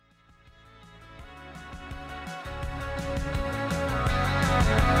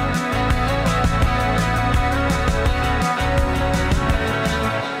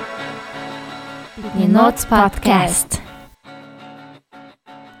Нууц подкаст.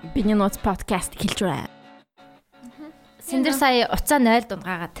 Бидний Нууц подкаст хэлж байна. Синдер сая уцаа 0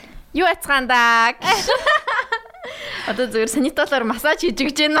 дундгаагаад. Юу яцгаандаа? Одоо зүгээр санитолоор массаж хийж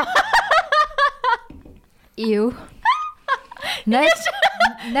гэж байна уу? Юу.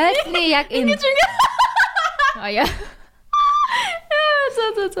 Найсны яг энэ. Аяа.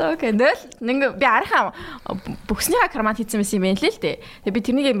 Окей. Нэг би арахаа бүхснийхаа кармат хийсэн юм байна л дээ. Тэгээ би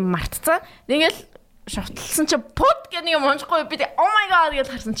тэрнийг мартцсан. Нэгэл шавталсан чи пут гэх нэг юм унжихгүй би oh my god гэж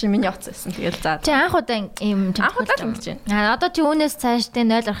харсан чи миний оц байсан. Тэгэл заа. Чи анх удаа ийм анхудаа ингэж байна. Одоо чи үүнээс цаашдаа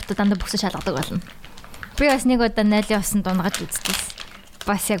 0 орохтой дандаа бүхсэ шалгадаг болно. Би бас нэг удаа 0-ийн усан дунгаж үзтээс.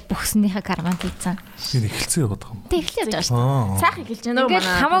 Бас яг бүхснийхаа кармат хийсэн. Энэ эхэлсэн яваад байгаа юм. Тэг эхлэж байгаа шүү. Сайхан эхэлж байна уу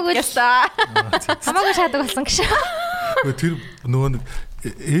манай. Хамаагүй шаадаг болсон гэж. Тэр нөгөө нэг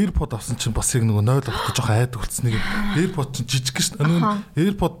AirPod авсан чинь бас яг нөгөө 0 орохтой жоохон айдаг болсон. Нэг AirPod чинь жижиг гэж нөгөө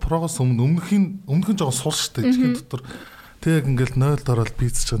AirPod Pro-гоос өмнөх нь жоохон сул штэ чихэн дотор. Тэг яг ингээл 0-д ороод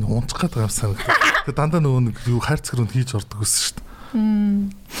бийцэж байгаа унцах гэдэг юм санагдав. Тэг дандаа нөгөө нэг юу хайрц гэрөнд хийж ордог гэсэн штэ.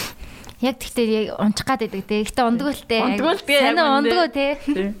 Яг тэгтээ унчих гад байдаг те. Гэтэ ундгуултэй. Санаа ундгуу те.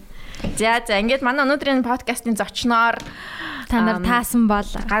 За ингээд манай өнөөдрийн подкастын зочноор та нар таасан бол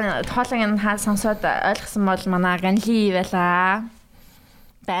хоолойн сонсоод ойлгосон бол манай Ганлий байлаа.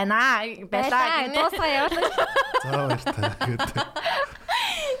 Байлаа. Дуусаа явуулаа. За баяртай гэдэг.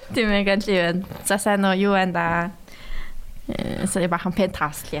 Тийм Ганлий байна. За сайн уу юу байна да? Сая бахан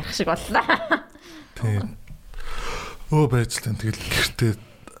пентхаус ярих шиг боллоо. Тийм. Байж л тэгэл гэртээ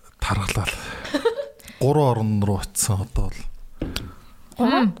таргалал. 3 орн руу очисон одоо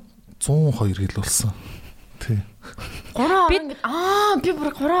бол 102 хил болсон. Тий. 3 орн би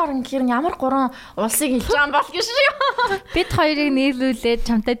бүр 3 орн гэхээр ямар 3 улсыг хэлж байгаа юм бол гэж шүү. Бид хоёрыг нийлүүлээд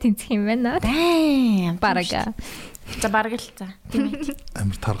чамтай тэнцэх юм байна. Барага. За бараг л за. Тийм ээ.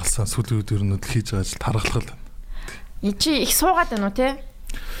 Амар таргалсан сүлийн үед ер нь хийж байгаа ажил таргалах л. Чи их суугаад байна уу те?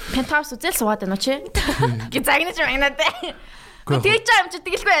 Пентхаус үзэл суугаад байна уу чи? Гэ загнаж байна даа. Тэгж юм чи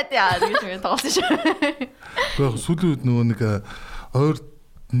тэгэлгүй байд яа гэж юм тоглосон шүү. Гэхдээ сүлийн үед нөгөө нэг ойр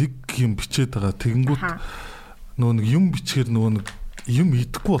нэг юм бичээд байгаа тэгэнгүүт нөгөө нэг юм бичгээр нөгөө нэг юм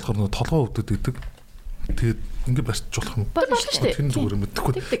идэхгүй болохоор нөгөө толгоо өвдөд идэг. Тэгээд ингэ барьчих болох юм. Болно шүү дээ. Тэр зүгээр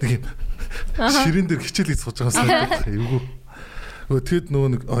мэдэхгүй. Нэг юм ширээн дээр хичээл хийж сууж байгаа санагдах эвгүй. Тэгэд нөгөө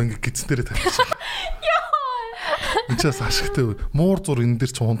нэг ингэ гидсэн дээрээ тавьчих. Эцээс ашигтай муур зур энэ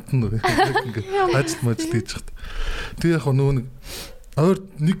дээр ч унтна ингээ ажил мажил хийж хат. Тэгээ яг нөгөө нэг ойр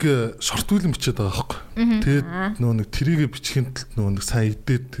нэг шорт фильм бичээд байгаа байхгүй. Тэгээд нөгөө нэг трийгээ бичихын тулд нөгөө нэг сайн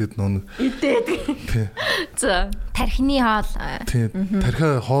идээд тэгээд нөгөө нэг тий. За тархины хоол. Тий.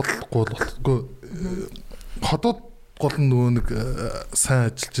 Тархиа хооллохгүй болохгүй. Ходоод гол нь нөгөө нэг сайн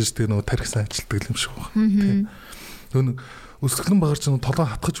ажиллаж штэ нөгөө тархи сайн ажилтдаг юм шиг байна. Тий. Нөгөө нэг өсгөлэн багаар чинь толгой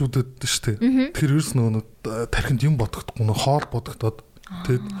хатгаж үдээд штэ. Тэр ерөөс нөгөө тархинд юм бодогдохгүй нөгөө хоол бодогдоод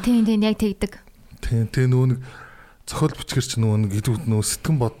тийм яг тэгдэг. Тийм нөгөө нэг зохиол бичгэр чинь нөгөө нэг идүүд нөгөө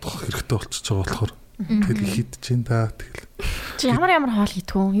сэтгэн бодох хэрэгтэй болчихж байгаа болохоор тэгэл хийд чинь да тэгэл. Чи ямар хоол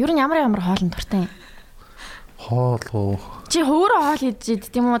хийдэг вэ? Ер нь ямар хоолнд дуртай юм? Хоол уу. Чи хөөрөө хоол хийж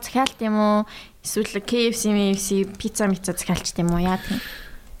идэх юм уу? Захиалт юм уу? Эсвэл KFC, пицца захиалч юм уу? Яа тийм.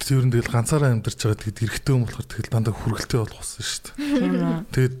 Тэр нь тэгэл ганцаараа амьдарч байгаа тэгэд эргэтэй юм болохоор тэгэл дандаа хүргэлтэй болгосон шүү дээ. Тийм үү.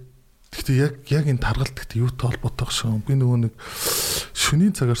 Тэгээд гэхдээ яг энэ таргалт гэхдээ юутай холбоотой шүү. Би нөгөө нэг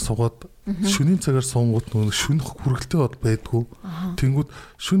шөнийн цагаар суугаад шөнийн цагаар суунгууд нөгөө шүнх хүргэлтэй бол байдгүй. Тэнгүүд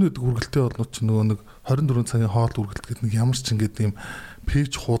шөнөд хүргэлтэй болнууд чи нөгөө нэг 24 цагийн хоол хүргэлт гэдэг нэг ямар ч ингэдэг юм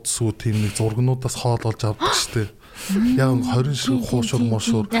пэйж хуудас уу тийм нэг зургнуудаас хоол олж авдаг шүү дээ. Яг 20 шиг хуушур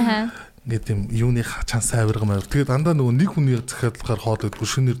мошур ингээд юм юуны чанс авиргам авир. Тэгээд дандаа нөгөө нэг хүний захиалгаар хоол идэх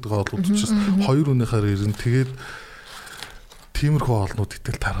шөнөрдөг хоол үзчихс хоёр хүнийхээр ирэн тэгээд тиймэрхүү хоолнууд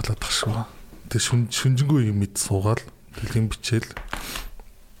итэл таргалаад тах шүү. Тэгээд шүнжэнгөө юм ид суугаал тэгэл юм бичээл.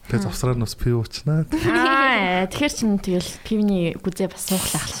 Тэгээд завсраар нас пив уучнаа. Тэгэхээр чинь тэгэл пивний гүзээ бас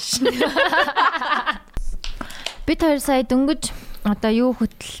суухлаа шүү. Бид хоёр сая дөнгөж одоо юу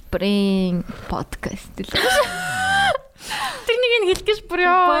хөтөлбөрийн подкаст л. Тэрнийг нь хэлэх гэж бүр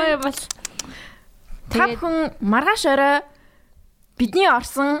ёо бас. Та бүхэн маргааш орой бидний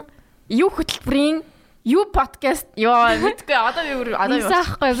орсон юу хөтөлбөрийн юу подкаст ёо мэдгүй одоо юу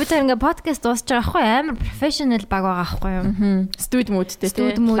саахгүй бид хоёр ингээ подкаст дуусч байгаа ахгүй амар профешнл баг байгаа ахгүй юу. Студи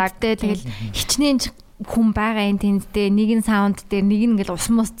модтэй тэгэл хичнээн хүн байгаа энэ тэндтэй нэг нь саунд дээр нэг нь ингээл ус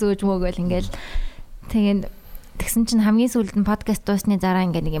мус зөөж мөөгөл ингээл тэгсэн чинь хамгийн сүүлд нь подкаст дуусны дараа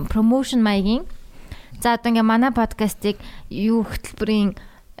ингээ нэг юм промошн маягийн. За одоо ингээ манай подкастыг юу хөтөлбөрийн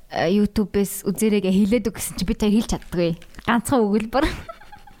YouTube-ээс үзээрээгээ хэлээд үг гэсэн чи би та хэлж чаддгүй. Ганцхан өгүүлбэр.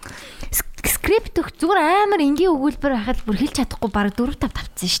 Скрипт өгч зүгээр амар энгийн өгүүлбэр байхад бүр хэлж чадахгүй баг 4-5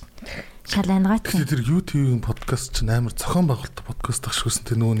 тавцсан шүү дээ. шал ангаач. Тэр YouTube-ийн подкаст чинь амар зохион байгуулалттай подкаст агшгүйсэн.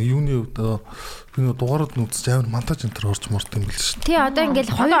 Тэр нөгөө юуны би нөгөө дугаарууд нүцэж амар монтаж энэ төр орж морт юм бэл шүү. Тий одоо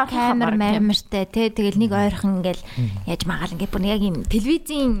ингээл хоёр камер мармартай тий тэгэл нэг ойрхон ингээл яаж магаал ингээд бүр яг юм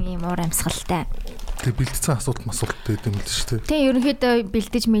телевизийн юм уур амьсгалтай. Тэг бэлдсэн асуулттай юм л шүү. Тий ерөнхийдөө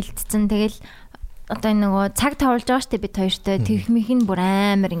бэлдэж мэлдсэн тэгэл одоо нөгөө цаг тавуулж байгаа штэ бид хоёртой тэрхмийнх нь бүр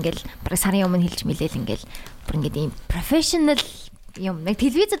амар ингээл баг сарын өмнө хэлж мэлээл ингээл бүр ингээд ийм профешнл юм нэг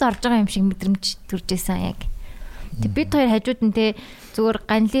телевизэд орж байгаа юм шиг мэдрэмж төржсэн яг. Тэг бид хоёр хажууд нь те зүгээр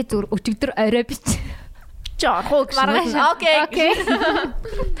ганли зүгээр өчигдөр орой бич. Чи орох уу гэж. Окей.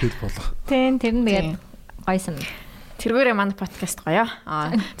 Тэр болох. Тэр нь тэгээд гойсон. Тэргээрээ манай подкаст гоё.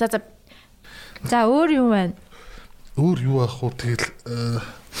 За өөр юу вэ? Өөр юу аах уу тэгэл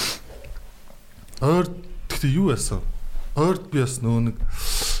тэгтээ юу яасан? Ойрд би бас нөгөө нэг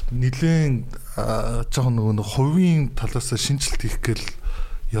нилээн жоохон нөгөө хувийн талаас шинжилт хийх гээл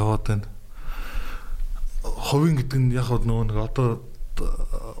яваад байна. Хувийн гэдэг нь яг нөгөө нэг одоо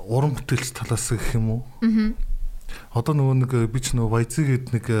уран бүтээлч талаас гэх юм уу? Аа. Одоо нөгөө нэг би ч нөгөө YZ-гээд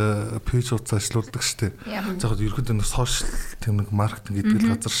нэг пэйж утас ажиллаулдаг штеп. За яг ерөөдөө нэг сошиал тийм нэг маркетинг гэдэг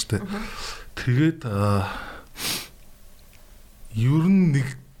газар штеп. Тэгээд ер нь нэг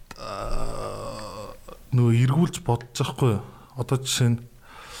нөгөө эргүүлж бодож байхгүй. Одоо жишээ нь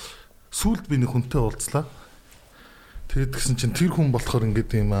сүүлд би нэг хүнтэй уулзлаа. Тэгээд тэгсэн чинь тэр хүн болохоор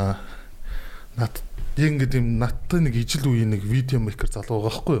ингээд юм над ингээд юм надтай нэг ижил үеийн нэг видео мейкер залуу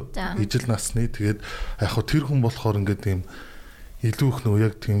байгаа байхгүй юу? Ижил насны. Тэгээд яг хөө тэр хүн болохоор ингээд юм илүү их нөгөө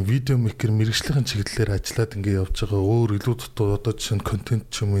яг тийм видео мейкер мэргэжлийн чиглэлээр ажиллаад ингээд явж байгаа. Өөр илүү дутуу одоо жишээ нь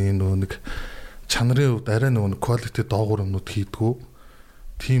контент ч юм уу нөгөө нэг чанарын хувьд арай нөгөө quality доогуур юмнууд хийдгүү.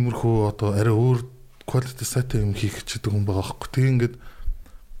 Тиймэрхүү одоо арай өөр quality сайт юм хийх гэдэг хүн байгаа байхгүй. Тэг ингээд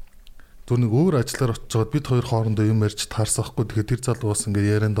зөв нэг өөр ажиллаар очиж байгаад бид хоёр хоорондоо юм ярьж таарсан байхгүй. Тэгэхээр тэр залуу бас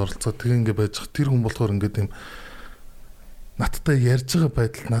ингээд ярианд оролцоод тэг ингээд байж хат тэр хүн болохоор ингээд юм надтай ярьж байгаа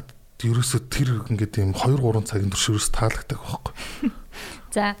байдал над ерөөсөө тэр ингээд юм 2-3 цагийн турш ерөөс таалагддаг байхгүй.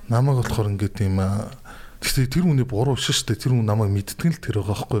 За. Намайг болохоор ингээд юм гэхдээ тэр хүний буруу биш шүү дээ. Тэр хүн намайг мэдтгэн л тэр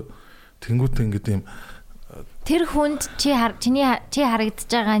байгаа байхгүй. Тэнгүүтээ ингээд юм тэр хүнд чи харагдаж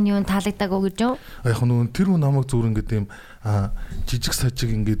байгаа нь юу таалагдаагүй гэж юу? Яг нөгөө тэр хүн намайг зүгээр ингээд юм жижиг сажиг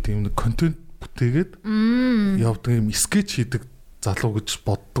ингээд юм контент бүтээгээд явдаг юм скетч хийдэг залуу гэж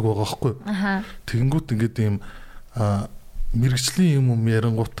боддог байгаа байхгүй. Тэнгүүт ингээд юм мэрэгжлийн юм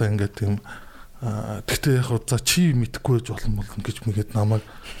ярангуудаа ингээд юм тэгтээ яг за чи мэдхгүй байж болно гэж мэгээд намайг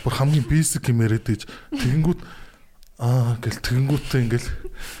бүр хамгийн basic юм яриад гэж тэгэнгүүт гэл тэгэнгүүтээ ингээд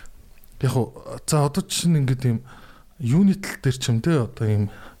яг за одоо чинь ингээд юм юунит тал дээр ч юм те одоо юм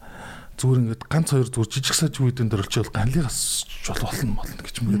зүгээр ингээд ганц хоёр зүгээр жижиг саж үйдэн дөрөлч бол ганлигаас болно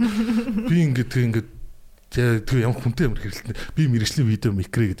гэж мэгээд би ингээд тэгээ ямар хүнтэй ямар хэрэлтэн би мэрэгжлийн видео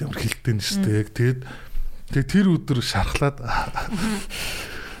микрэ гэдэг ямар хэлтэн нь шүү дээ. Тэгээд тэр өдөр шархлаад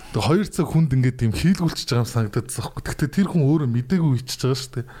тэг 2 цаг хүнд ингээд юм хийлгүүлчихэж байгаа юм санагдаад байгаа. Гэхдээ тэр хүн өөрөө мдээгүй ичж байгаа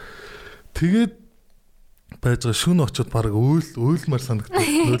шүү дээ. Тэгээд байж байгаа шүн очоод баг уйлмар санагдав.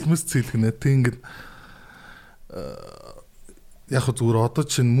 Нулимс цэлгэнэ. Тэг ингээд яг зүгээр одоо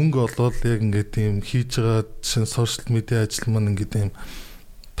чинь мөнгө олоод яг ингээд тийм хийж байгаа чинь сошиал медиа ажил маань ингээд тийм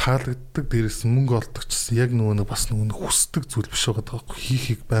таалагддаг дээрээс мөнгө олдог гэсэн яг нөгөө нэг бас нөгөө хүсдэг зүйл биш байгаа байхгүй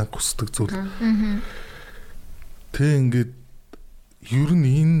хийхийг байнга хүсдэг зүйл. Тэг ингээд ер нь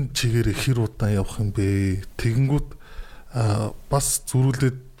энэ чигээр хэр удаан явах юм бэ? Тэгэнгүүт бас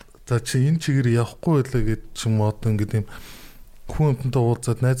зүрүүлээд за чи энэ чигээр явахгүй байлаа гэж ч юм уу одоо ингээд юм хүн амтантай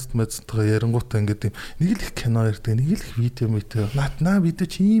уулзаад найзтайгаа ярингуудаа ингээд юм нэг л их кино ярьдаг, нэг л их видео мэтэ. Наа видео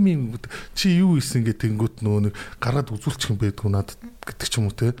чи ийм чи юу ийсэн ингээд тэгэнгүүт нөгөө нэг гараад үзүүлчих юм байдгүй надад гэдэг ч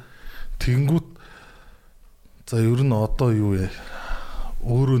юм уу те. Тэгэнгүүт за ер нь одоо юу яа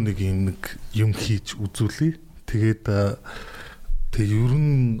өөрөө нэг юм хийж үзүүлье. Тэгээд тэг ер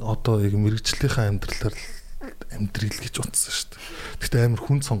нь одоо яг мэрэгжлийнхаа амьдралаар амьдрил гэж утсан шүү дээ. Гэхдээ амар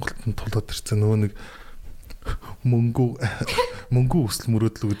хүн сонголтод тулаад ирсэн нөгөө нэг мөнгө өсөл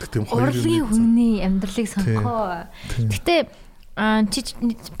мөрөөдөл гэдэг тийм хоёр урлагийн хүний амьдралыг сонгоо. Гэхдээ чи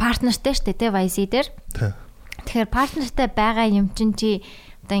партнертай шүү дээ те YZ дээр. Тэгэхээр партнертай байгаа юм чинь чи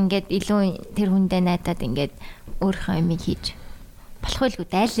одоо ингээд илүү тэр хүндээ найдаад ингээд өөрийнхөө юмыг хийж болох байлгүй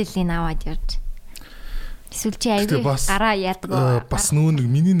дайлалыг аваад явж. Эсвэл чи аягүй гараа яадаг. Бас нөгөө нэг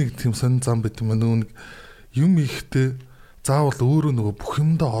миний нэг тийм сонин зам байт юм аа нөгөө нэг юм ихтэй заавал өөрөө нөгөө бүх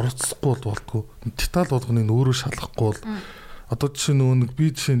юмдаа оролцохгүй болдгоо. Деталь болгоныг өөрөө шалгахгүй бол одоо жишээ нөгөө нэг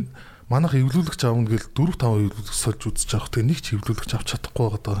би жишээ манайх эвлүүлэгч аавна гэл 4-5 эвлүүлэгч сольж үзэж авах. Тэгээ нэг ч эвлүүлэгч авч чадахгүй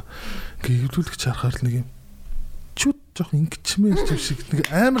байгаа. Ингээ эвлүүлэгч харахаар л нэг юм чүд жоох ингэчмээр ч шиг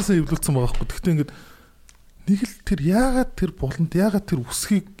нэг амар сайн эвлүүлсэн байгаа хгүй. Гэхдээ ингээд нэг л тэр яагаад тэр болонд яагаад тэр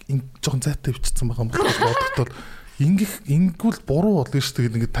үсгийг жоохон зайтай бичсэн байгаа юм бол бодогдоод ингүүл буруу болно шүү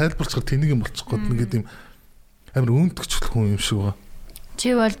дээ. Ингээд тайлбарчаар тэнийг юм болчихгоо. Ингээд юм амар өндөгчлөх хүн юм шиг байгаа.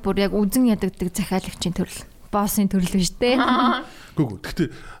 Чи бол бүр яг үзэн ядагддаг захиалагчийн төрөл. Боссын төрөл биш дээ. Гүг. Гэхдээ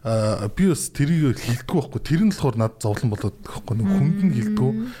би бас тэрийг хилдэггүй байхгүй. Тэр нь болохоор над зовлон болоод байхгүй. Нэг хүнд нь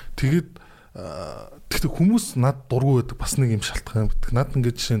хилдэггүй. Тэгээд гэхдээ хүмүүс над дургу байдаг бас нэг юм шалтгаан байдаг. Над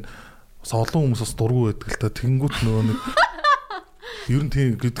ингээд жишээ нь бас олон хүмүүс бас дургу байдаг л та. Тэнгүүт нөгөө нэг ер нь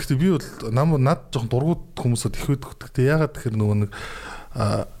тийм гэхдээ би бол над жоохон дургууд хүмүүсд их байдаг. Гэхдээ яагаад тэгэхээр нөгөө нэг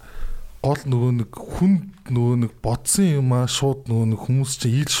гол нөгөө нэг хүнд нөгөө нэг бодсон юм аа шууд нөгөө нэг хүмүүс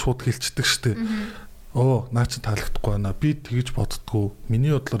чинь ийл шууд хэлцдэг штеп. Оо наа чи таалагдахгүй байна. Би тэгэж боддгоо.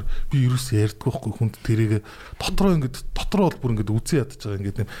 Миний бодлоор би юус ярьдаггүй байхгүй хүнд тэрийг дотроо бол бүр ингээд үзэн ядаж байгаа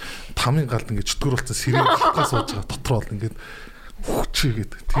ингээд юм тамийн галд ингээд чөтгөр болсон сэрэг хахаа сууж байгаа дотроо бол ингээд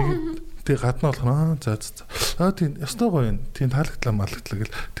хүчээгээд тэгээ гаднаа болох за тийм ястай гоё юм. Тийм таалагдлаа малагдлаа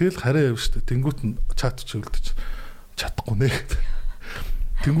гэл. Тэгэл хараа яв штэ. Тэнгүүт нь чат чиглэж чадахгүй нэ.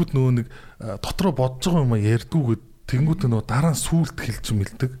 Тэнгүүт нөгөө нэг дотроо бодож байгаа юм ярьдгүйгээд тэнгүүт нөгөө дараа нь сүулт хэлж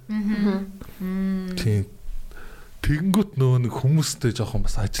мэлдэг. Тийм. Тэнгүүт нөгөө нэг хүмүүстэй жоохон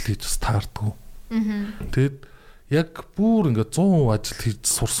бас ажил хийж бас таардгүй. Тэгэд яг бүр ингээ 100% ажил хийж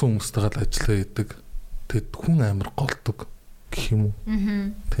сурсан хүмүүстэйгээ л ажиллаа гэдэг. Тэгэд хүн амар голдог гэх юм уу.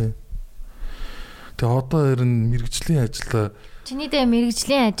 Тийм. Тэгээ одоо ерэн мэрэгжлийн ажил чиний дээр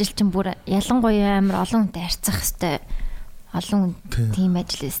мэрэгжлийн ажил чинь бүр ялангуяа амар олон хүнтэй харьцах хэвээр олон тийм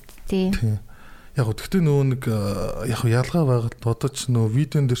ажил өстэй. Тийм. Яг гэхдээ нөгөө нэг яг ялгаа байгаад одоо ч нөгөө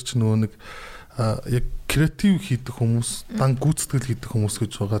видеон дээр ч нөгөө нэг яг креатив хийдэг хүмүүс, дан гүйцэтгэл хийдэг хүмүүс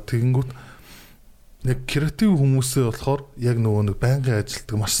гэж байгаа. Тэгэнгүүт яг креатив хүмүүсээ болохоор яг нөгөө нэг байнгын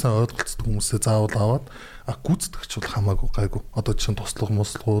ажилтдаг маш сайн ойлголцдог хүмүүсээ заавал аваад гүйцэтгэгч бол хамаагүй гайгүй. Одоо чинь туслах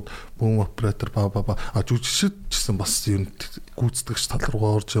мослогууд, бүүн оператор жүжигчд гэсэн бас юм гүйцэтгэгч тал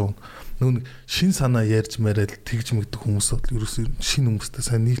руугаа орж явна. Нөгөө шин санаа ярьж мараал тэгж мэгдэх хүмүүс бол ерөөсөө шин хүмүүстэй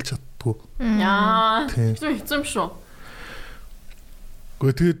сайн нийлж чаддгүй. Яа. Хэцүү шүү.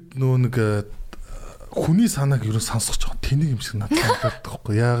 Тэгээд нөгөө нэг хүний санааг ерөө сонсох жоо тэнийг юм шиг надад байдаг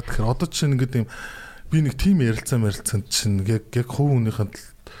байхгүй. Яг тэгэхээр одоо чинь ингээд юм би нэг тим ярилцсан чинь яг хувь хүнийхээ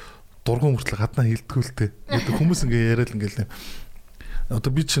дургуун мөртлөө гаднаа хилдэггүй л дээ. Тэгээд хүмүүс ингээ яриад ингээл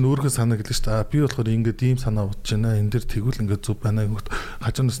одоо би чинь өөрийнхөө санаа гэлээ шүү дээ. Би болохоор ингээд ийм санаа бодож байна. Энд дэр тэгвэл ингээд зүв байна гэхт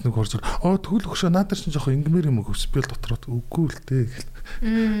хажуунаас нэг орж тэгвэл өгшөө надад чинь жоохон ингмэр юм өгс би л дотроо үгүй л дээ гэл.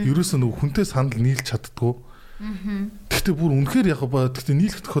 Ерөөсөө нөгөө хүнтэй санал нийлж чаддгүй. Гэхдээ бүр үнэхээр яг ба гэхдээ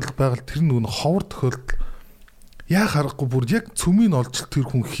нийлэх тохиолдол байгаад тэр нөгөө ховор тохиолдол яа харахгүй бүр яг цөмийн олж тэр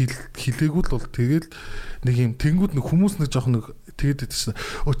хүн хилээгүй л бол тэгэл нэг юм тэнгууд нэг хүмүүс нэг жоох нэг тэгээд идэж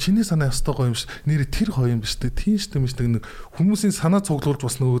оо чиний санаа ястай гоё юм ш нэр тэр гоё юм биш үү тийм штэ мэт нэг хүмүүсийн санаа цуглуулж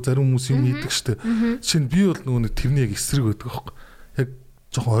бас нөгөө зарим хүмүүс юм хийдэг штэ чинь би бол нөгөө нэг тэрний яг эсрэг байдаг байхгүй яг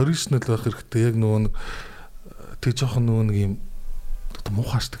жоохон оригинал байх хэрэгтэй яг нөгөө нэг тэг жоохон нөгөө нэг юм одоо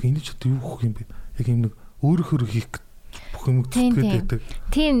муухайшдаг энэ ч одоо юу гэх юм бэ яг юм нэг өөрөөр хийх бүх юм зүтгэдэг.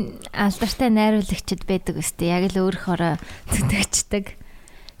 Тийм алдартай найруулагчд байдаг өстэй. Яг л өөрөөрөө зүтгэждэг.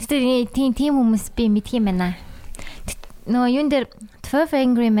 Тэгэхээр тийм хүмүүс би мэдх юм байна. Нөгөө юун дээр 12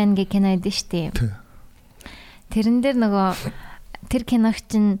 Angry Men гэх кино байдаг шүү дээ. Тэрэн дээр нөгөө тэр киног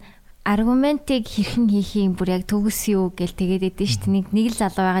чинь аргументыг хэрхэн хийхийг бүр яг төгс юу гэл тэгээд идэв шүү дээ. Нэг л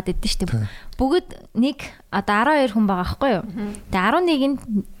залуу байгаад идэв шүү дээ. Бүгд нэг одоо 12 хүн байгаа байхгүй юу? Тэгээ 11 нь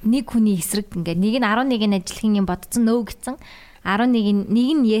нэг хүний эсрэг ингээд нэг нь 11-ийн ажилхин юм бодсон нөө гэсэн 11-ийн нэг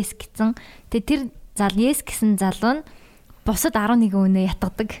нь yes гэсэн. Тэгээ тэр yes гэсэн залуу нь бусад 11 өнөө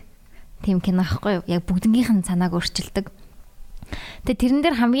ятгадаг. Тийм кино байхгүй юу? Яг бүгднгийнх нь санааг өөрчилдөг. Тэгээ тэрэн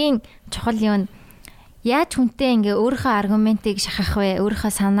дээр хамгийн чухал юм яаж хүнтэй ингээ өөрийнхөө аргументыг шахах вэ? Өөрийнхөө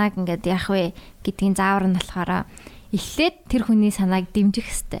санааг ингээд яах вэ гэдгийг заавар нь болохоор эхлээд тэр хүний санааг дэмжих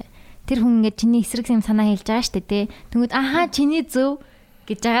хэрэгтэй. Тэр хүн ингээ чиний эсрэг юм санаа хэлж байгаа шүү дээ, тэ. Тэнгүүд ахаа чиний зөв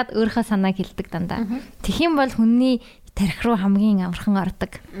гэж жагаад өөрийнхөө санааг хэлдэг дандаа. Тэгхийн бол хүний тарих руу хамгийн амархан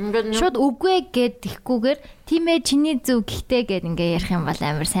ордог. Шууд үгүй гэд ихгүйгээр тийм ээ чиний зөв гэхдээ гэд ингээ ярих юм бол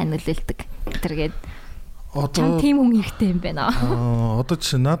амар сайн нөлөөлдөг. Тэргээд одоо тийм хүн хэрэгтэй юм байна. Одоо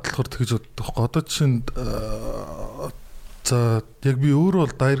чинь наад болохоор тэгж боддог. Одоо чинь за яг би өөрөө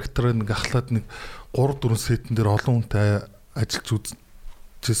бол директороо нэг ахлаад нэг 3-4 сетэн дээр олон хүнтэй ажиллаж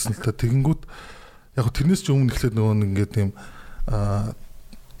үзсэн л та. Тэгэнгүүт яг тэрнээс ч өмнө эхлээд нөгөө ингээд юм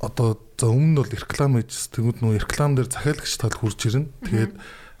одоо за өмнө нь бол реклам хийж тэгвэл нөгөө реклам дээр захиалагч тал хурж ирнэ. Тэгээд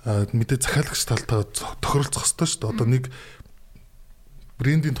мэдээ захиалагч талтаа тохиролцох хэрэгтэй шүү дээ. Одоо нэг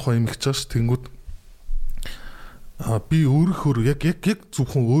брендийн тухай юм хийж байгаа ш. Тэнгүүд би өөрөөр яг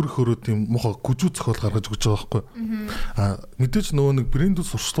зөвхөн өөрөөр тийм мохоо гүжүү зохиол гаргаж өгч байгаа байхгүй. Мэдээж нөгөө нэг брэндүүд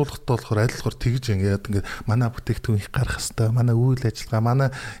сурчлуулгахдаа болохоор айлхаар тэгж ингээд манай бүтээгдэхүүн их гарах хэвээр, манай үйл ажиллагаа, манай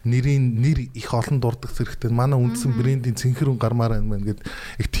нэр их олон дурдах хэрэгтэй, манай үндсэн брендийн цэнхэр гармаар байна гэдэг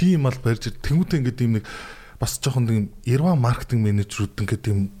их тийм мал барьж тэнгуүтэй ингээд юм нэг бас жоохон нэг ярва маркетинг менежерүүд ингээд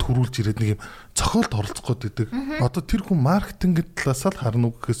юм төрүүлж ирээд нэг юм зохиолд оролцох гээд байдаг. Одоо тэр хүн маркетинг талаас л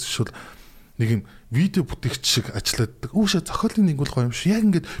харна уу гэхээс шүүл нэг юм видео бүтээгч шиг ажилладаг. Үүшээ зохиолын нэг бол гоё юм шиг. Яг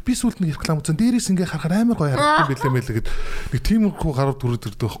ингээд би сүүлд нэг реклам үзсэн. Дээрээс ингээд харахаар амар гоё харагдсан байлээ гэд нэг тиймэрхүү гарууд төрөд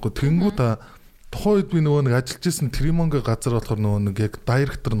ирдэг байхгүй. Тэнгүүд тухайн үед би нөгөө нэг ажиллаж исэн Тримонго газар болохоор нөгөө нэг яг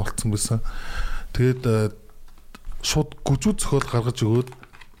директор нь болцсон байсан. Тэгээд шууд гүжүү зохиол гаргаж өгөөд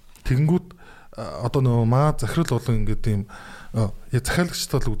тэнгүүд одоо нөгөө маа захирал болон ингээд тийм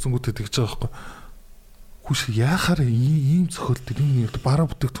захиалагчтай л үзэнгүүтээ тэгж байгаа байхгүй. Хүш яахаар ийм зохиолт ийм бараа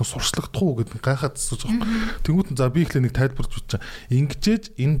бүтээгдэхүүн сурчлагдах уу гэдэг гайхаад зүж байгаа. Тэнгүүд за би ихлэ нэг тайлбарж бичсэн.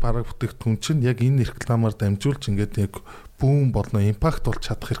 Ингэжээж энэ бараа бүтээгдэхүүн чинь яг энэ рекламаар дамжуулж ингээд яг бүүн болно, импакт болж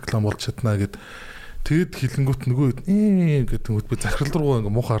чадах реклам болж чадна гэд. Тэгэд хилэнгүүт нөгөө гэдэг би захирал руу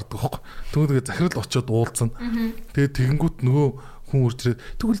ингээд муухай хардаг байхгүй. Тэгвэл захирал очиод уулзна. Тэгээд тэгэнгүүт нөгөө хүн үржрээд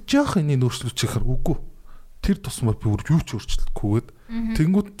тэгвэл жоох энийг өөрчлөж үгүй. Тэр тусмаа би юу ч өөрчлөхгүй гэд.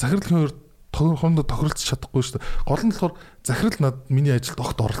 Тэгэнгүүт захирлын хоёр хоорондоо тохиролцож чадахгүй шүү дээ. Гол нь болохоор захирал над миний ажилд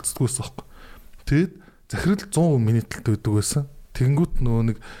огт оролцдог байсан байхгүй. Тэгээд захирал 100% миний талд байдаг байсан. Тэнгүүт нөгөө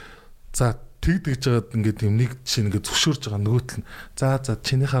нэг за тэгж жагаад ингээд юм нэг жишээ ингээд зөвшөөрж байгаа нөгөөтл нь за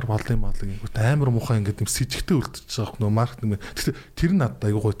чинийхаар болын ингээд амар муухай ингээд юм сэжигтэй үлдчихэж байгаа нөгөө маркетинг. Гэхдээ тэр нь надад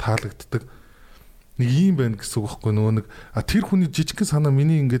аягүй гоё таалагддаг. Нэг юм байна гэсэн үг байхгүй нөгөө нэг тэр хүний жижигхэн санаа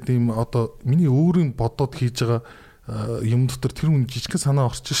миний ингээд юм одоо миний өөрийн бодоод хийж байгаа юм дотор тэр хүн жижигхэн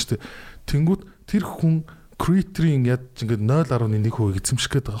санаа орчих шүү дээ. Тэнгүүд тэр хүн креаторын яд ингээд 0.1% эзэмших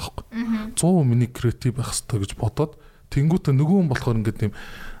гээд байгаа байхгүй. 100% миний креатив байх хэрэгтэй гэж бодоод тэнгүүтээ нөгөө хүн болохоор ингээд тийм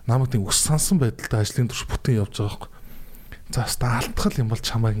намайг тийм өс сансан байдалтай ажлын турш бүтэн явж байгаа байхгүй. За хаста алдтал юм бол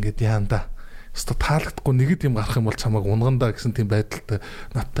чамайг ингээд яанда. Хаста таалагдахгүй нэгэд юм гарах юм бол чамайг унгандаа гэсэн тийм байдалтай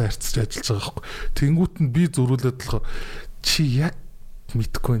надтай харьцаж ажиллаж байгаа байхгүй. Тэнгүүт нь би зөрүүлээд болохоор чи яг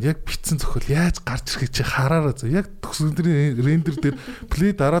мэдгүй яг битсэн зохиол яаж гарч ирэхээ чи хараараа зөө яг төгсгөдрийн рендер дээр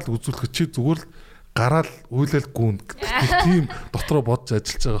плей дараал үзүүлэх чи зүгээр л гараал уйлал гүн гэх тийм дотроо бодож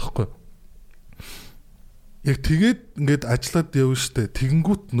ажиллаж байгаа байхгүй. Яг тэгээд ингээд ажиллаад явна штэ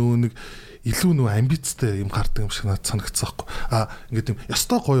тэгэнгүүт нөө нэг илүү нөө амбицтай юм гардаг юм шиг надад санагдсан байхгүй. Ингээд юм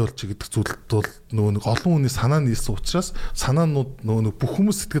ёстой гоё болж гэдэг зүйлд бол нөө нэг олон хүний санаа нийлсэн учраас санаанууд нөө нэг бүх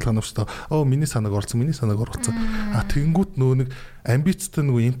хүмүүс сэтгэл ханавчтай миний санааг орсон тэгэнгүүт нөө нэг амбицтай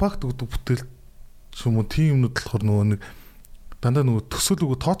нөгөө импакт өгдөг бүтээл юм уу тийм юмнууд болохоор нөгөө нэг дандаа нөгөө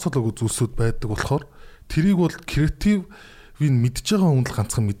төсөөлөгөө тооцоолоогүй зүйлсүүд байдаг болохоор тэрийг бол креативийг мэдж байгаа хүн л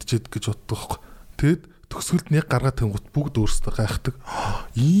ганцхан мэдчихэд гэж боддог байхгүй. Тэгэд төгсгөлд нь яг гаргаад тэнгуут бүгд өөрсдөө гайхдаг.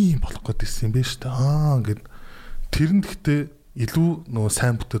 Ийм болох гээд ирсэн юм байна шүү дээ. Гэд тэр нь гэхдээ илүү нөгөө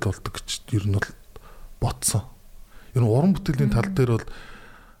сайн бүтээл болдог гэж ер нь бол бодсон. Ер нь уран бүтээлийн тал дээр бол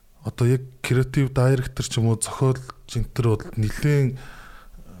одоо яг креатив директор ч юм уу зохиол жинтер бол нэлээд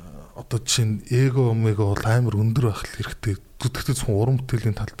одоо чинь эго омега бол амар өндөр байх хэрэгтэй. Гэхдээ зөвхөн уран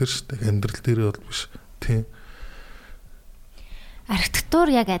бүтээлийн тал дээр шүү дээ. Амьдрал дээр бол биш. Тийм. Архитектур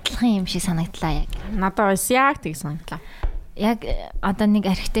яг адилхан юм шиг санагдлаа яг. Надад бас яг тийг санагдлаа. Яг одоо нэг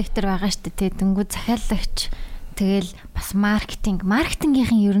архитектор байгаа шүү дээ. Тэнгүү захиалагч тэгэл бас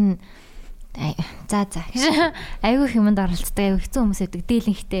маркетингийнхэн ер нь за айгүй юмд оролцдог айгүй хэцүү хүмүүс байдаг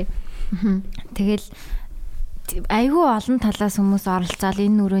дийлэнхтэй. Тэгэл айгүй олон талаас хүмүүс оролцоод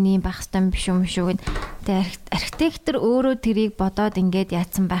энэ нүрөөний байх хэвээр биш юм шүү гэд. Тэгээ архитектор өөрөө тэрийг бодоод ингээд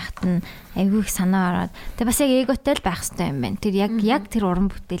яатсан байхад нь айгүй их санаа ороод. Тэгээ бас яг эготой л байх хэвээр юм байна. Тэр яг тэр уран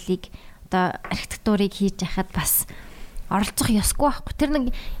бүтээлийг одоо архитектурыг хийж яхад бас оролцох ёсгүй байхгүй. Тэр нэг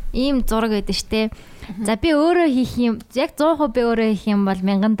ийм зураг байдаг штэ. За би өөрөө хийх юм яг 100% би өөрөө хийх юм бол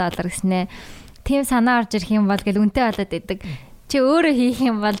 $1000 гэснэ. Тийм санаа орж ирэх юм бол гэл үнэтэй болоод идэг. Чи өөрөө хийх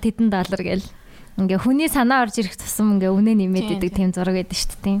юм бол $10 гэл. Ингээ хүний санаа орж ирэх тусам ингээ үнэ нэмээд идэг тийм зураг байдаг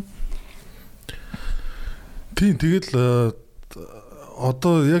шүү дээ. Тийм тэгэл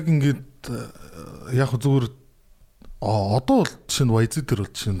одоо яг ингээд яг зүгээр одоо бол чинь YZ дээр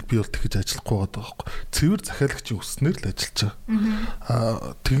бол чинь би бол тэгж ажиллахгүй байгаа байхгүй. Цэвэр захиалагчийн өснөр л ажиллаж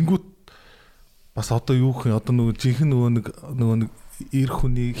байгаа. Тэнгүүт бас одоо юу гэх юм одоо нөгөө жинхэнэ нөгөө нэг эр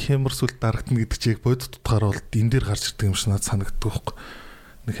хүний хямрсүл дарагдана гэдэг чиг бодит утгаараа бол энэ дээр гарч ирдэг юм шиг надад санагддаг байхгүй.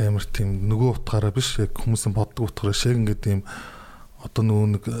 Нэг амар тийм нөгөө утгаараа биш яг хүмүүсийн боддог утгаараа шиг ингээд тийм одоо нөгөө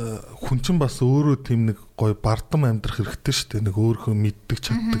нэг хүн чинь бас өөрөө тийм нэг гоё бардам амьдрах хэрэгтэй шүү дээ. Нэг өөрөө мэддэг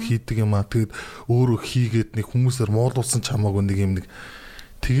чаддаг хийдэг юм тэгээд өөрөө хийгээд нэг хүмүүсээр муулуулсан ч хамаагүй нэг юм нэг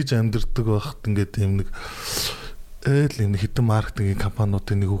тэгж амьдрдаг байхад ингээд тийм нэг ийм хитэн маркетинг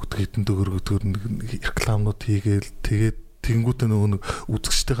компаниудын нэг өгдөг хитэн төгрөгөөр нэг рекламнууд хийгээл тэгээд тэнгуүтээ нөгөө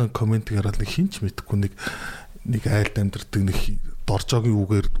үзэгчтэйхэн комент гараад нэг хинч мэдэхгүй нэг айлд амьдэрдэг нэг доржоогийн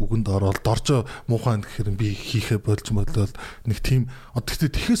үгэнд ороод доржоо муухай гэхээр би хийхэ болж модлол нэг тийм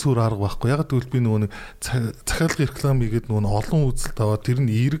гэхдээ тэхээс өөр арга байхгүй. Яг гэвэл би нөгөө нэг захиалгын реклам хийгээд нөгөө олон үзэлт аваад тэр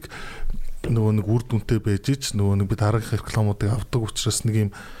нь эерэг нөгөө нэг үр дүнтэй байж ич нөгөө нэг би дараагийн рекламуудыг авдаг учраас нэг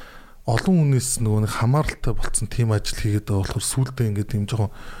юм олон хүнээс нөгөө нэг хамааралтай болцсон тийм ажил хийгээд байгаа болохоор сүулдэ ингээд юм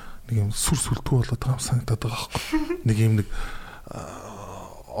жоохон нэг юм сүр сүлтгүү болоод байгаа юм санагдаад байгаа байхгүй. Нэг юм нэг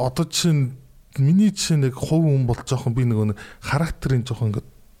одоо чинь миний чинь нэг хувь хүн бол жоохон би нөгөө нэг характерын жоохон ингээд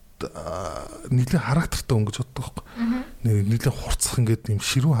нийлээ характертай өнгөж боддог байхгүй. Нийлээ хурцах ингээд юм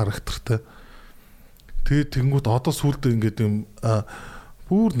ширүүн характертай. Тэгээд тэнгууд одоо сүулдэ ингээд юм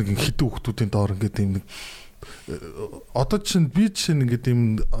бүр нэг хитэн хүмүүсийн доор ингээд юм нэг одоо чинь би чинь ингээд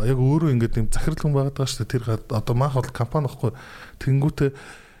юм яг өөрөө ингээд юм захирал хүн байгаад байгаа шүү дээ. Тэр одоо маах бол компани байхгүй. Тэнгүүтээ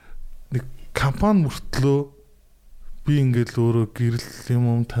нэг компани мөртлөө би ингээд өөрөө гэрэл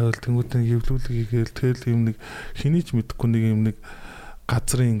юм тавил тэнгүүтээ хэвлүүлэг хийгээл тэгэл юм нэг хэний ч мэдэхгүй нэг юм нэг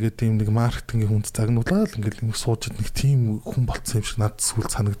газрын ингээд юм нэг маркетингийн хүнд загнуулаад ингээд юм суужид нэг тийм хүн болцсон юм шиг надад сүл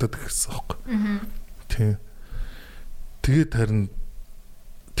санагдаад ирсэн байхгүй. Тийм. Тэгээд харин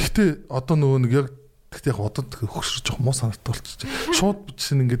гэхдээ одоо нөгөө нэг яг гэхдээ яг одоо хөгшрөж жоох муу санаатай болчихчих. Шууд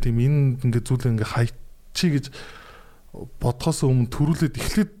бичсэн ингээд юм энэ ингээд зүйлээ ингээд хайчи гэж бодхоос өмнө төрүүлээд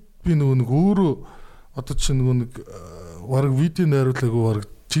эхлээд би нөгөө нэг өөрөө одоо чи нөгөө нэг бараг видео найруулаагүй бараг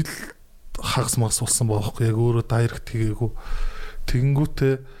жил хагас мас болсон байгаа байхгүй яг өөрөө дайрект хийгээгүй.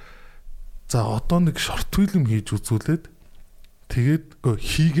 Тэгэнгүүтээ за одоо нэг шорт фильм хийж үзүүлээд тэгээд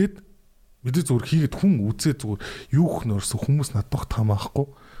хийгээд мэдээ зүгээр хийгээд хүн үзээ зүгээр юу их нөрсөн хүмүүс надад таамаахгүй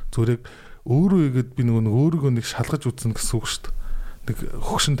зүгээр өөрөө игээд би нөгөө өөрийгөө нэг шалгаж үзнэ гэсэн үг шүү дээ. Нэг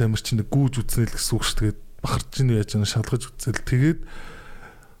хөгшин тамир чинь нэг гүүж үзнэ л гэсэн үг шүү дээ. Бахарч ийн яаж нэг шалгаж үзэл тэгээд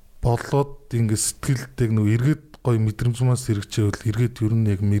болоод ингээд сэтгэлдэг нөгөө эргээд гой мэдрэмжмаас эргэжээвэл эргээд ер нь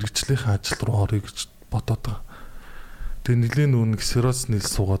яг мэрэгжлийн ажил руу орё гэж бодоод байгаа. Тэгээ нилээ нөгөө нэг серос нийл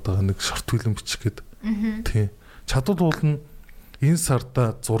суугаад байгаа нэг шорт фильм бичих гээд. Тийм. Чадвал уулна энэ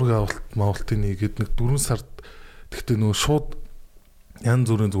сарда зураг авалтын нэгээд нэг 4 сард тэгтээ нөгөө шууд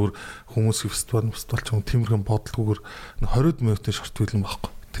янз бүрийн зүгээр хүмүүсийн фестивал ч юм тиймэрхэн бодлогоор 20 минутын шорт фильм байхгүй.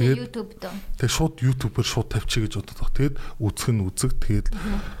 Тэгээд YouTube дөө. Тэгээд шууд YouTube-ээр шууд тавьчих гэж бодоод байгаа. Тэгээд үзэх нь үзэг тэгээд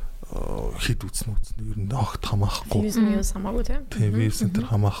хит үзнэ ер нь огт хамаахгүй. Виз хамаагүй тийм. Тийм виз энэ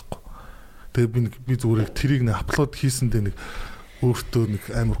хамаахгүй. Тэгээд би зүгээр тэрийг нэг апплод хийсэндээ нэг өөртөө нэг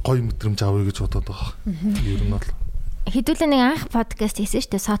амар гоё мэдрэмж авъя гэж бодоод байгаа. Ер нь бол хэдүүлээ нэг анх подкаст хийсэн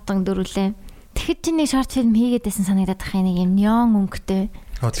шүү дээ сотон дөрүлээ. Тэгэхэд чи нэг шорт фильм хийгээд байсан санагдаад байгаа нэг юм неон өнгөтэй.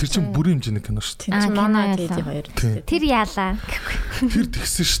 Тэр чинь бүрийн хэмжээний кино шүү дээ. Тэр манай леди хоёр. Тэр яалаа. Тэр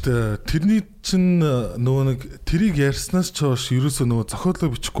тэгсэн шүү дээ. Тэрний чинь нөгөө нэг тэрийг ярьснаас ч хойш ерөөсөө нөгөө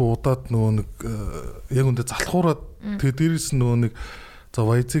зохиолоо бичихгүй удаад нөгөө нэг яг үндэ залхуураад тэгээ дээрээс нөгөө нэг за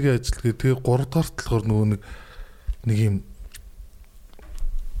вайзгийн ажил гээ тэгээ 3 дахь талаар нөгөө нэг юм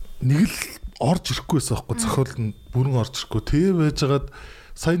нэг л орж ирэхгүй байсан байхгүй зохиол нь бүрэн орж ирэхгүй. Тэгээ байжгаад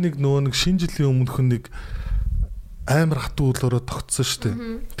сая нэг нөгөө нэг шинэ жилийн өмнөх нэг амар хатуу үйлөөрөө тогтсон шүү дээ.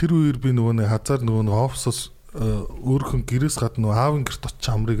 Тэр үеэр би нөгөө нэг хазаар нөгөө нэг офсоос өөрхөн гэрээс гадна нөгөө аавын гэрт очиж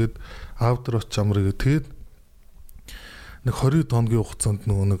амрыгээд аав дээр очиж амрыгээд тэгээд нэг 20 хоногийн хугацаанд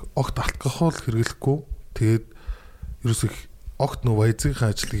нөгөө нэг огт алкогол хэрэглэхгүй тэгээд ерөөсөө огт нөгөө вайзгийн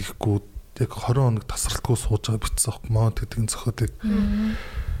ажил хийхгүй яг 20 хоног тасралтгүй сууж байгаа битсэн аахгүй маа гэдгийг зохиолыг.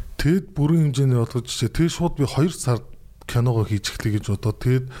 Тэгэд бүрэн хэмжээний болгож тэгээд шууд би 2 сард киногоо хийж эхлэе гэж бодоод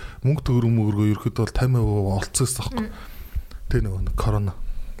тэгээд мөнгө төгрөгөө ерөөхдөө 50% олцсон аахгүй. Тэгээ нөгөө корона.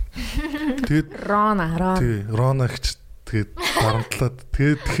 Тэгээд Рона гэж тэгээд дарамтлаад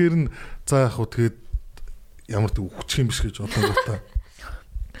тэгээд тэгэхээр нь за яг хуу тэгээд ямар ч үхчих юм биш гэж бодсон гоо та.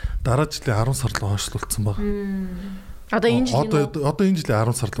 Дараа жилийн 10 сар руу хойшлуулсан баг. Одоо энэ жилийн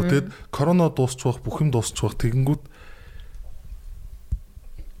 10 сар руу тэгээд корона дуусчих бүх юм дуусчих тэгэнгүүт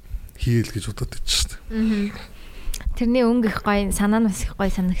хийл гэж бодоод байж шүү дээ. Тэрний өнгө их гоё, санаа нь бас их гоё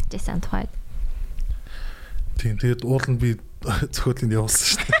санагдчихсан тухайд. Тийм, тэгээд уул нь би зохиолыг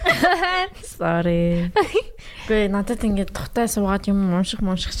явуулсан шүү дээ. Sorry. Гэ надад ингэж тухтай суугаад юм унших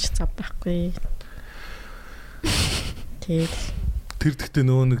ч зав байхгүй. Тэгээд тэр гэхдээ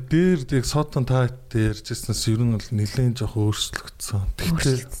нөгөө нэг дээр яг сотон тайт ярьжсэнээс ер нь бол нэлээд жоох өөрчлөгдсөн.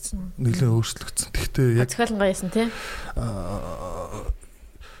 Тэгтээ нэлээд өөрчлөгдсөн. Тэгтээ яг зохиол гоё юмсан тий.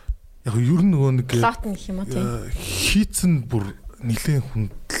 Яг ер нь нөгөө нэг плот нь гэх юм уу тий. Хийцэн бүр нэлээд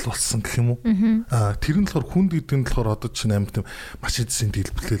хүндэл болсон гэх юм уу. Тэр нь болохоор хүнд гэдэг нь болохоор одоо чинь амар тийм машин зэсийн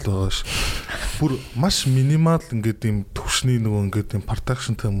дэлбэлэл байгаа ш. Бүр маш минимал ингээд юм төвшний нөгөө ингээд юм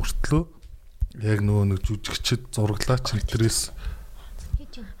продакшнтай мөртлөө яг нөгөө нэг жүжигчд зураглаач интерес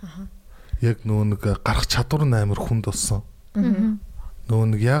яг нөгөө нэг гарах чадвар нь амар хүнд болсон. Нөгөө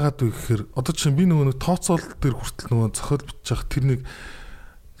нэг яагаад вэ гэхээр одоо чинь би нөгөө нэг тооцоол дээр хүртэл нөгөө зохиол бичиж байгаа тэр нэг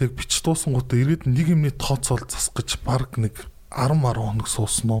яг бич дуусангуудаа ирээд нэг юмний тооцоол засах гэж баг нэг 10 хоног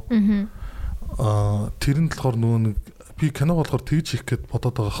суусан уу. Тэр нь болохоор нөгөө нэг би кино болохоор тэгж хийх гээд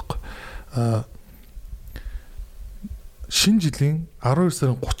бодоод байгаа байхгүй. Шинэ жилийн 12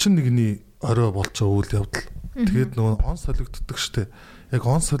 сарын 31-ний орой болж байгаа үйл явдал. Тэгээд нөгөө он солигддог штэ. Яг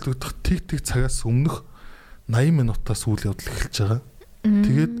он солигдох тиг цагаас өмнөх 80 минутаас үйл явдал эхэлж байгаа.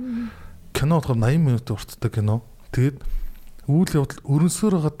 Тэгээд кино болохоор 80 минутын урттай кино. Тэгээд үйл явдал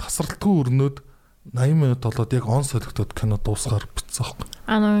өрнөсөөр байгаа тасралтгүй өрнөд 80 минут болоод яг он солигдоод кино дуусгаар битсэн байхгүй.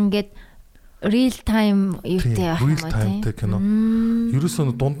 Ингээд real time юутай байх юм байна. Real time кино.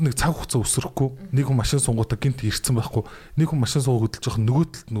 Ерөөсөө дунд нэг цаг хугацаа өсрөхгүй. Нэг хүн машин суугуудаа гинт ирсэн байхгүй. Нэг хүн машин сууг хөдөлж байгаа нөгөө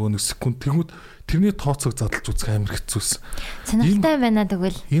талд нөгөө нэг секунд тэгмүүд тэрний тооцоог задлж үзэх амар хэцүүс. Сонирхолтой байна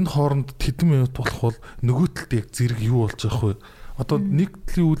тэгвэл. Энэ хооронд хэдэн минут болох бол нөгөө талд яг зэрэг юу болж байгаа вэ? Одоо нэг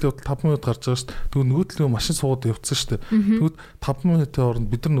талын үйл явдал 5 минут гарч байгаа шүү дээ. Тэгвэл нөгөө талын машин суугаад явцсан шүү дээ. Тэгвэл 5 минутын хооронд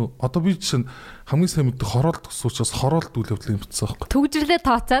бид нар одоо би жишээ нь хамгийн сайн мэддэг хороолт гэсэн учраас хороолт үйл явдлыг бичсэн байхгүй. Төгжрлээ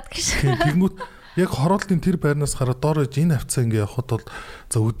тооцоод гэж. Тэгмүүд яг хороолтын тэр байрнаас гараад доор иж энэ хавцаа ингээ явхад бол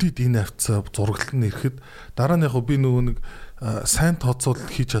за өдид энэ хавцаа зураглал нь ирэхэд дараа нь яг би нөгөө нэг сайн тооцоол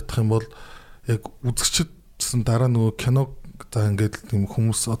хийж чадах юм бол яг үзэгчдсэн дараа нөгөө кино за ингээд тийм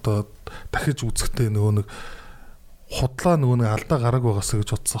хүмүүс одоо дахиж үзэхдээ нөгөө нэг худлаа нөгөө нэг алдаа гараг байгаасаа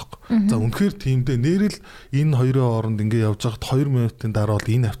гэж бодсон юм. За үнэхээр тиймдээ нэрэл энэ хоёрын хооронд ингээ явж байхад 2 минутын дараа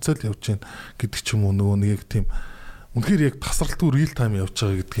бол энэ хавцаа л явж гин гэдэг ч юм уу нөгөө нэг яг тийм үнэхээр яг тасралтгүй real time явж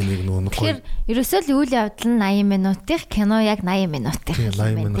байгаа гэдгийг нэг нөгөө гоё. Тэгэхээр ерөөсөө л үйл явдал нь 80 минутын кино яг 80 минутын юм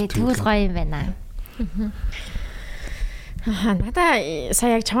байна. Тэгвэл гоё юм байна. Надаа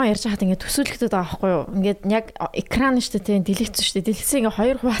сая яг чамаа ярьж хахад ингээд төсөөлөгдөд байгаа байхгүй юу? Ингээд яг экран нь шүү дээ, дэлгэцсэн шүү дээ. Дэлгэцээ ингээд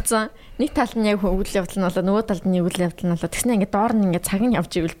хоёр хуваацсан. Нэг тал нь яг үйл явдал нь болоо, нөгөө талд нь үйл явдал нь болоо. Тэгснэ ингээд доор нь ингээд цаг нь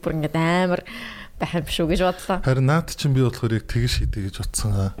явж ивэл бүр ингээд амар байх юм шүү гэж бодлоо. Харин наад чинь би болохоор яг тэгэж шийдэ гэж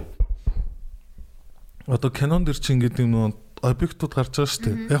бодсон. Одоо кинон дэр чинь ингээд юм объектууд гарч байгаа шүү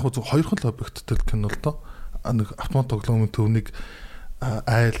дээ. Яг зөв хоёр хол объекттэй кино л доо. Нэг автомат тоглоомын төвнийг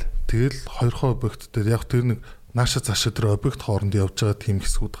айл тэгэл хоёрхоо объект дээр яг тэр нэг нааша цаашаа тэр объект хооронд явж байгаа тийм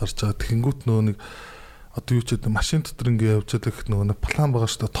хэсгүүд гарч байгаа. Тэгэнгүүт нөгөө нэг одоо юу ч гэдэг машин дотор ингээ явж байгаа гэх нөгөө план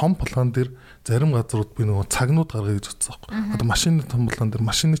байгаа шүү дээ. Том план дээр зарим газрууд би нөгөө цагнууд гаргая гэж бодсон байхгүй. Одоо машины том план дээр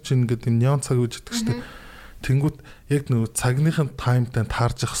машины чинь ингээ тийм неон цаг гэж байдаг шүү дээ. Тэнгүүт яг нөгөө цагныхын таймтай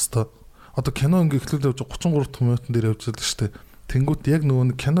таарж явах хэвээр. Одоо кино ингээ эхлээд явж 33 минутын дээр явж байгаа шүү дээ. Тэнгүүт яг нөгөө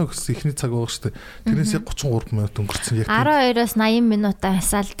нэг кино гэсэн ихний цаг байгаа шүү дээ. Тэрнээс яг 33 минут өнгөрцөн яг 12-оос 80 минутаа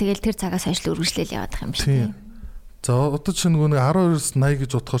хасаал тэгэл тэр цагаас хойш л үргэлжлээл явах юм шүү дээ. За одоо чинь нөгөө нэг 12-оос 80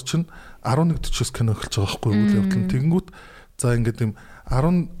 гэж бодохоор чинь 11:40-оос кино эхэлж байгаа байхгүй үйл явдал. Тэгэнгүүт за ингээд юм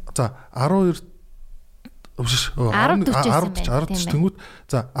 10 за 12 10:40 тэнгүүт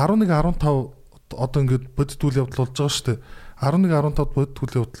за 11:15 одоо ингээд бодит үйл явдал болж байгаа шүү дээ. 11:15 бодит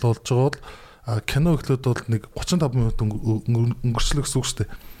үйл явдал болж байгаа бол кино эхлээд бол нэг 35 минут өнгөрчлөө гэсэн үг шүү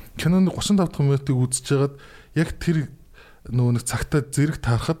дээ. Киноны 35 минутыг үзэж хагаад яг тэр нөгөө нэг цагтаа зэрэг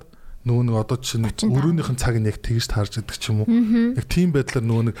таарахад нөгөө нэг одоо чинь өрөөнийх нь цаг нь яг тэгж таарж идэг ч юм уу. Яг тийм байдлаар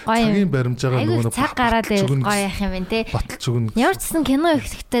нөгөө нэг цагийн баримж байгаа нөгөө нэг цаг гараад гоё яах юм бэ те. Баталж өгнө. Ямар ч гэсэн кино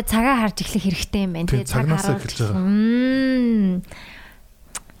ихтэй цагаа харж эхлэх хэрэгтэй юм байна те. Цагнаас эхэлж байгаа.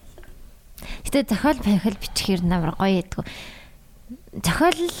 Гэтэ зохиол байхал бичихэр намар гоё ядгүй.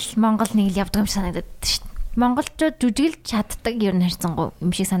 Зохиол Монгол нэг л явдаг юм санагдаад шүү дээ. Монголчууд жүжиглж чаддаг ер нь харьцангуй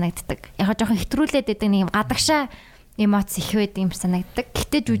юм шиг санагддаг. Яг жоохон хэтрүүлээд байдаг нэг юм гадагшаа эмоц их байдаг юм санагддаг.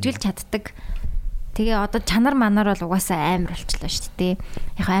 Гэтэ жүжиглж чаддаг. Тэгээ одоо чанар манаар бол угаасаа амар болчихлоо шүү дээ.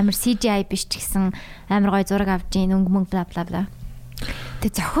 Яг амар CGI биш ч гэсэн амар гоё зураг авч ийн өнгө мөнгө бла бла бла.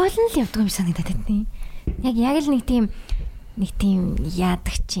 Тэгээ зохиол нь л явдаг юм санагдаад байна. Яг л нэг тийм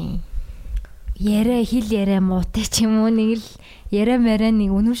яадаг чинь. Ярэ хил ярэ муутай ч юм уу нэг л ярэ мэрэ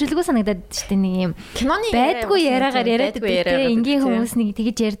нэг үнэмшилгүй санагдаад штэ нэг юм байдгүй яриагаар яриад байдаг. Энгийн хүмүүс нэг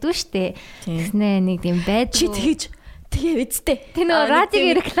тэгэж ярьдгүй штэ. Тэгснэ нэг тийм байдгүй. Чи тэгэж тэгээ үсттэй. Тэр нөө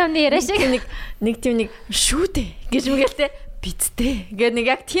радио рекламны яриа шиг нэг тийм нэг шүү дээ гэж мэгээлтэй бицтэй. Ингээд нэг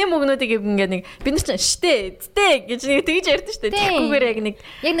яг тийм өгнүүдийг ингээд нэг бид нар чинь штэ эцтэй гэж нэг тэгж ярьдэн штэ. Тэгхгүйгээр яг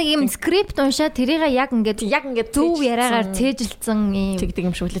нэг юм скрипт уншаад тэрийг яг ингээд зөв яриагаар цээжилсэн юм тэгдэг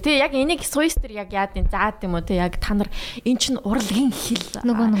юм шиг лээ. Тэгээ яг энийг суйстер яг яад юм заад юм уу те яг та нар эн чинь урлагийн хэл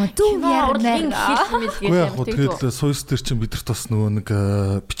нөгөө зөв урлагийн хэл мэл гэж яг тэгээд суйстер чинь бидэрт бас нөгөө нэг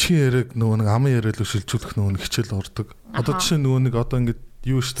бичгийн яриаг нөгөө нэг аман яриа л шилжүүлэх нөгөө нэг хичээл ордог. Одоо жишээ нөгөө нэг одоо ингээд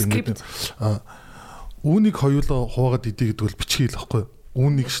юу штэ ингээд үүнийг хоёулаа хуваагаад идэ гэдэг бол бичгийг л байхгүй.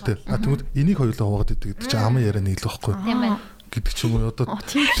 үүнийг штэ. Тэгвэл энийг хоёулаа хуваагаад идэг гэдэг чинь амын яриа нийлэх байхгүй. Тийм ээ. Гэдэг ч юм уу одоо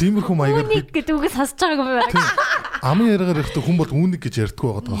тиймэрхүү маягаар үүнийг гэдэг үгээс сонсож байгааг юм байна. Амын яриагаар ихтэй хүн бол үүнийг гэж ярьдаггүй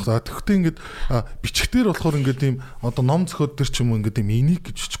байгаа. Тэгэхдээ ингээд бичгтэр болохоор ингээд ийм одоо ном зохиод төр ч юм уу ингээд ийм энийг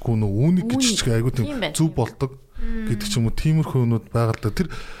гэж бичихгүй нөө үүнийг гэж бичих айгуу тийм зүв болдог гэдэг ч юм уу тиймэрхүү юмуд байгаа л да.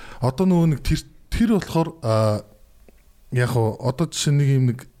 Тэр одоо нөгөө нэг тэр болохоор яг одоо жишээ нэг юм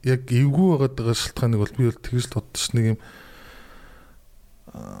нэг яг эвгүй байгаа шалтгааныг бол би бол тэгж л бодчих нэг юм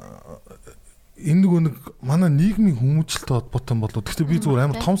энэ нэг манай нийгмийн хүмүүжлэлтэй холбоотой болов. Гэхдээ би зүгээр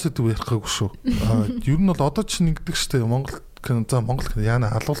амар том сэдв ярих гайгүй шүү. Ер нь бол одоо ч нэгдэг штэ Монгол яана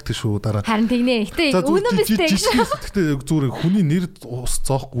алуулт шүү дараа. Харин тэгнэ. Гэтэ үнэн бистэй. Гэхдээ зүгээр хүний нэр ус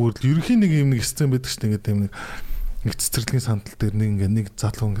зоохгүй л ерөнхийн нэг юм нэг систем байдаг штэ ингээд юм нэг цэцэрлэгийн сандал дээр нэг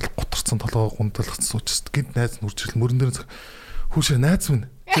залуу ингээд гутарсан толгоо гунталгацсан суучс гинт найз нүрчрэл мөрөн дээр хүүшээ найз минь.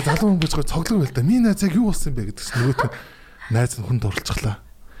 Тэг залуу хүн гэж цоглог байл та. Миний найз яг юу болсон бэ гэдэг чинь нөгөөт найз нь хүнд орлцглаа.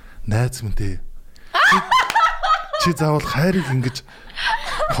 Найз минь дээ. Чи заавал хайрыг ингэж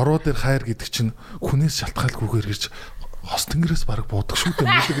хороо дээр хайр гэдэг чинь хүнээс шалтгаалгүйгээр гэж хос тэнгэрээс бараг буудаг шүү дээ.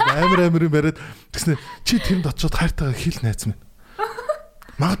 Мэдээ амар юм бариад тэгснэ чи тэнд очиод хайртайгаа хил найз минь.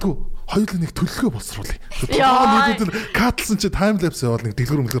 Магадгүй хоёулаа нэг төлөлгөө боловсруулъя. Яа нийтэд катлсан чи таймлапс яваал нэг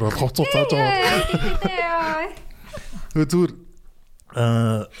дэлгэр мэлгэр бол ховцоо цааж байгаа. Зүгээр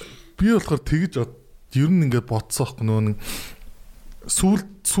би болохоор тэгж ер нь ингээд бодсоох нөгөө нэг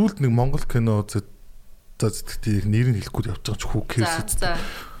сүүлд нэг Монгол кино зэтгтийг нэрийг хэлэхгүй явж байгаа ч хүү кейс.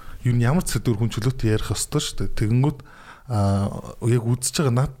 Юу ямар сэдвэр хүн чөлөөтэй ярих ёстой шүү дээ. Тэгэнгүүт яг үзэж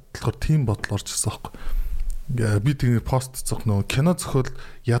байгаа над болохоор тийм бодол орж ирсэн байхгүй. Би тэгний пост зөх нөгөө кино зохиол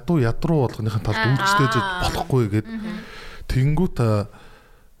ядруу болгоныхын талд үйлчлэж болохгүй гээд. Тэгэнгүүт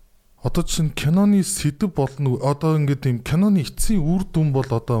одоо чинь киноны сэдв болно. Одоо ингээд юм киноны эцсийн үр дүн бол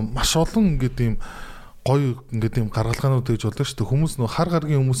одоо маш олон ингээд юм гоё ингээд юм гаргалгаанууд гэж болно шүү дээ. Хүмүүс нөө хар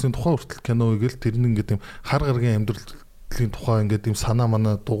гаргийн хүмүүсийн тухай хүртэл кино үгээл тэр нь ингээд юм хар гаргийн амьдралын тухай ингээд юм санаа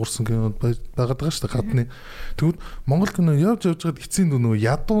манаа дуурсан кинод байгаад байгаа шүү дээ. Гадны. Тэгвэл Монгол кино явж байгаад эцсийн нөгөө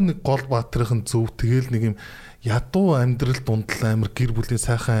ядуу нэг гол баатрын зөв тэгэл нэг юм ядуу амьдрал дундлаа амир гэр бүлийн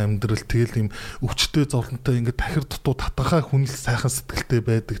сайхан амьдрал тэгэл юм өвчтөе зовлонтой ингээд тахир дутуу татгахаа хүн л сайхан сэтгэлтэй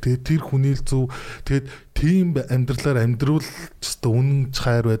байдаг. Тэгээд тэр хүний л зөв тэгээд тийм амьдралаар амьдруул ч одоо үнэн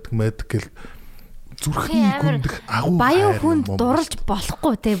хайр байдаг гэл зүрхний гүндэх агуу баян хүнд дурлж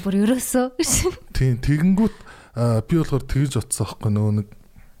болохгүй те бүр ерөөсөө. Тийм тэгэнгүүт би болохоор тэгж утсан байхгүй нөгөө нэг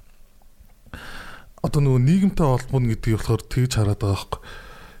одоо нөгөө нийгэмтэй холбооно гэдгийг болохоор тэгж хараад байгаа байхгүй.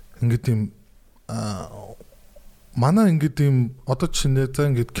 Ингээд юм манай ингээд юм одоо чинь за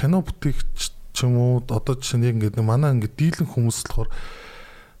ингээд кино бүтээгч ч юм уу одоо чинь яг ингээд манай ингээд дийлэн хүмүүс болохоор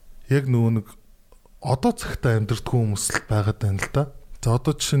яг нөгөө нэг одоо цагтаа амьдрдаггүй хүмүүс л байгаад байна л да. За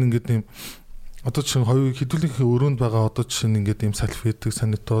одоо чинь ингээд юм одоо чинь хоёр хэдүүлийнхээ өрөөнд байгаа одоо чинь ингээд юм салфетик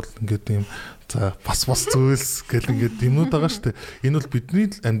санитол ингээд юм за бас зүйлс гэл ингээд юмнууд байгаа шүү дээ. Энэ бол бидний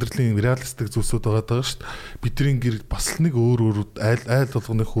амьдралын реалистик зүйлсүүд байгаа шүү дээ. Бидний гэр бас нэг өөр айл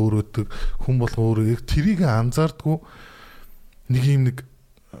болгоных өөр өдөг хүн болго өөр яг тэрийг анзаардгүй нэг юм нэг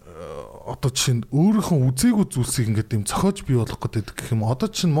одоо чинь өөрийнхөө үзээгүй зүйлсийг ингээд юм цохиож бий болгох гэдэг гэх юм. Одоо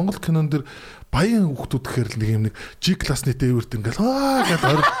чинь Монгол кинон дэр баян хүүхдүүд гэхэр нэг юм нэг G классны дээвэрт ингээд гэж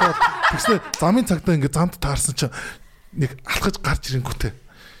орилдоод тэгснэ замын цагтаа ингээд замд таарсан чинь нэг алхаж гарч ирэнгүүтээ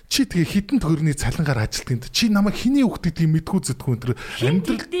чи тэгээ хитэн төгрөний цалингаар ажилтгийнд чи намайг хэний хүүхдийг тийм мэдгүй зэдгүй өндөр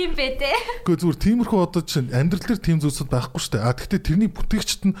амьдрал тийм бэ те. Гэхдээ зүгээр тиймэрхүү одоо чинь амьдрал дээр тийм зүйлсүүд байхгүй шүү дээ. Гэхдээ тэрний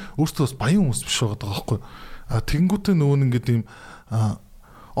бүтээгчд нь өөрсдөө бас баян хүмүүс биш байгаа байхгүй. Тэгэнгүүтээ нөгөө нэг ингээд юм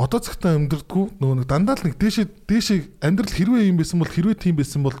одоо цагтаа амьдрдаггүй нөгөө нэг дандаа л нэг дээшээ амьдрал хэрвээ юм байсан бол хэрвээ тийм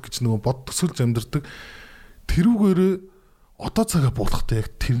байсан бол гэж нөгөө бод төсөлж амьдрдаг. Тэрүүгээрээ одоо цагаа буулгахтай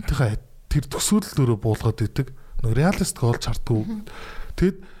яг тэрнтэйгээ тэр төсөөлөлөөрөө буулгаад идэг. Нөгөө реалистик олж хардгүй.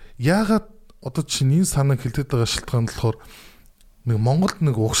 Тэгэд яагаад одоо чинь энэ санааг хилдэд байгаа шалтгаан нь болохоор нэг Монголд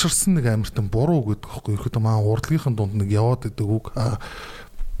нэг угширсан нэг амиртан буруу гэдэг хэвгүй. Ерөөдөө маа урлагийнхан дунд нэг яваад идэг үг.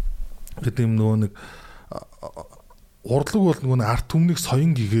 Гэдэг юм нөгөө нэг урлаг бол нөгөө арт түмнийг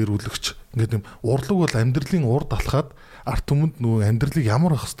соён гэгэрүүлэгч. Ингээд юм урлаг бол амьдралын урд алхаад арт түмэнд нөгөө амьдралыг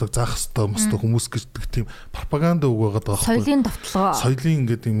ямар ах хэвээр заах хэвээр хүмүүс гэдэг тийм пропаганда үг байгаа даа. Соёлын товтлогоо. Соёлын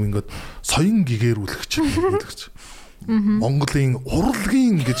ингээд юм ингээд соён гэгэрүүлэгч гэгэрүүлэгч. Монголын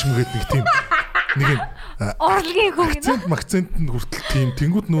урлагийн гэж мэгээд нэг тийм нэг юм урлагийн хүн акцент нь хүртэл тийм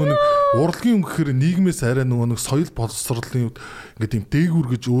тэнгууд нөгөө нэг урлагийн хүн гэхээр нийгмээс арай нөгөө нэг соёл боловсролын ингээд юм дээгүр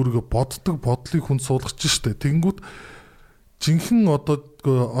гэж өөрийгөө боддог бодлыг хүн суулгаж штэ. Тэнгууд жинхэнэ одоо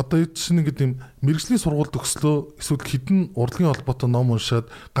чинь ингээд юм мэрэгжлийн сургуульд өглөө эсвэл хідэн урлагийн холбоотой ном уншаад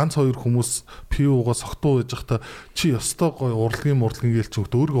ганц хоёр хүмүүс ПУ-га согтуу байж захта чи ёстой гой урлагийн гэлч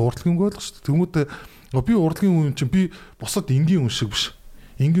өгдөө өөрийгөө урлагийн ойлгох штэ. Тэнгууд би урлагийн хүн чинь би босод энгийн хүн шиг биш.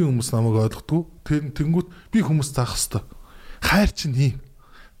 Энгийн хүмүүс намайг ойлгодгүй. Тэнгүүд би хүмүүс заах хэвээр. Хайр чинь ийм.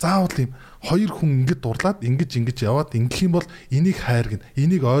 Заавал ийм хоёр хүн ингэж дурлаад ингэж яваад ингэх юм бол энийг хайр гин.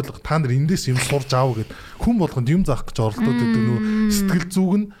 Энийг ойлго. Та нар эндээс юм сурж аав гэд. Хүн болгонд юм заах гэж оролдоод байдаг нөө сэтгэл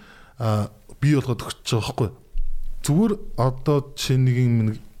зүг нь бий болгоод өгч байгаа байхгүй. Зүгээр одоо жишээ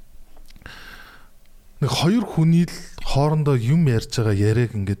нэг хоёр хүний л хоорондоо юм ярьж байгаа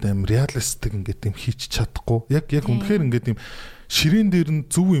яриаг ингээд аим реалистик ингээд юм хийч чадахгүй. Яг үнэхээр ингээд юм ширээн дээр нь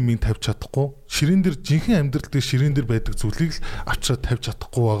зөв юмыг тавьж чадахгүй. Ширээн дээр жинхэнэ амьдрал дээр ширээн дээр байдаг зүйлийг л авчраад тавьж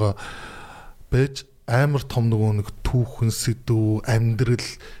чадахгүй байгаа байж амар том нэг түүхэн сэдв амьдрал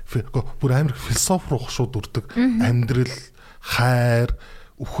бүр амар философи руу шууд үрдэг. Амьдрал, хайр,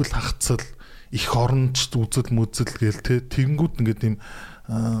 үхэл хагцал, их оронч үзэл мүзэл гээл тэгэнгүүт ингээд юм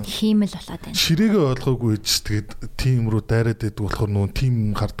хиймэл болоод байна. Ширээгээ ойлгоогүй ч тэгээд тим рүү дайраад байдаг болохоор нүүн тим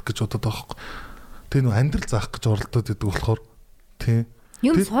гардаг гэж бодоод байгаа хөөх. Тэгээ нүү амьдрал заах гэж оролдоод байдаг болохоор тийм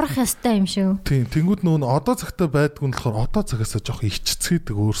юм сурах ёстой юм шүү. Тийм тэнгууд нүүн одоо цагтаа байдгүй нь болохоор одоо цагаасаа жоох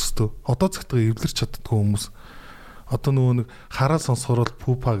ичцгээдэг өөрсдөө. Одоо цагтаа эвлэрч чаддгүй хүмүүс. Одоо нөгөө нэг хараа сонсохоор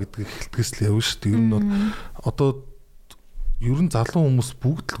пупа гэдэг эхэлтгээс л явна шүү дээ. Ер нь бол одоо ер нь залуу хүмүүс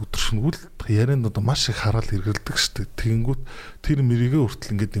бүгд л өдөршнгүүл ярианд одоо маш их хараал эргэлдэг шүү дээ. Тэгэнгүүт тэр мэрийгээ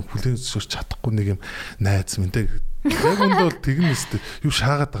хүртэл ингээд юм хүлээн зөвшөөрч чадахгүй нэг юм найз минь яг үндэ бол тэгнэ шүү дээ. Юу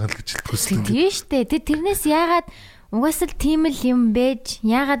шаагаад байгаа л гэж хэлдэг. Тийм шүү дээ. Тэрнээс яагаад угаасаа тийм л юм байж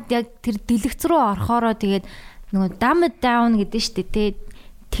яагаад яг тэр дэлгэц рүү орохороо тэгээд нөгөө dumb down гэдэг шүү дээ.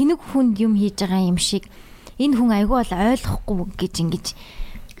 Тэнэг хүнд юм хийж байгаа юм шиг энэ хүн айгүй бол ойлгохгүй гэж ингэж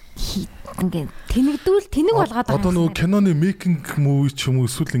ингээд тэнэг болгоод байгаа. Одоо нөгөө киноны making movie ч юм уу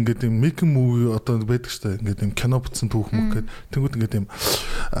эсвэл ингээд юм making movie одоо байдаг шүү дээ. Ингээд юм кино бүтсэн түүх мөх гэдэг. Тэнгүүд ингээд юм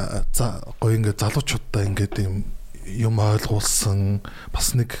за гоё ингээд залуучуудаа ингээд юм ойлгуулсан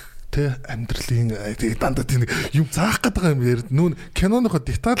бас нэг тэ амьдралын дандаа тийм юм заах гэдэг юм ярд. Нүүн киноныхоо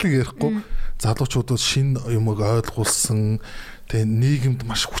деталийг ярихгүй залуучуудад шинэ юмыг ойлгуулсан тэ нийгэмд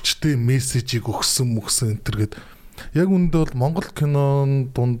маш хүчтэй мессежийг өгсөн энэ төр гэд. Яг үндэ бол Монгол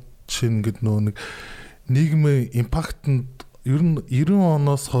кинон дунд чинь ингээд нэг нийгмийн импактанд ер нь 90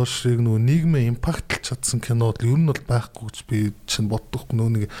 оноос хойш яг нийгмийн импактлж чадсан кинод ер нь бол байхгүй гэж би чинь боддог.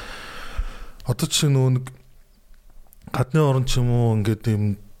 Нэг одоо чинь нэг гадны орн ч юм уу ингээд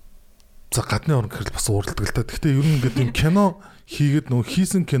юм за гадны орн гэхэл бас уурладаг л та. Гэхдээ ер нь ингээд юм кино хийгээд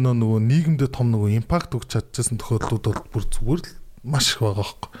хийсэн кино нийгэмдээ том импакт өгч чадчихсан тохиолдлууд бол бүр зүгээр л маш их байгаа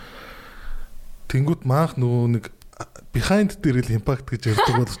байхгүй. Тэнгүүд маах нэг behind дээр л импакт гэж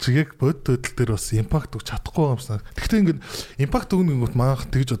ярьдаг боловч яг бод төдөл дээр бас импакт өгч чадахгүй юм шиг. Гэхдээ ингээд импакт өгнөгөөт маах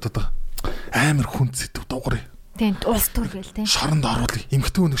тэгж бодоод амар хүнд сэдв дуурай. Тийм улс төр гээл тийм. Шоронд оруулъя.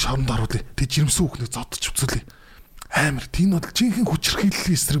 Эмгтэн хүнийг шоронд оруулъя. Тэг жирэмсэн хүүхнийг зодож үзүүлье. Амар тийм бол жинхэнэ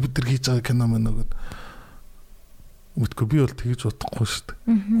хүчрхийллийн эсрэг бид нар хийж байгаа кино мөн гэдэг. Үгүй би бол тэгж бодохгүй шүү дээ.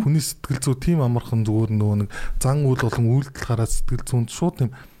 Хүний сэтгэл зүй тийм амархан зүгээр нэг зан үйл болон үйлдэл гараад сэтгэл зүйнд шууд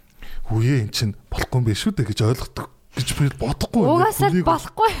юм үе эн чинь болохгүй юм биш шүү дээ гэж ойлгодог гэж би бодохгүй. Угаасаа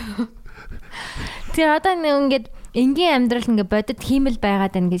болохгүй. Тэр одоо ингээд энгийн амьдрал ингээд бодит хиймэл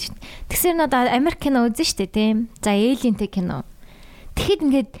байгаад байна гэж. Тэгсэр нь одоо Америк кино үзэн штэ тийм. За Alien-тэй кино. Тэгэхэд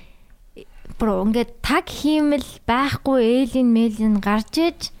ингээд ингээд таг хиймэл байхгүй Alien гарч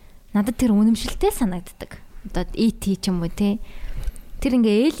иж надад тэр үнэмшилтэй санагддаг. Одоо ET ч юм уу тий. Тэр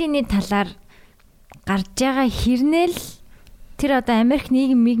ингээ Alien-ийн талаар гарч байгаа хэрнээл тэр одоо Америк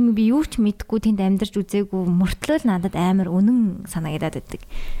нийгэм би юу ч мэдгүй тэнд амьдарч үзээгүй мөртлөө надад амар үнэн санагдаад байдаг.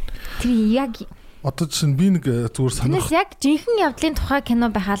 Тэр яг одоо чинь би нэг зүгээр санах. Тэрнээс яг жинхэнэ явдлын тухай кино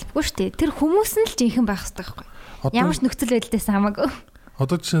байх албагүй шүү дээ. Тэр хүмүүс нь л жинхэнэ байх хэрэгтэй байхгүй. Ямар ч нөхцөл байдлаас хамаагүй.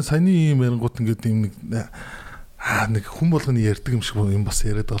 Одоо чинь саяны юм ярингууд ингээд юм нэг хүн болгоны ярьдаг юм шиг юм бас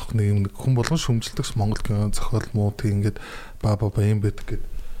яриад байгаа юм нэг хүн болгон шөмжилдэгс Монгол кино зохиол муу тэг ингээд ба юм байдаг гэд.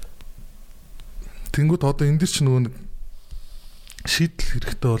 Тэнгүүд одоо энэ дэр чинь нэг шийдэл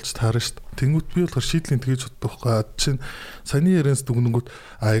хэрэгтэй болж таарна шүү дээ. Тэнгүүд би болохоор шийдлийн тгийж боддог байхгүй. Чинь саяны ярианс дүгнэнгүүд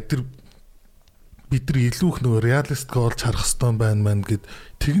эдгээр бид нар илүү их реалистик болж харах хэрэгтэй байна мэн гэд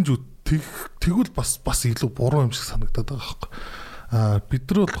тэгвэл бас илүү буруу юм шиг санагдаад байгаа байхгүй. Бид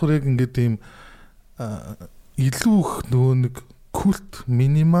нар болохоор яг ингээд ийм илүү их нэг культ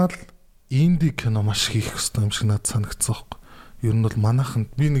минимал инди кино маш хийх хэрэгтэй юм шиг надад санагдсан байхгүй. Ер нь бол манайхан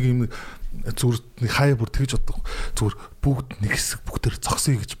би нэг юм зүгээр хаяа бүр тэгж боддог. Зүгээр бүгд нэг хэсэг бүгдээр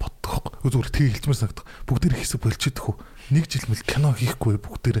зогсъё гэж боддог байхгүй. Зүгээр тэг хэлчмээр санагдав. Бүгдээр хэсэг болчихдох уу? Нэг жил мэл кино хийхгүй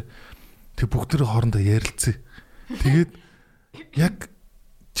бүгдээр. Тэг бүгдээр хоорондоо ярилцъя. Тэгээд яг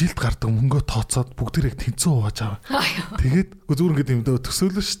жилд гардаг мөнгөө тооцоод бүгдээр яг тэнцүү хувааж аваа. Тэгээд зүгээр ингээд юм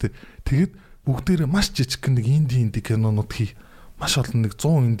төсөөлөө шүү дээ. Тэгээд бүгдээрээ маш жижиг нэг инди кинонууд хий. Маш олон нэг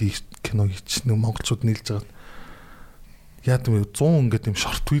 100 инди кино хийчих нэг монголчууд нийлж байгаа. яа гэм 100 ингээд юм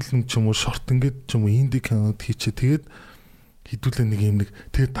шорт фильм ч юм уу шорт ингээд ч юм уу инди кинод хийчээ тэгээд хідүүлээ нэг юм нэг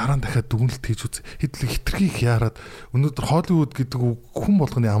тэгээд дараа нь дахиад дүгнэлт хийж үз хэдлэг хитрхийх яарад өнөөдөр Холливуд гэдэг хүн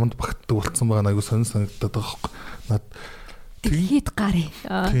болгоны аманд багтдаг болцсон байгаа айгу сонир санагдаад байгаа хөөх над тэгээд гарыг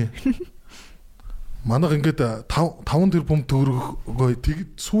манайх ингээд 5 тэрбум төгрөгөө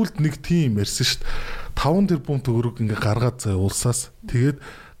тэгээд сүүлд нэг тим ярьсан шүү дээ 5 тэрбум төгрөг ингээд гаргаад заа улсаас тэгээд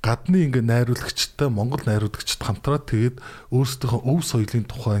гадны ингээ найруулагчтай Монгол найруулагчд хамтраад тэгээд өөрсдийнхөө өв соёлын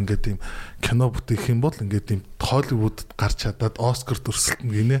тухай ингээ тийм кино бүтээх юм бол ингээ тийм Холливуудд гарч чадаад Оскар дүрсэлтэн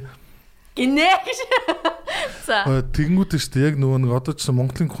гинэ гэж. За. Тэгэнгүүт шүү дээ яг нөгөө нэг одоо ч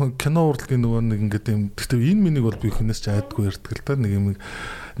Монголын кино урлагийн нөгөө нэг ингээ тийм гэхдээ энэ минийг бол би хүнээс ч айдгүй ярьдаг л да нэг юм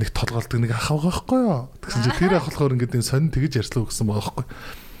нэг толгойлдог нэг ах байгаа байхгүй юу. Тэгсэн чинь тэр ах болохоор ингээ тийм сонин тэгж ярьслаа гэсэн байгаа байхгүй.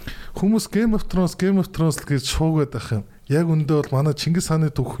 Хүмүүс Game of Thrones гэж шуугаад байх юм. Яг үндэ бол манай Чингис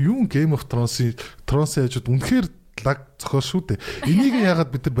хааны түүх юу Game of Thrones-ийн яжууд үнэхээр лаг зохиол шүү дээ. Энийг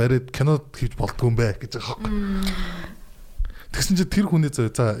яагаад бид нар бариад кинод хийж болдгоо юм бэ гэж байгаа юм. Тэгсэн чинь тэр хүний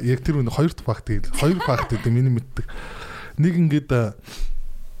за яг тэр хүний хоёр факт гэдэг миний мэддэг. Нэг ингээд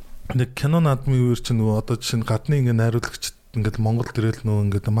нэг кино наадмын үеэр чинь нөгөө одоо жишээ нь гадны ингээ найруулагч ингээд Монгол дээрэл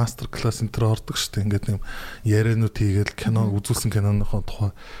нөгөө ингээд мастер класс энэ төр ордог шүү дээ. Ингээд юм ярианууд хийгээл кино үзүүлсэн киноныхоо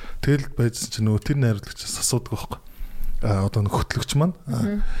тухай. Тэгэл байжсэн чинь нөгөө тэр найруулагчаас асуудаг байхгүй. Одоо нэг хөтлөгч маань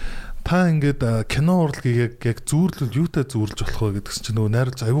та ингээд кино урлагийг яг зүүрлэл юутай зүүрлж болох вэ гэдгсэн чинь нөгөө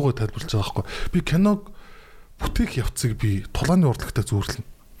найруулж аюугаа тайлбарлаж байгаа байхгүй. Би киног бүтээх явцыг би тулааны урлагтай зүүрлэнэ.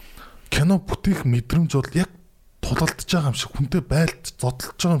 Кино бүтээх мэдрэмж бол яг тулалдж байгаа юм шиг хүнтэй байлд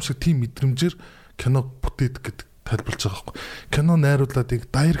зодтолж байгаа юм шиг тийм мэдрэмжээр кино бүтээдэг гэдэг тайлбарлаж байгаа байхгүй. Кино найруулад яг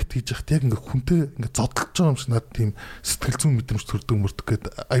дайрект хийж яхад яг ингээд хүнтэй ингээд зодтолж байгаа юм шиг надад тийм сэтгэл зүйн мэдрэмж төрдөг мөрдөг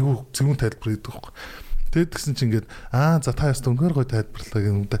гэдэг аюу зөвүүн тайлбар хийдэг байхгүй. Тэгээд тэгсэн чинь ингээд за та ястаа үнээр гой тайлбарлаа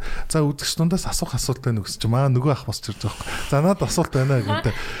гэнэ. За үзэгч дундаас асуух асуулт байна гэсэн чинь нөгөө ах босч ирж байгаа юм. За надад асуулт байна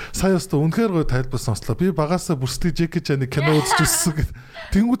гэдэг. Сая ястаа үнээр гой тайлбар сонслоо. Би багасаа бүрстэй Джеки Чаны кино үзэж өссөн гэдэг.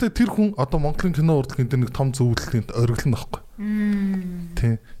 Тэнгүүтээ тэр хүн одоо Монголын кино урлагийн дээр нэг том зөвлөлийн оргил нөхгүй.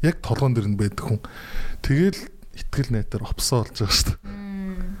 Тийм. Яг толгоон дээр нь байдаг хүн. Тэгэл итгэл найдаар опсоо болж байгаа шүү дээ.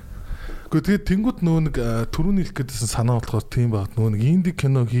 Гэхдээ тэгээд тэнгууд нөгөө нэг түрүүний хэлэх гэдсэн санаа болохоор тийм баг. Нөгөө нэг инди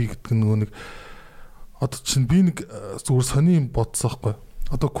кино хийгдэх нөгөө нэг одоо чинь би нэг зүгээр сони юм бодсоохгүй.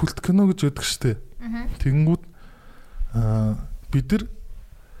 Одоо культ кино гэж яддаг штэ. Тэгэнгүүт бид нар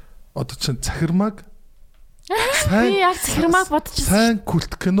одоо чинь Цахирмаг би яг Цахирмаг бодчихсон. Сайн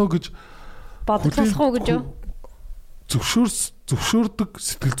культ кино гэж бодож болох уу гэж юу? Зөвшөөрдөг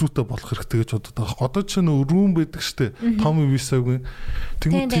сэтгэл зүйтэй болох хэрэгтэй гэж боддог байгаа. Одоо чинь өрүүн байдаг штэ. Том висагийн.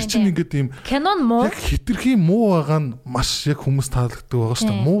 Тэгвэл тэр чинь ингээд юм кинон муу. Яг хитрхи муу байгаа нь маш яг хүмүүс таалагддаг байгаа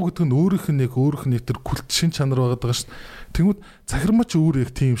штэ. Муу гэдэг нь өөрийнх нь тэр культ шин чанар байгаа штэ. Тэгвэл Цахирмаа ч өөр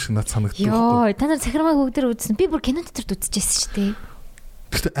яг тийм шиг надад санагддаг. Йоо, та нар Цахирмааг бүгдээр үзсэн. Би бүр кино дотор үзчихсэн штэ.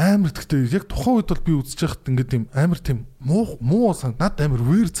 Гэхдээ амар яг тухайн үед бол би үзэж байхад ингээд тийм амар тийм муу над амар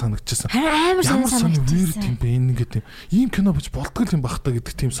weird санагдчихсан. Амар сонир weird тийм бэ энэ ингээд тийм ийм кино бич болтгол юм бах та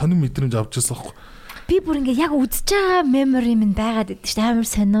гэдэг тийм сонир мэдрэмж авч байсан байхгүй. Би бүр ингээд яг үзэж байгаа memory минь байгаад байдаг шүү дээ. Амар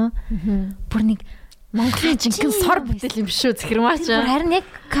сонио. Бүр нэг Монголын жинхэнэ сор бүтээл юм шүү Цахирмаач. Харин яг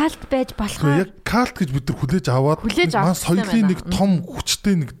калт байж болохоор яг калт гэж бид нар хүлээж аваад маань соёлын нэг том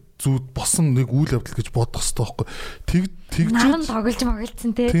хүчтэй нэг зүуд босон нэг үйл явдал гэж бодох хэрэгтэй байхгүй. Наран тоглож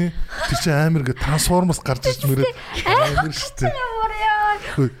моголцсон тий. Тэр чинь амар ингээ трансформерс гарч ирж мөрөө амар штэ.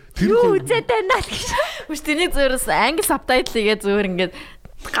 Тэр юу үзээд байна гэж. Үгүй тэрний зөөрөөс англи сабтайтлыгээ зөөр ингээд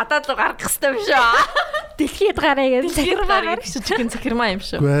гадаад руу гаргах хэрэгтэй юм шүү. Дэлхийд гараа гэж Цахирмаа гэж чихэн Цахирмаа юм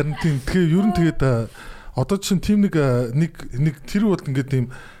шүү. Үгүй харин тийм тэгэхээр ер нь тэгээд одоо чинь тийм нэг тэр бол ингээ тийм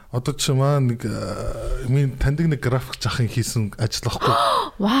одоо ч маа нэг минь таньдаг нэг график жахын хийсэн ажил واخгүй.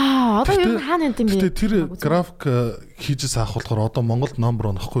 Вау, одоо ер нь хаана юм бэ? Тэгээ тэр график хийжээс авах болохоор одоо Монголд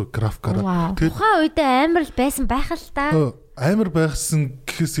номер 1 واخгүй графикаараа. Тэгээд тухайн үед амар л байсан байх л та. Амар байсан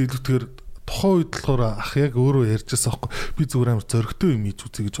гэхээс илүүтэйгээр тухайн үед болохоор ах яг өөрөө ярьжсэн واخгүй. Би зүгээр амар зөрөгтэй юм хийж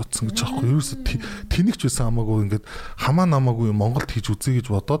үзье гэж бодсон гэж واخгүй. Ерөөсө тэнэгч байсан хамаагүй ингээд хамаа намаагүй Монголд хийж үзье гэж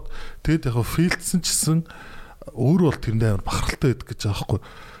бодоод тэгээд яг фейлдсэн чсэн өөрөө бол тэрэндээ амар бахархалтай байдаг гэж واخгүй.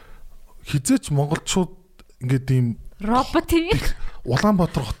 Хизээч монголчууд ингээд ийм робот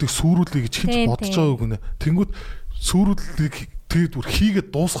Улаанбаатар хотыг сүрүүлэе гэж хинч бодож байгаагүй нэ. Тэнгүүд сүрүүлэлийг тэгээд бүр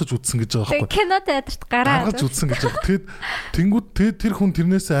хийгээд дуусгаж үзсэн гэж байгаа байхгүй. Кино театрт гаргаж үзсэн гэж байгаа. Тэгээд тэнгүүд тэр хүн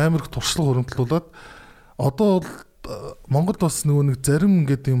тэрнээсээ амар их туршлага хуримтлуулад одоо бол Монголд бас нөгөө нэг зарим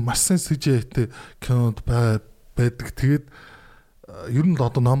ингээд ийм маш сайн CGI-тэй кинод байдаг. Тэгээд ер нь л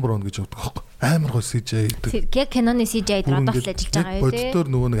одоо номер 1 гэж боддог байхгүй. амар гой CGI гэдэг. Яг киноны CGI дээр одоос л ажиллаж байгаа юу те. Боддоор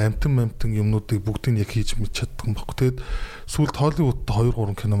нөгөө нэг амтан юмнуудыг бүгдийг яг хийж мэд чаддаг юм баггүй. Тэгээд сүүлд Холливуудтай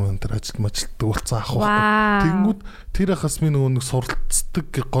 2-3 кино мөн дээр ажилтдаг болсон ах байхгүй. Тэгэнгүүт тэр ахас минь нөгөө нэг суралцдаг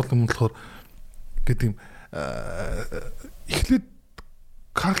гол юм болохоор гэдэг юм эхлээд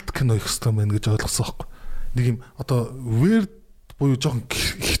калт кино их хэвээр байна гэж ойлгосон байхгүй. Нэг юм одоо weird буюу жоохон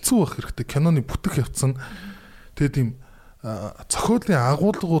хэцүү байх хэрэгтэй. Киноны бүтэх явцсан. Тэгээд тийм зохиолын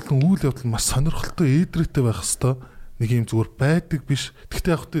агуулга болон үйл явдал маш сонирхолтой ээдрээтэй байх хэвээр нэг юм зүгээр байдаг биш.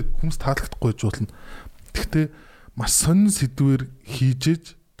 Гэхдээ яг хөтэ хүмүүс таалагдахгүй гэж болно. Гэхдээ маш сонин сэдвээр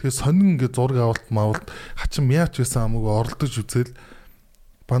хийжээж тэгээ сонин ингээ зураг авалт хачин мяач байсан амаагүй оролдож үзэл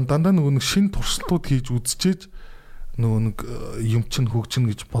дандаа нөгөө нэг шин туршилтууд хийж үзчихээж нөгөө нэг юм чинь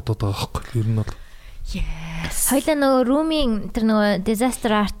хөгжинэ гэж бодоод байгаа байхгүй. Ер нь бол Yes. Хоёлаа нөгөө Room-ийн тэр нөгөө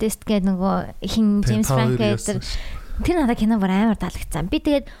Disaster Artist гэдэг нөгөө хин James Franco тэр надад кино бүр амар таалагдсан. Би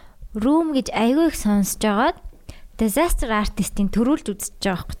тэгээд Room гэж айгүй их сонсож байгаад Disaster Artist-ийн төрүүлж үзэж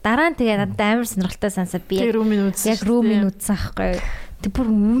байгаа байхгүй. Дараа нь тэгээд надад амар сонирхолтой сонсоод би яг Room-ийн үзсэн байхгүй. Тэг бүр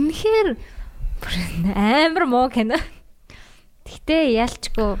үнэхээр амар муу кино. Гэхдээ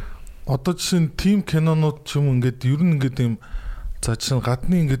ялчгүй. Одоо жишээ нь тим кинонууд ч юм ингээд ер нь ингээд юм за чинь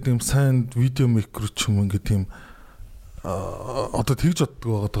гадны ингээд юм сайн видео мейкер ч юм ингээд юм одоо тэгж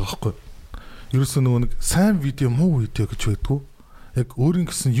боддог байгаа байхгүй. Ерөөсөө нөгөө нэг сайн видео муу видео гэж байдгүй. Яг өөрийн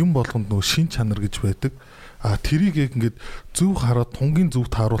гэсэн юм болгонд нөгөө шин чанар гэж байдаг. Тэрийг яг ингээд зөв хараад тунгийн зөв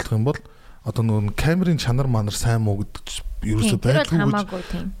тааруулах юм бол одоо нөгөө камерын чанар манар сайн муу гэдэг ерөөсөө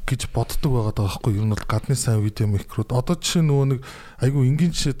байдгүй гэж боддог байгаа байхгүй. Ер нь бол гадны сайн видео мейкерүүд одоо жишээ нөгөө нэг айгүй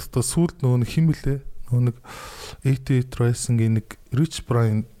энгийн жишээ одоо сүүлд нөгөө нэг химэлээ нөгөө нэг 88 Rising-ийн нэг Rich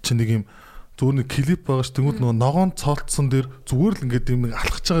Brian чинь нэг юм зүгээр нэг клип байгаа ш. Тэнгүүд нөгөө ногоон цоолтсон дээр зүгээр л ингээд юм нэг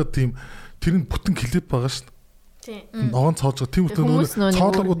алхаж байгаа тийм тэр нь бүтэн клип байгаа ш. Тийм. Ногоон цоолж байгаа тийм үү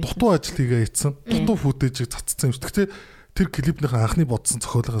цоолоогүй дутуу ажил хийгээ ийцсэн. Дутуу футажийг цацсан юм ш. Гэхдээ тэр клипнийхэн анхны бодсон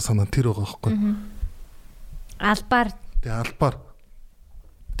зохиолгоо санаа тэр байгаа байхгүй. Албаар. Тэгээ албаар.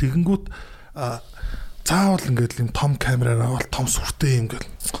 Тэгэнгүүт заавал ингээд юм том камераар аваад том сүртэй юм гэл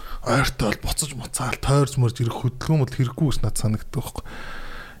ойртой бол буцаж муцаал тойрч мөрж ирэх хөдөлгөөн бол хэрэггүй гэж надад санагддаг байхгүй.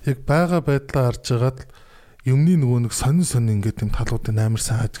 Яг байгаа байдлаа харж агаад юмны нөгөө нэг сонин ингээд юм талуудын амар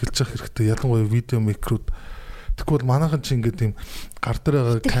сайн ажиглаж явах хэрэгтэй. Ялангуяа видео микрод. Тэгвэл манайхан чи ингээд юм гар дээр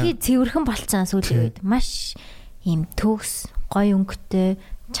байгаа тэрхий цэвэрхэн болцсон сүүлийн үед маш юм төгс гой өнгөтэй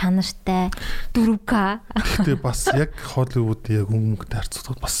чанартай 4K. Гэтэ бас яг Холливуд яг өнгөтэй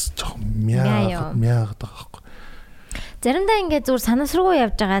харьцуулахад бас жоохон мяагаад байгаа байхгүй. Заримдаа ингээд зүгээр санамсаргүй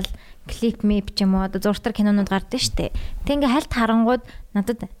явж байгаа л клип мэп ч юм уу одоо зуртар кинонууд гардаг штэ. Тэг ингээд хальт харангууд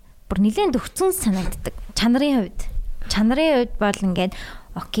надад бүр нэлээд өвцөн санагддаг. Чанарын хувьд бол ингээд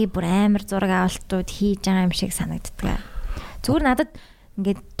окей бүр амар зураг авалтууд хийж байгаа юм шиг санагддаг. Зүгээр надад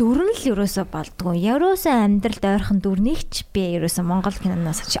ингээд дүр нь л ерөөсө болдгоо. Ерөөсө амьдралд ойрхон дүр нэгч би ерөөсө Монгол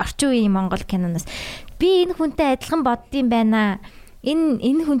киноноос орчин үеийн Монгол киноноос би энэ хүнтэй адилхан боддсон байна.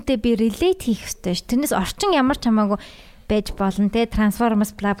 Энэ хүнтэй би relate хийх ёстой ш. Тэрнээс орчин ямар ч хамаагүй байж болно те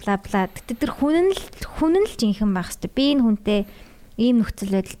трансформерс бла бла бла. Гэтэ тэр хүн нь л жинхэнэ байх ёстой. Би энэ хүнтэй ийм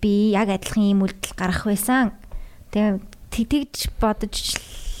нөхцөл байдал би яг адилхан ийм үйлдэл гаргах байсан. Тэгээ тэгж бодож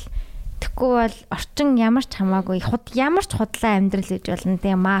тэгэхгүй бол орчин ямар ч хамаагүй ямар ч худлаа амьдрал гэж болно.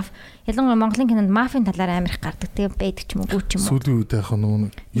 Тэгээ ялангуяа Монголын кинонд мафийн талаар амар их гардаг. Тэгээ байдаг ч юм уу ч юм уу. Сүүлийн үед яхаа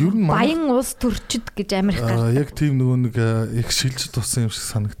нөгөө ер нь баян улс төрчид гэж амар их гардаг. Яг тийм нөгөө нэг их шилжиж тусан юм шиг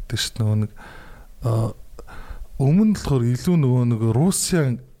санагддаг шүү дээ. Нөгөө нэг өмнө болохоор илүү нөгөө нэг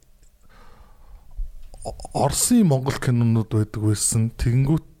Русын Оросын Монгол кинонууд байдаг байсан.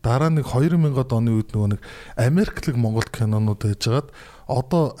 Тэгэнгүүт дараа нэг 2000-ад оны үед нөгөө нэг Америклэг Монгол кинонууд байжгаад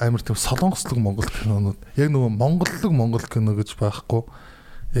одоо амар тийм солонгослог Монгол кинонууд яг нөгөө монголлог Монгол кино гэж байхгүй.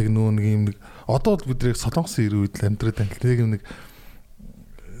 Яг нөгөө нэг юм нэг одоо л бид яг солонгосын ирүү үед л амьдраад байна. Яг юм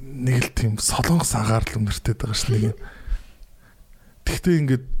нэг л тийм солонгос агаарл өнөртэй байгаа ш нэг юм. Тэгтээ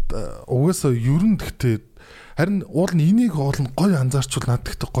ингээд угаасаа ерөн тэгтээ харин уул нь энийг оол нь гой анзаарчвал надад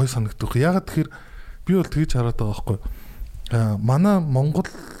тэгтээ гой санагдах. Ягаад тэгэхээр би бол тэгж хараад байгаа байхгүй. Манай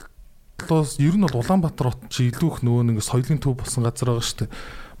Монголоос ер нь бол Улаанбаатар хот чи илүү их нөгөө нэг соёлын төв болсон газар байгаа шүү дээ.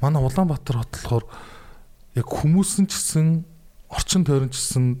 Манай Улаанбаатар хот болохоор яг хүмүүс нь ч гэсэн орчин тойрон ч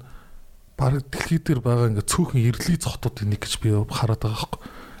гэсэн баг дэлхий дээр байгаа ингээ цөөхөн ирлиц хотуудын нэг гэж би хараад байгаа байхгүй.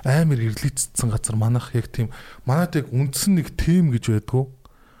 Амар ирлицсэн газар манайх яг тийм манайд яг үндсэн нэг тем гэж байдгүй.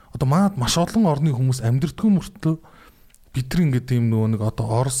 Одоо манайд маш олон орны хүмүүс амьдэрдгүй мөртөө бид нар ингээд ийм нөгөө нэг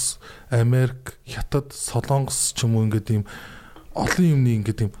одоо Орос, Америк, Хятад, Солонгос ч юм уу ингээд ийм олон юмны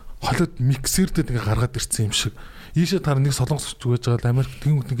ингээд ийм холиод миксердэд ингээд гаргаад ирсэн юм шиг. Ийшээ таар нэг Солонгос ч үгэж байгаа Америк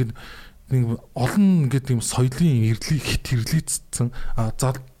тийм ингээд нэг олон ингээд юм соёлын ирлийг хит ирлийцсэн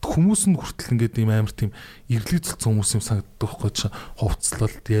хүмүүс нь хүртэл ингээд юм амар тийм ирлийцэлсэн хүмүүс юм санагддаг байхгүй чи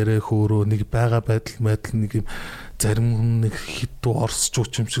хувцлалт яриа хөөрөө нэг байгаа байдал нэг юм зарим нэг хит орсч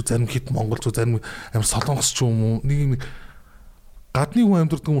юм шиг зарим хит монголч зарим амар солонгосч юм уу нэг гадны хүн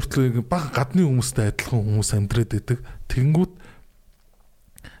амьдрдаг мөртлөө баг гадны хүмүүстэй адилхан хүмүүс амьдраад байдаг. Тэнгүүд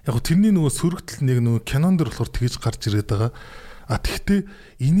яг тэрний нөгөө сөрөгдөл нэг кинон дэр болохоор тэгэж гарч ирээд байгаа. Тэгэхдээ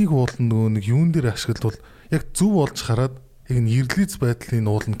энийг уулын нөгөө нэг юун дээр ашиглавал яг зөв болж хараад яг нь ирлиз байдлын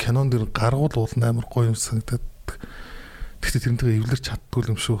уулын кинон дэр гаргуул уулын амар гоё юм санагдаад. Тэгэхдээ тэрнтэйгээ эвлэрч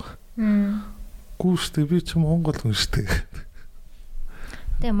чаддгүй юм шүү. Гүү штэ би ч Монгол хүн штэ.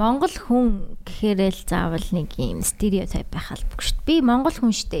 Тэгээ Монгол хүн гэхээрээ л заавал нэг юм стереотип байх албагүй шүү дээ. Би Монгол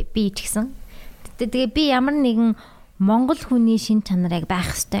хүн шүү дээ. Би ч гэсэн. Тэгээ би ямар нэгэн Монгол хүний шин чанар яг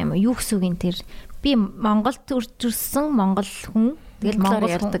байх хэрэгтэй юм уу? Юу гэсэн үг юм тэр? Би Монголд төрсөн Монгол хүн. Тэгэл Монгол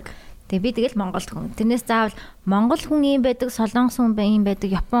ярьдаг. Тэгээ би тэгэл Монгол хүн. Тэрнээс заавал Монгол хүн юм байдаг, Солонгос хүн юм байдаг,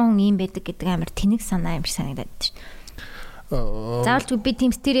 Япон хүн юм байдаг гэдэг амар тэнэг санаа юм шиг санагдаад шүү дээ. Заавал би тийм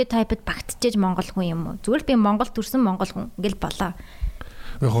стереотипэд багтчихэж Монгол хүн юм уу? Зүгээр би Монголд төрсөн Монгол хүн ингээл болоо.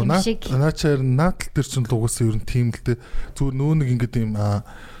 Яг наачаар наатал дээр ч л угаасаа ер нь тийм л дээ. Зүгээр нөө нэг ингэдэг юм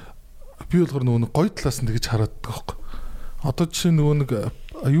би болохоор нөө нэг гоё талаас нь тэгж хараад байгаа байхгүй. Одоо жишээ нөгөө нэг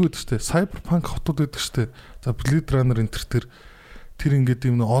юу гэдэг чтэй cyberpunk хотууд гэдэг чтэй. За Blade Runner энтер тэр ингэдэг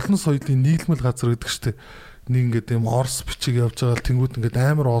юм олон соёлын нийлмэл газар гэдэг чтэй. Нэг ингэдэг юм Орс бичиг явж байгаа л тэнгууд ингэдэг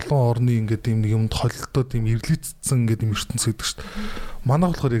амар олон орны ингэдэг юм нэг юмд холилдоод юм ирлийцсэн ингэдэг юм ертөнц гэдэг чтэй.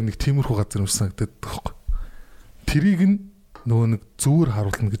 Манай болохоор яг нэг тиймэрхүү газар юм санагдаад байгаа байхгүй. Тэрийг нь нөгөө нэг зүгээр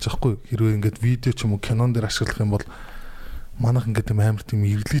харуулна гэж аахгүй хэрвээ ингээд видео ч юм уу кинон дээр ашиглах юм бол манайх ингээд амар тийм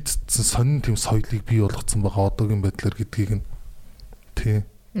ирлийцсэн сонин тийм соёлыг бий болгоцсон байгаа одоогийн байдлаар гэдгийг нь тий.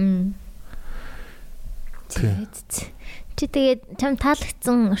 Чи тэгээд чам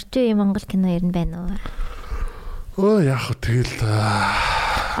таалагдсан орчин үеийн Монгол кино ер нь байна уу? Яг тэгэл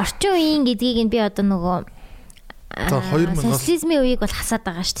орчин үеийн гэдгийг нь би одоо нөгөө за 2000-аас социализмын үеийг бол хасаад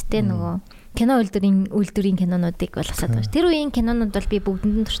байгаа шүү дээ нөгөө кино үйлдвэрийн кинонуудыг бол хасаад байгаа. Тэр үеийн кинонууд бол би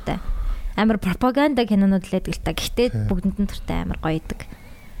бүгдэнд нь дуртай. Амар пропаганда кинонууд л байдаг л та. Гэхдээ бүгдэнд нь дуртай амар гоё идэг.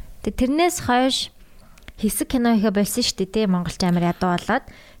 Тэгээ тэрнээс хойш хэсэг кино ихэ болсон шүү дээ. Монголч амар ядуу болоод.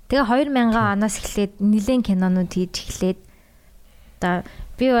 Тэгээ 2000 оноос эхлээд нэлээд кинонууд хийж эхлээд одоо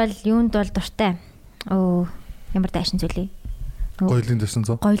би бол юунд бол дуртай. Ямар дайшин зүйлээ. Гоёлын дайшин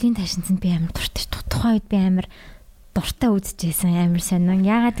зөө. Гоёлын дайшинцанд би амар дуртай. Тухайн үед би амар дуртай үзчихсэн амар сонин.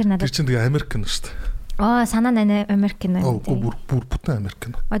 Ягаад тэр надад тэр чинь тэгээ Америкэн шүү дээ. Санаа нэ Америкэн. Бүр бүтэн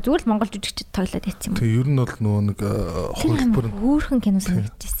Америкэн. Зүгээр л Монгол жүжигчд тоглоод яцсан юм. Тэгээ ер нь бол нөгөө нэг хөлбөр хөөрхөн кино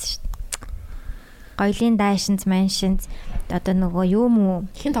санагдчихсэн шүү дээ. Гоёлын дайшинц маншинц одоо нөгөө юу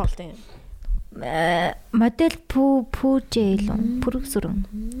мүү хэн тоглолт юм? Модель пүүжээл пүргсүрэн.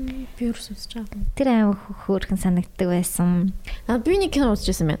 Пүрсүсч байгаа. Тэр аим хөөрхөн санагддаг байсан. Би нэг кино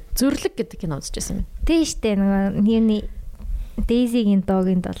үзчихсэн байна. Зүрлэг гэдэг кино үзчихсэн байна. Тэ штэ нөгөө юуны Дейзигийн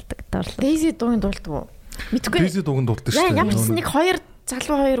дуугийн дуулдаг. Дейзи дуугийн дуулдаг уу? Мэдгүй. Дейзи дуугийн дуулдаг штэ. Ямар ч нэг хоёр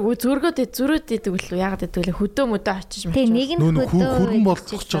залуу хоёр зөргөөд идэг үлээ ягаад идэг лээ хөдөө мөдөө очиж мочиж. Тэг нэг нь хөргөн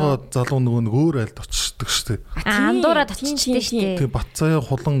болгож байгаа залуу нөгөө нэг өөр айлд очдог штэ. Андуураад очижтэй штэ. Тэг Батцаяа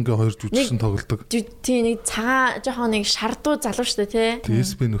хулан гээ хоёр жүжигчин тоглодог. Тий нэг цагаан жоохон нэг шардуу залуу штэ тий.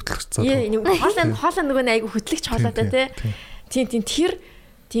 Тэгээс би нүтлэгч залуу. Хоолой нөгөө нэг айгу хөтлөгч хоолойтой тий.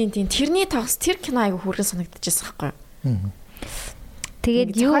 Тийм тэрний тогс тэр кино айгу хүргэн санагдчихсан байхгүй юу?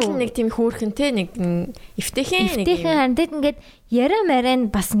 Тэгээд юу нэг тийм хөөрхөн те нэг эвтэйхэн харин тэгэд ингээд яриа мараа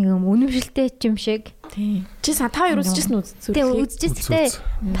бас нэг юм үнэмшилтэй юм шиг. Тийм. Чи та хоёр үзчихсэн үү? Тийм үзчихсэн.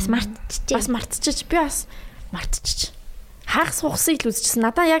 Бас мартчихж. Би бас мартчихж. Хаах суухсан ил үзчихсэн.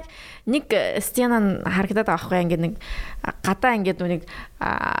 Надаа яг нэг сцена харагдаад байгаа байхгүй ингээд нэг гадаа ингээд нэг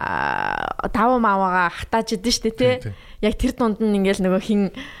даваа мааваа хатааж идэв штэ те. Яг тэр дунд нь ингээд нөгөө хин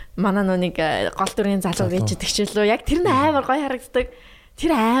манай нэг гол дүрийн залуу байж тэгчлөө. Яг тэр нь амар гоё харагддаг.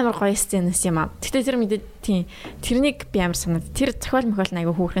 Тэр амар гоё сценэс юм аа. Гэтэ тэр мэдээ тийм. Тэрнийг би амар санаад. Тэр зохиол мохиол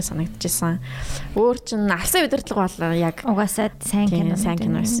айгу хөөрхөн санагдчихсан. Өөр чин алсын удирдлага бол яг угаасаа сайн кино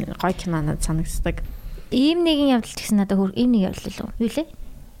байсан. Гоё кино надад санагддаг. Ийм нэгэн явдал ч гэсэн надад ийм нэг явдал уу? Юу лээ?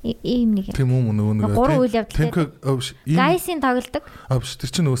 Ийм нэг. Тийм үү нөгөө нэг. Гурван үйл явдал. Гайсийн тоглодог. Тэр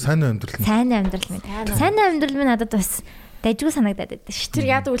чинь нөгөө сайн амьдрал. Сайн амьдрал минь надад бас дайжгүй санагдаад байдаг шүү. Тэр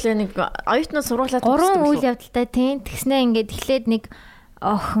яадаг үлээ нэг оюутнууд сургуулаад гурван үйл явдалтай тийм. Тэгснээ ингээд эхлээд нэг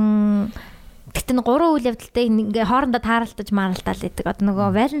охин гэтэн гурван үйл явдалтай ингээ хоорондоо тааралтаж маралтаал гэдэг. Одоо нөгөө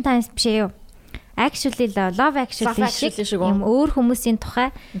Valentine's биш ээ юу? Actually love actually шиг юм өөр хүмүүсийн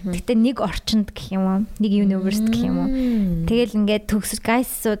тухай. Гэтэ нэг орчинд гэх юм уу? Нэг universe гэх юм уу? Тэгэл ингээ төгсөж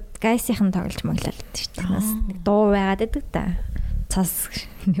гайсийнхан тоглож моглол гэдэг шүү дээ. Нэг дуу байгаад байдаг та. Цас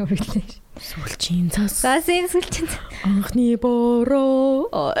юу вэ? Сүлжийн цас. Сасын сүлжийн. Анхны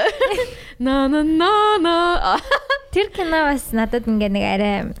бороо. На. Тэр кино бас надад ингээ нэг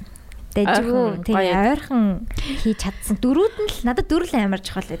арай дэжгүй тэгээ ойрхон хийж чадсан. Дөрүүд нь л надад дөрөл амар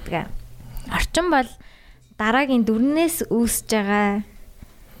чухал байдаг. Орчин бол дараагийн дөрнөөс үүсэж байгаа.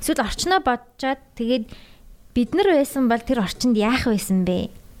 Эсвэл орчноо бодчоод тэгээд бид нар байсан бол тэр орчинд яах байсан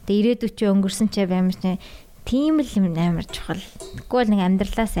бэ? Тэгээ ирээдүйд чи өнгөрсөн ч юм чи тийм л амар чухал. Тэгвэл нэг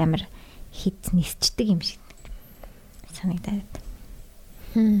амьдралаас амар хит нисчдэг юм шиг санагдаад.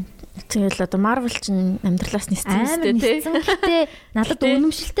 Тэгэл одоо Marvel ч амьдралаас ниссэн үстэй тий. Гэтэ надад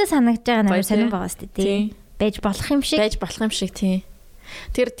үнэмшилтэй санагдаж байгаа нээр сонирн байгаа сте тий. Байж болох юм шиг тий.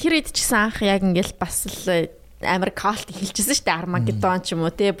 Тэр ид ч гэсэн анх яг ингээл бас л амар калт эхэлчихсэн шүү дээ. Армагеддон ч юм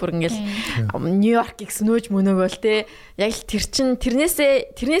уу тий. Бүр ингээл Нью-Йоркийг снөөж мөнөөгөл тий. Яг л тэр чин тэрнээс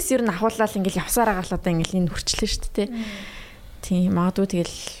ер нь ахуулаад ингээл явсараа гал одоо ингээл энэ хүрчлээ шүү дээ тий. Магадгүй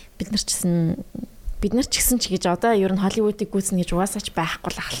тэгэл бид нар ч гэсэн ч гэж одоо ер нь Холливуудыг гүйцэнэ гэж угаасаач байхгүй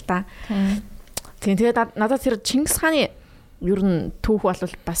л ахaltaа. Тэгээд надад тэр Чингис хааны ер нь түүх бол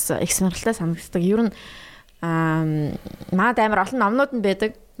бас их сонирхолтой санагддаг. Ер нь маад амар олон номнууд нь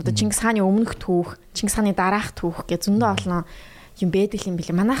байдаг. Одоо Чингис хааны өмнөх түүх, Чингис хааны дараах түүх гэж зөндөө олон юм байдаг юм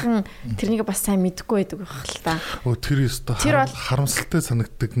билээ. Манайхан тэрнийг бас сайн мэдэхгүй байдаг байх л та. Тэр өстө харамсалтай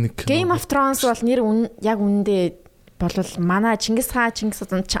санагддаг нэг кино. Game of Thrones бол нэр яг үнэндээ болвол манай Чингис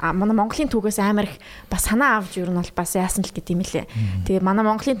манай Монголын түүхээс амар их бас санаа авч ер нь бол бас яасан л гэдэг юм лээ. Тэгээ манай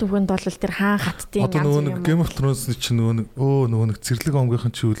Монголын түүхэнд бол тэр хаан хаттын янз бүр юм. Game of Thrones чинь нөгөө нэг зэрлэг омгийнхан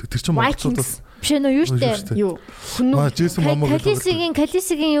чи үл тэр чинь монголчуудаас биш нөө юу штэ. Юу.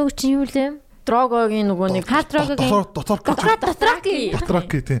 Калисигийн юу чинь юу лээ? Дрогогийн нөгөө нэг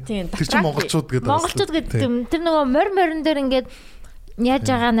Дотраки тийм. Тэр чинь монголчууд гэдэг. Монголчууд гэдэг. Тэр нөгөө морин дээр ингээд яаж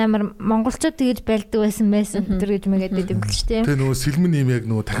байгаа нээр монголчууд тэгж байлдаг байсан тэр гэж мэгээд байдаг юм л ч тийм. Тэгээ нөгөө сэлмэн юм яг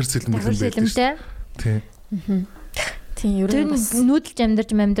нөгөө тахир сэлмэн байдаг шүү. Тийм. Тийм ер нь бас нүүдэлж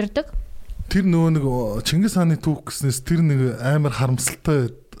амьдардаг. Тэр нөгөө нэг Чингис хааны түүх гэснээс тэр нэг амар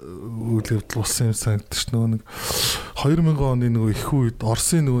харамсалтай үйл явдал болсон юм санагдаж ш. Нөгөө нэг 2000 оны нөгөө их үед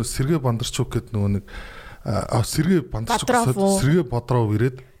Оросын нөгөө Сергей Бондарчук гэдэг нөгөө нэг Сергей Бодров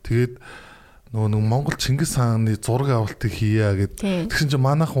ирээд тэгээд нөгөө Монгол Чингис хааны зураг авалтыг хийя гэдэг. Тэгсэн чинь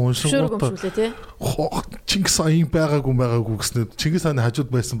манайхан уншингуудаа Чингис хаан байгаагүй гэснээр Чингис хааны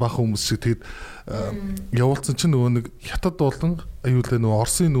хажууд байсан бахан хүмүүс шиг тэгээд явуулсан чинь нөгөө нэг хятад болон аюулаа нөгөө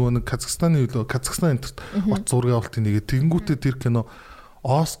Оросын нөгөө нэг Казахстан энтерт бат зураг авалтыг нэгээ тэгэнгүүтээ тэр кино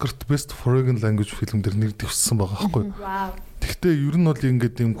Оскарт Best Foreign Language film дээр нэр дэвссэн байгаа байхгүй. Гэхдээ ер нь бол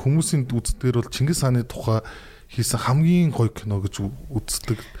ингээд юм хүмүүсийн үзэлтээр бол Чингис хааны тухай хийсэн хамгийн гоё кино гэж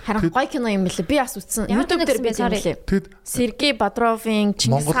үздэг. Харин гоё кино юм билээ. Би бас үзсэн. YouTube дээр би зарлээ. Тэгэд Сергей Бодровын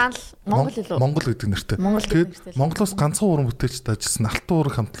Чингис хаан Монгол гэдэг нэртэй. Тэгэд Монголоос ганцхан уран бүтээлчд ажилласан Алтан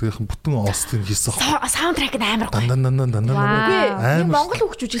уураг хамтлагийн бүтэн Остын хийсэн. Саундтрек нь амар гоё. Амар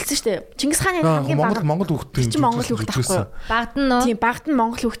Монгол хөгж үжилсэн шүү дээ. Чингис хааны хамгийн баг Монгол хөгтөйн Монгол хөгт байхгүй. Багт нь тийм багт нь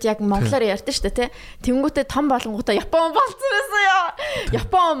Монгол хөгт яг монголоор ярьдэн шүү дээ, тий. Тэнгүүтээ том болгонгуудаа Япон болцсон байсан ёо.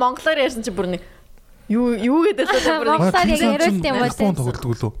 Япон монголоор ярьсан чи бүр нэг юу гэдэг вэ? Монголоор яриулт юм уу? Япон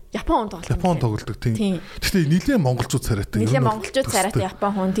тоглодог лөө. Япон тоглодог тийм. Гэхдээ нэлээд монголчууд царайтай.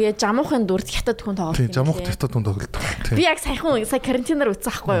 Япон хүн. Тэгээ жамуухын дүрд хятад хүн тоглодог. Тийм, жамуухт хятад хүн тоглодог. Би яг сая карантинаар үзсэн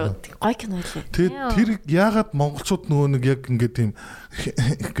байхгүй юу? Гоё кино байлээ. Тэгээ тэр яагаад монголчууд нөгөө нэг яг ингээд тийм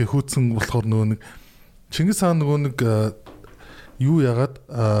хөөцсөн болохоор нөгөө нэг Чингис хаан нөгөө нэг юу яагаад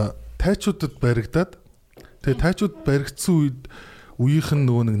тайчуудад баригдаад тэгээ тайчууд баригдсан үеийнх нь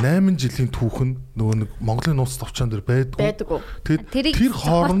нөгөө нэг 8 жилийн түүхэн нөгөө нэг Монголын нууц товчоон дээр байдгүй. Тэгээд тэр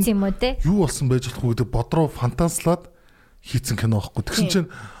хооронд юу болсон байж болох вэ гэдэг бодроо фантазлаад хийцэн кино байхгүй. Тэгсэн чинь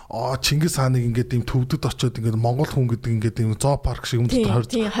Чингис хааныг ингээд ийм төвдөд очиод ингээд монгол хүн гэдэг ингээд ийм зоопарк шиг юм дотор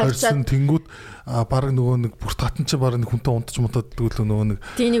хорьсон тэнгүүд баг нөгөө нэг бүр татан чи баг нэг хүнтэй унтаж мутаад дүүлээ нөгөө нэг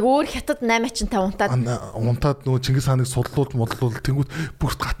тийм нэг өөр хятад 8-ачинтай унтаад нөгөө Чингис хааныг судлуулж тэнгүүд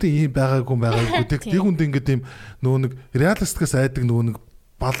бүр татан ийм байгаагүй тэг үнд ингээд ийм нөгөө нэг реалистикаас айдаг нөгөө нэг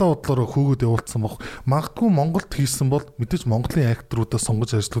балаа бодлороо хөөгөөд явуулсан баг. Магадгүй Монголд хийсэн бол мэдээж Монголын акторуудаа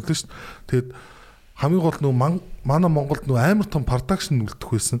сонгож ажиллуулсан шүү дээ. Тэгэд хамгийн гол нөгөө манай Монголд нөгөө амар том продакшн үлдэх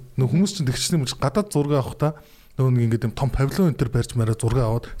байсан. Нөгөө хүмүүс чинь тэгчний мөч гадаад зураг авах та нөгөө нэг ингээд юм том павильон энэ төр барьж мараа зураг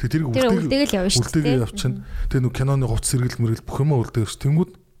аваад тэрийг үлдээгээ явчихна. Тэгээ нөгөө киноны хувц сэргэл мэргэл бүх юмаа үлдээгч.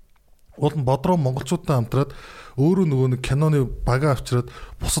 Тэнгүүд уул нь бодроо монголчуудтай хамтраад өөрөө нөгөө нэг киноны бага авчираад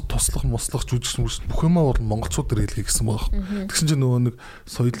бусад туслах жүжигч бүх юмаа уул монголчууд дээр хэлхий гэсэн байгаа. Тэгсэн чинь нөгөө нэг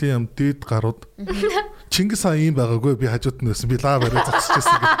соёлын ам дээд гарууд Чингис хаан ийм байгаагүй би хажууд нь байсан. Би лав арай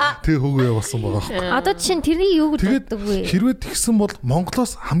зогсчихсан гэх тэг хөгөө явсан байгаа. Одоо чинь тэрний юу гэдэг вэ? Хэрвээ тэгсэн бол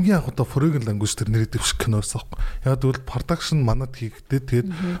Монголоос хамгийн анх удаа foreign language төр нэр дэвших кино байсан байхгүй. Яг тэгвэл production манад хийгдээ тэгээд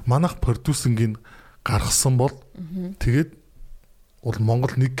манайх продюсингийн гаргасан бол тэгээд бол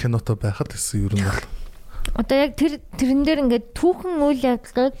Монгол нэг кинотой байхад гэсэн ер нь бол. Одоо яг тэрэн дээр ингээд түүхэн үйл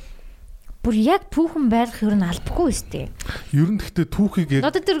явдлыг бүр яг түүхэн байлгах ер нь албагүй өстэй. Ер нь гэхдээ түүхийг яг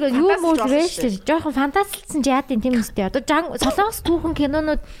одоо тэр юу муу вэш жоохон фантастичсан ч яадын тийм өстэй. Одоо солонгос түүхэн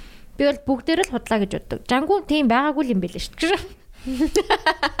кинонууд би бол бүгдээр л худлаа гэж боддог. Жангуу тийм байгаагүй юм байлээ шүү дээ.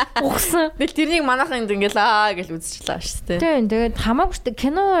 Ухсан. Бэл тэрнийг манайхан ингээл гэж үзчихлаа шүү дээ. Тийм тэгээд хамаагүй шүү дээ.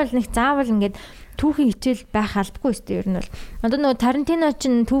 Кино бол нэг заавал ингээд түүхийн хичээл байх албагүй өстэй ер нь бол. Одоо нөгөө Тарантино ч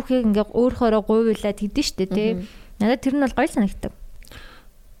түүхийг ингээд өөрөөрөө гуйвуулаад хийдэж шүү дээ тий. Надад тэр нь бол гоё санагдав.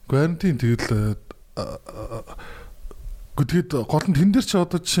 Гарантин тэгэл тэгээд гол нь тэн дээр ч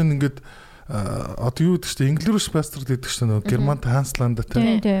одоо жишээ нь ингээд одоо юу гэдэг чинь English Bastard гэдэг чинь нөгөө Германт Хансланда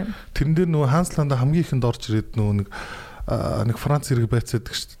тийм тэрэн дээр нөгөө Хансланда хамгийн ихэнд орж ирээд нөгөө нэг Франц хэрэг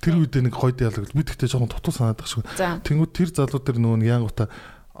байцаадаг шүү дээ. Тэр үедээ нэг гоё диалог бид ихтэй жоохон дутуу санаад байгаа шүү. Тэнгүүд тэр залуу дээр нөгөө янгуута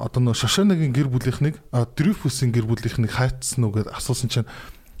одоо нөгөө Шошонагийн гэр бүлийнхнийг Дрифусийн гэр бүлийнхнийг хайцсан уу гэдээ асуусан чинь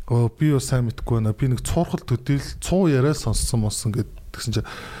би юу сайн мэдгүй байна. Би нэг цуурхал төдийл цуу яриа сонссон гэдэг тэгсэн чинь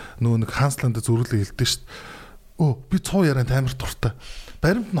нөгөө нэг Хансланда зөрүүлээ хэлдэг шүү дээ. Би цуу ярианд амар дуртай.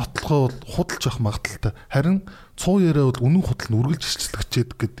 Баримт нотлохоо бол худалж авах магадaltaй. Харин цуу яриа бол үнэн худал нь үргэлж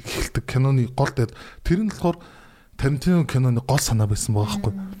ирчлэгчээд гэдэг эхэлдэг киноны гол дээр. Тэр нь болохоор Тарантино киноны гол санаа байсан байгаа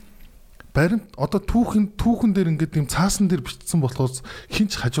байхгүй. Баримт одоо түүхэн дээр ингээд юм цаасан дээр бичсэн болохоос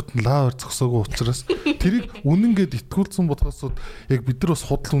хинч хажууд нь лавар зогсоогүй учраас тэрийг үнэнгээд итгүүлсэн болохоос яг бид нар бас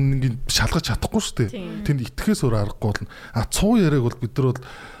худал үнэнгийг шалгаж чадахгүй шүү дээ. Тэнд итгэхээс өөр аргагүй болно. Цуу яриаг бол бид нар бол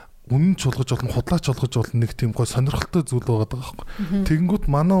үнэн чулгаж болно, худлаач чулгаж болно нэг тийм гой сонирхолтой зүйл байгаа байхгүй. Тэгэнгүүт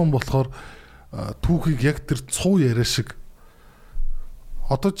манай хүн болохоор түүхийг яг тэр цуу яриа шиг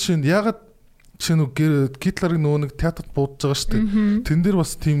одоо жишээ нь ягаад чинь Гитлерийн нөгөө нэг театрт буудаж байгаа шүү дээ. Тэн дээр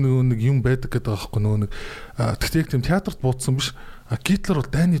бас тийм нөгөө нэг юм байдаг гэдэг байгаа байхгүй нөгөө нэг тэгтээ яг тийм театрт буудсан биш. Гитлер бол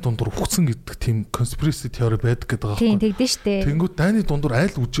дайны дундуур үхсэн гэдэг тийм conspiracy theory байдаг гэдэг байгаа байхгүй. Тийм тэгдэж штэ. Тэнгүүд дайны дундуур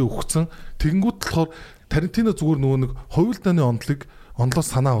айл үжээ үхсэн. Тэнгүүд болохоор Тарантино зүгээр нөгөө нэг хувилдааны онлоос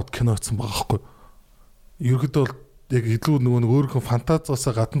санаа аваад кино хийсэн байгаа байхгүй. Ерөнхийдөө бол яг илүү нөгөө нэг өөрийнхөө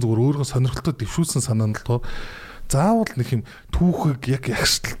фантазиасаа гадна зүгээр өөрийнхөө сонирхолтой дэвшүүлсэн санаа нь болохоор заавал нэг юм түүхийг яг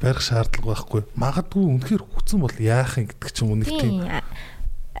ягштал барих шаардлага байхгүй. Магадгүй үнэхээр хүчсэн бол яах юм гэдэг ч юм уу нэг тийм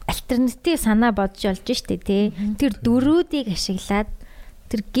альтернатив санаа бодж олж штэ тий. Тэр дөрүүдийг ашиглаад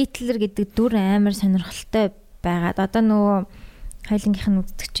тэр Гитлер гэдэг дүр амар сонирхолтой байгаад одоо нөгөө хайлангийнх нь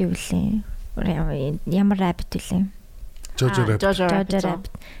үздэг чи юу лээ. Ямар рабит үлээ. Жожо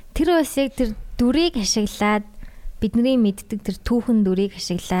рабит. Тэр бас яг тэр дүрийг ашиглаад бидний мэддэг тэр түүхэн дүрийг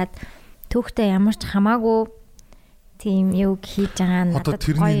ашиглаад түүхтэй ямар ч хамаагүй тийм юу хийж байгаа надад одоо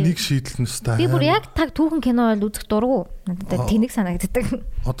тэрний нэг шийдэл нь өстой. Би бүр яг таг түүхэн кино бол үзэх дургу. Надад тэнэг санагддаг.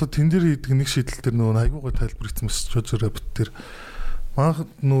 Одоо тэн дээр хийдэг нэг шийдэл тэр нөгөө айгуугай тайлбарлагдсан мэс Жожо рабит тэр манх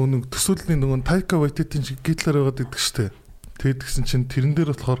нөгөө төсөөллийн нөгөө Тайка Вайтитийн Гитлер байгаад идэг штэ. Тэгэд гисэн чинь тэрэн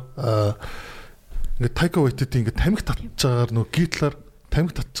дээр болохоор ингээд Тайка Вайтити ингээд тамхи татж байгаагаар нөгөө Гитлер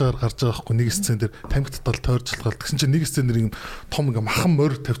тамхи татж байгаагаар гарч байгаа байхгүй нэг сцен дээр тамхи татал тойржлахал тэгсэн чинь нэг сцен дээр юм том ингээ махан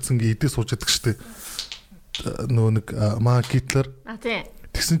морь тавьсан гээ идээ сууж байдаг штэ. Нөгөө нэг Гитлер тийм.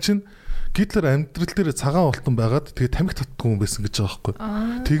 Тэгсэн чинь Гитлер амьдрал дээр цагаан уултан байгаад тэгээ тамхи татдаг хүн байсан гэж байгаа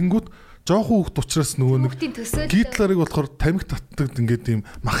байхгүй. Тэгэнгүүт жоохон хүүхд учраас нөгөө нэг Гитлерийг болохоор тамхи татдаг ингээд юм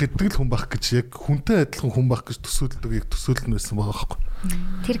мах иддэг л хүн байх гэж яг хүнтэй адилхан хүн байх гэж төсөөлдөг яг төсөөлөл нь байсан байгаа байхгүй.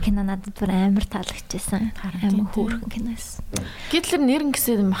 Тэр кино надад бүр амар таалагдчихсан. Амар хөөрхөн кино байсан. Гитлер нэрэн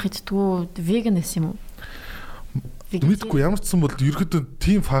гэсээ мах иддгүү веган байсан юм уу? Мэдгүй ямар ч сан бол ерөөдөө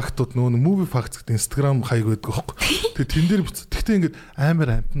team фактууд нөгөө movie facts гэдэг Instagram хаяг байдаг байхгүй. Тэгээ тэн дээр биц. Тэгтээ ингээд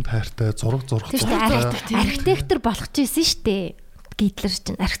амар амтнд хайртай зураг архитектор болох гэсэн штэ. Гитлер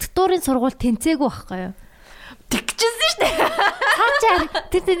чинь архитектурын сургууль тэнцээгүй байхгүй юу? Тэгчихсэн штэ.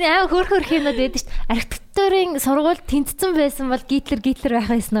 Тэр амар хөөрхөн юмнууд байдаг штэ. Архитектурын сургууль тэнцсэн байсан бол Гитлер байх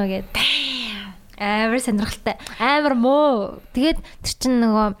байсан уу гэдэг. Амар сонирхолтой. Амар муу. Тэгээд тэр чинь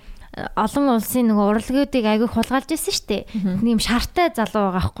нөгөө олон улсын нөгөө урлагуудыг айгүй хулгайлж ирсэн шүү дээ. Нэг юм шартай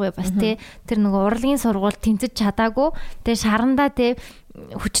залуу байгаа хгүй бас тий. Тэр нөгөө урлагийн сургууль тэнцэж чадаагүй. Тэгээ шарандаа тий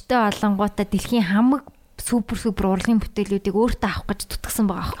хүчтэй олонгуудаа дэлхийн хамаг супер урлагийн бүтээлүүдийг өөртөө авах гэж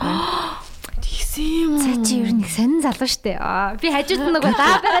тутгсан байгаа хгүй. Тэгсэн юм. Цаа чи ер нь сонин залуу шүү дээ. Би хажууд нь нөгөө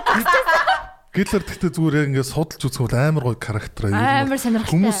даа бараад тагсчихсан. Гитлер тэгтээ зүгээр яг ингээд судалж үзэх бол амар гоё характер. Амар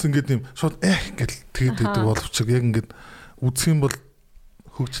сонирхолтой. Хүмүүс ингээд юм шууд гэл тэгээд байдаг боловч яг ингээд үзэх юм бол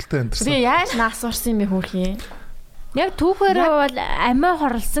хөгжилтэй амьдрсан. Тэгээ яаж наасуурсан юм бэ хөөрхий? Яг түүхээр бол амиа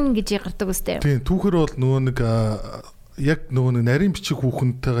хорлсон гэж ярддаг үстэй. Тийм түүхээр бол нөгөө нэг яг нөгөө нэг нарийн бичиг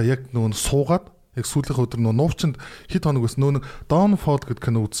хүүхэнтэйгээ яг нөгөө суугаад яг сүүлийнхээ өдөр нөгөө нуувчинд хэд хоног байсан нөгөө нэг Downfall гэдэг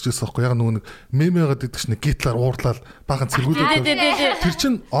кино үзчихсэн байхгүй яг нөгөө нэг мемегаад идэх чинь гитлаар уурлаад баахан цэргүүлээд тэр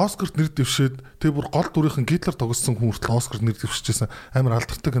чинь Оскарт нэр дэвшээд тэр бүр гол дүрийнхэн гитлаар тогссон хүн хүртэл Оскарт нэр дэвшижсэн амар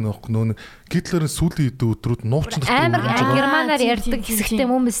алдартай кино байхгүй нөгөө нэг гитлерийн сүүлийн өдрүүд нуувчинд амар германаар ярьдаг хэсэгтэй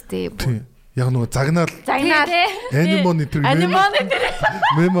юм өстэй. Яг нөгөө загнаал анимон тэр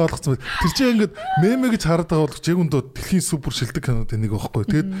мем болгоцсон. Тэр чинь ингээд меме гэж хараад байгаа бол яг үндэ дэлхийн супер шилдэг кинод нэг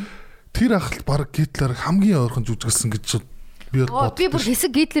байхгүй. Тэгээд тэр ахалт баг Гитлер хамгийн ойрхон жүжиглсэн гэж би бодлоо. Би бүр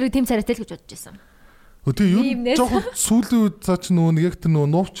хэсэг Гитлерийг тийм царайтай л гэж бодож байсан. Тэгээ юу жоохон сүүлийн үед цаа чи нөгөө яг тэр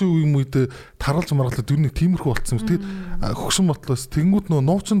нөгөө нуувчин үеийн үед таргалж маргалаад ер нь тиймэрхүү болцсон юм. Тэгээд хөгшин ботлоос тэнгууд нөгөө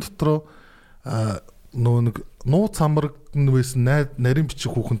нуувчин дотроо нөгөө нэг нууц самбар байсан нарийн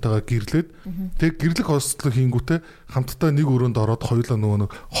бичих хүүхэнтэйгээ гэрлээд тэг гэрлэх хостлоо хийнгүүтээ хамтдаа нэг өрөөнд ороод хоёулаа нөгөө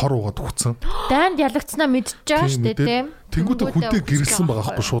хор угаад өгцөн. Дайнд ялагдсанаа мэдчихэж штэ тийм. Тэнгүүтээ хүдээ гэрэлсэн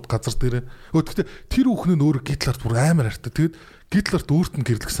байгаа байхгүй шууд газар дээрээ. Гэхдээ тэр хүүхэн нь өөрөө Гитлерт бүр амар хайртай. Тэгээд Гитлерт өөрт нь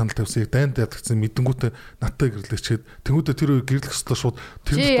гэрлэх санал тавьсан. Яг дайнд ялагдсан мэдэнгүүтээ надтай гэрлээчээд тэнгүүтээ тэр хоёр гэрлэх хөстөө шууд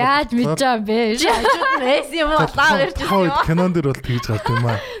тэр яаж мэдэж байгаа бэ? Ажууд нэс юм болоо ярьж байна. Кинон дээр бол тэгж гардаг юм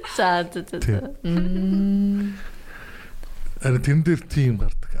аа. За. Ара тэн дээр тийм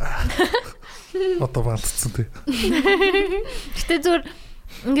гардаг. Одоо баатцсан тий. Гэтэ зүгээр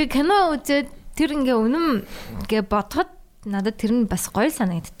ингээ кино үзээд тэр ингээ үнэм ингээ бодоход надад тэр нь бас гоё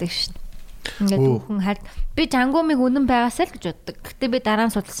санагддаг шин. Ингээ дүүхэн хард би Жангумыг үнэн байгаасаа л гэж боддог. Гэтэ би дараа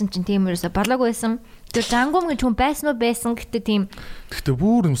нь судалсан чинь тийм ерөөсө болоогүй байсан. Тэр Жангум гэж хүн байсан уу байсан гэтэ тийм. Гэтэ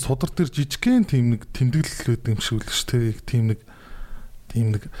бүр юм судар дээр жижигхэн тийм нэг тэмдэглэл байдаг юм шиг л шүү дээ.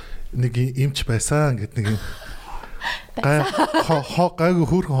 Тийм нэг эмч байсан гэд нэг гайгүй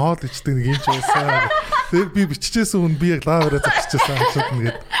хөөрхөн хоол ичдэг нэг эмч байсан. Тэр би биччихсэн хүн би яг лавраа зогсчихсан хашууд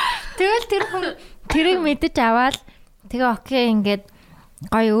нэгэд. Тэгэл тэр хүн тэрийг мэдэж аваад тэгээ окей ингээд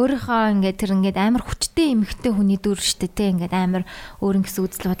гоё өөрийнхөө ингээд тэр ингээд амар хүчтэй эмэгтэй хүний дүр штэ те ингээд амар өөр ингэсэн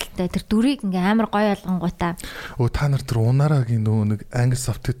үзэл бодолтой тэр дүрийг ингээд амар гоё болгонгуудаа. Та нар тэр унаарагийн нөгөө нэг англи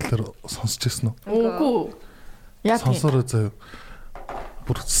сабтитлээр сонсч байсан уу? Үгүй. Яг сонсороо заяа.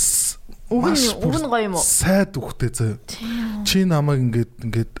 Бүр Уг нь гоё юм уу? Сайд үхтэй заяа. Чи намайг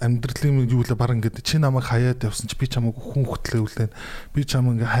ингээд амьдралын юу лээ баг ингээд чи намайг хаяад явсан чи би чамайг хүн хөтлөө үлээн. Би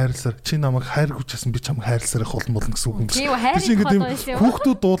чамайг ингээд хайрласаар чи намайг хайргүйч гэсэн би чамайг хайрласаар их олон болно гэсэн үг юм биш. Чи ингээд юм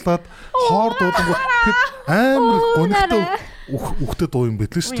хүүхдүүд дуулаад хоор дуулангууд тэгэд амар гонхтой үхтэй дуу юм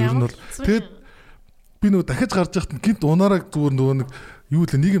байдлаа шүү дээ. Ер нь бол тэгэд би нөгөө дахиж гарч яхад гинт унаараа зүгээр нөгөө нэг юу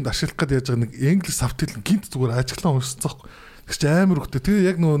лээ нийгэмд ашиглах гээд яаж байгаа нэг англи сабтитл гинт зүгээр ажиглан уншсан цаахгүй. Тэгэж амар үхтэй. Тэгээ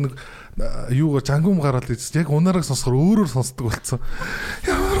яг нөгөө нэг юугаар Жангум гараад ийс яг унаараа сонсохоор өөрөөр сонсдог болсон.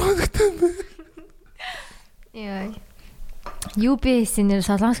 Ямар гонхтой юм бэ? Яа. UBS-ийн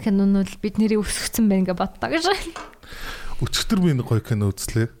солонгос кинонууд бид нэрийг өсгсөн байна гэж боддог гэж. Өчигдөр би нэг гоё кино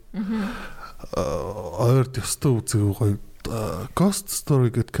үзлээ. Ойрд ёстой үзээг гоё Ghost Story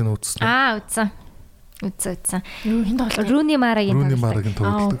гэдэг кино үзсэн. Үзсэн. Юу хинт тоглоо? Руни Марагийн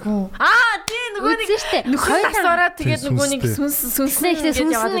тоглолдог. Тийм нөгөө нэг нөхөр тасвараа тэгээд нөгөө нэг сүнснээ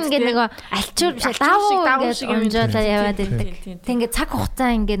ингээд нөгөө алчуур биш давуу ингээд онжоолаа яваад байдаг. Тэг ингээд цаг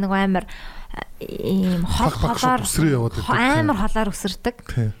хугацаа ингээд нөгөө амар ийм холоор амар холоор өсөрдөг.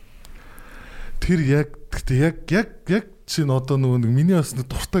 Тэр яг чинь одоо нөгөө миний бас нэг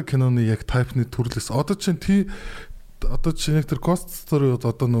дуртай киноны яг тайпны төрлөөс одоо чинь яг тэр Ghost Story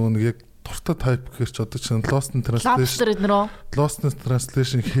одоо нөгөө нэг яг дуртай тайп гэхэрч одоо чинь Lost in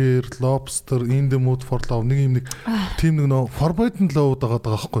Translation here Lobster in the mood for love нэг юм нэг тийм нэг нөө forbidden love байгаа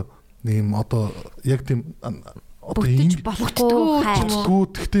байхгүй нэг юм одоо яг тийм одоо энэ болохгүй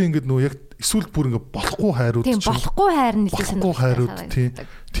гэхдээ ингээд нөө яг эсвэл бүр ингээд болохгүй хайрууд тийм болохгүй хайр нь болохгүй хайрууд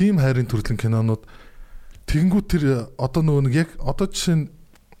тийм хайрын төрлийн кинонууд тэгэнгүүт тэр одоо нөгөө нэг яг одоо чинь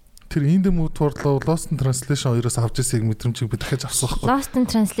тэр In the Mood for Love Lost in Translation хоёроос авч ирсэн мэдрэмжийг би дахиж авсан байхгүй. Lost in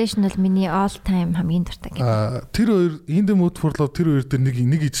Translation бол миний all time хамгийн дуртай кино. Тэр хоёр In the Mood for Love тэр хоёр дээр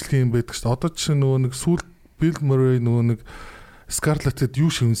нэг ижлэх юм байдаг шүү дээ. Одоо чинь нөгөө нэг сүүл Bill Murray нөгөө нэг Scarlett-д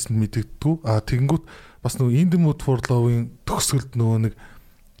юу шивнэсэнд мэдэгддэг. Тэгэнгүүт бас нөгөө In the Mood for Love-ын төгсгөлд нөгөө нэг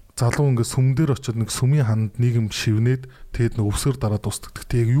залуу ингээ сүм дээр очиод нэг сүмийн ханд нэг юм шивнээд тэгээд нөгөө өвсгөр дараа дуустдаг.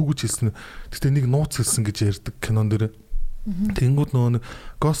 Тэгтээ яг юу гэж хэлсэн. Тэгтээ нэг нууц хэлсэн гэж ярьдаг кинон дээр. Тэнгүүд нөгөө нэг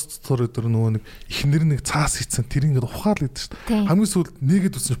Ghost Story дээр нөгөө нэг ихнэр нэг цаас хийцэн тэр ингээд ухаал идэв шүү дээ. Хамгийн сүүлд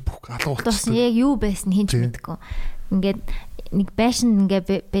нэгэд үсэн бүх алга болчихсон. Яг юу байсан хинч мэдгүй. Ингээд нэг байшин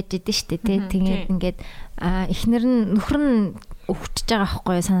ингээд байж идэв шүү дээ. Тэгээд ингээд ихнэр нь нөхөр нь өвчөж байгаа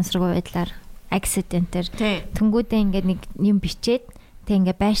байхгүй санасраггүй байдлаар accident-ээр тэнгүүдээ ингээд нэг юм бичээд Тэг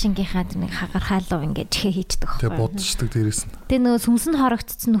ингээ байшингийнхаа тэр нэг хагархаалуу ингээ чихээ хийчихдэг байхгүй. Тэг бодчихдаг дээрээс нь. Тэг нөгөө сүнс нь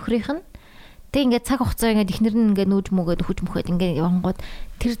хорогдсон нөхрийнх нь тэг ингээ цаг хугацаа ингээ ихнэр нь ингээ нүүж мөгөөд хүч мөхөд ингээ явангууд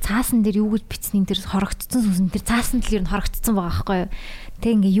тэр цаасан дээр юу гэж бичсний тэр хорогдсон сүнс нь тэр цаасан дээр нь хорогдсон байгаа байхгүй юу.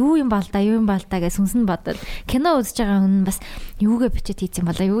 Тэг ингээ юу юм бал да гэж сүнс нь бодоод кино үзэж байгаа хүн бас юугээ бичиж хийсэн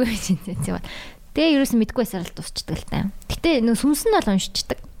болоо юугээ бичиж хийсэн бол. Тэгээ ерөөс нь мэдгүй байсаар л дуусчдаг л та. Гэтэ нөө сүнс нь бол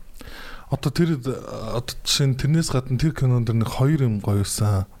уншичдаг. Одоо жишээ нь тэрнээс гадна тэр кинонд нэг хоёр юм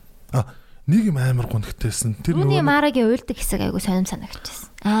гоёсан. Нэг юм амар гонхтэйсэн. Тэр нөгөө Марагийн уйлдаг хэсэг айгу сонирм санагдчихсан.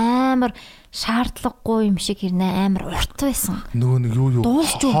 Амар шаардлагагүй юм шиг хэрнээ амар урт байсан. Нөгөө нэг юу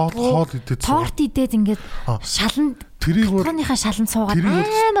хоол идээд торт идээд ингээд шалан тэрийнхаа шалан суугаад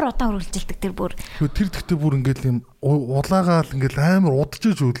амар удаан үргэлжилдэг тэр бүр. Тэр тэгтээ бүр ингээд юм улаагаал ингээд амар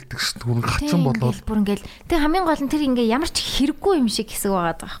удажж үлддэг шүү дээ. Бүр хачин болоод бүр ингээд тэр хамгийн гол нь тэр ингээд ямар ч хэрэггүй юм шиг хэсэг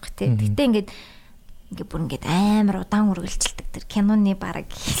байгаа байхгүй тий. Тэгтээ ингээд бүр ингээд амар удаан үргэлжилдэг тэр киноны баг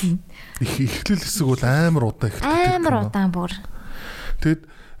эхлэл хэсэг бол амар удаан эхэлдэг. Амар удаан бүр.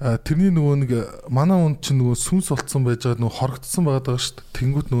 Тэгэд тэрний нөгөө нэг манай хүн чинь нөгөө сүнс болцсон байж байгаа нөгөө хорогдсон байгаа шүү дээ.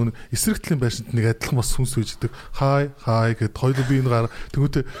 Тэнгүүд нөгөө эсрэг талын байшинт нэг адилхан бас сүнс үйждэг. Хай гэд хоёул би энэ гар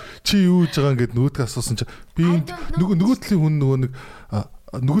тэнгүүд чи юу хийж байгаа гэд нөгөөдгөө асуусан чи би нөгөө талын хүн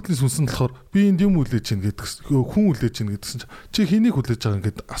нөгөө талын сүнс нь болохоор би энд юм үлээж чинь гэдгс хүн үлээж чинь гэдгсэн чи хэнийг хүлээж байгаа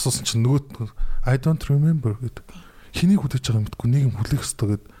гэд асуусан чи нөгөө I don't remember гэд хэнийг хүлээж байгаа мэдгүй нэг юм хүлээх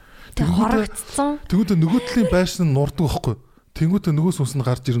ёстой гэд тэг хорогдсон. Тэнгүүд нөгөө талын байшин нь нурдаг байхгүй. Тэнгүүтээ нөгөө сүнс нь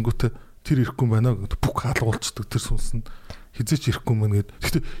гарч ирэнгүүтээ тэр ирэхгүй байна гэдэг бүх хаалга болцдог тэр сүнс нь хизээч ирэхгүй мэн гэд.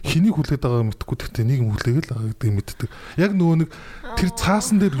 Гэхдээ хэнийг хүлээд байгааг мэдхгүй гэхдээ нэг юм хүлээгээл байгаа гэдгийг мэддэг. Яг нөгөө нэг тэр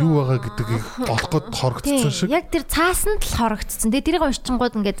цаасан дээр юу байгаа гэдгийг олоход хорогдсон шиг. Яг тэр цаасан л хорогдсон. Тэгээ тэрийг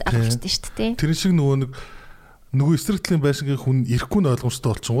уншчингууд ингээд алгачдээ шүү дээ. Тэр шиг нөгөө эсрэг талын байшингийн хүн ирэхгүй нь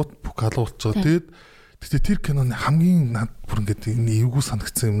ойлгомжтой болчихгоот бүх хаалга болчихоо. Тэгээд тэр киноны хамгийн над бүр ингээд эвгүй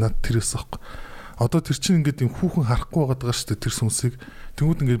санагдсан юм над тэрээс аахгүй. Одоо тэр чинь ингээд юм хүүхэн харахгүй байгаа шүү дээ тэр сүнсийг.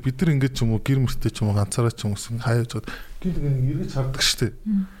 Тэнгүүд ингээд бид нар ингээд ч юм уу гэр мөртэй ч юм уу ганцаараа ч юм уу хаяаж бод. Гинт ингээд эргэж хардаг шүү дээ.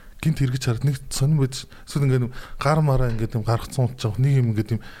 Гинт эргэж хард нэг сонирм байж эсвэл ингээд гар мараа ингээд юм гаргацсан унтж байгаа нэг юм ингээд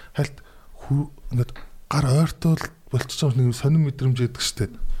юм хальт ингээд гар ойртол болчихж байгаа нэг юм сонирм мэдрэмж яадаг шүү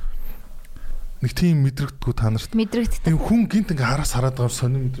дээ. Нэг тийм мэдрэгдэггүй та нарт. Мэдрэгддэг. Тийм хүн гинт ингээд хараас хараад байгаа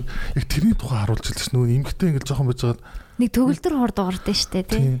сонирм мэдрэмж. Яг тэрний тухай харуулж хэлсэн шүү. Нөгөө эмгтэй ингээд жоохон байж байгаад нэг төгөлдөр хурд дуурдаа шүү дээ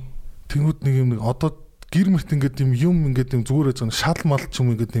тийм. Тэнгүүд нэг юм одоо гэр мэрт ингээд юм ингээд зүгээр байж байгаа шал мал ч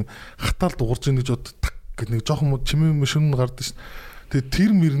юм ингээд хатаал дуурж ийн гэж бод гэд нэг жоохон чимээ машин гардаг шин. Тэгээ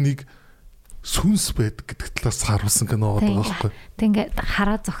тэр мөрнийг сүнс байдаг гэдэг талаас харуулсан кино байгаа байхгүй. Тэг ингээд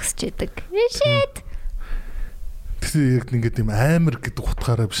хараа зогсож идэг. Шэт. Тэгээ яг ингээд юм амар гэдэг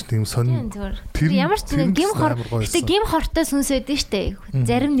утгаараа биш тийм сонин. Тэр ямар ч нэг гим хор. Гэтэ гим хортой сүнс байдаг штэ.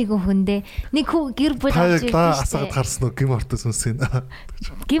 Зарим нэгэн хүндээ нэг гэр бүл авч ирдэг штэ. Асаад харсан уу гим хортой сүнсийн.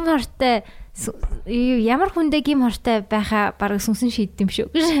 Гим хортой ямар хүндээ гим хортой байхаа бараг сүнсэн шийддэм шүү.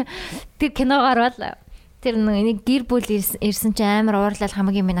 Тэр киногоор бол тэр нэг гэр бүл ирсэн чинь амар уурлал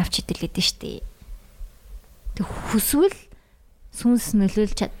хамгийн минь авч идэлээд штэ. Тэг хүсвэл сүнс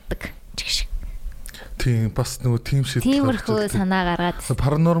нөлөөлж чаддаг. Чигш. Тийм бас нөгөө тим шийдэл. Тиймэрхүү санаа гаргаад.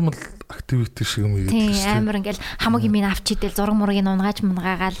 Paranormal activity шиг юм ийгээд тийм амар ингээл хамаг юм авч идэл зураг мурыг унгааж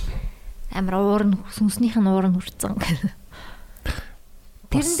мангаагаал амар уурн сүнснийх нь уурн хүрцэн.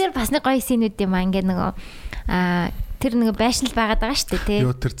 Тэрэн дээр бас нэг гоё синүүд юм аа ингээ нөгөө тэр нэг байшинл байгаад байгаа шүү дээ тий.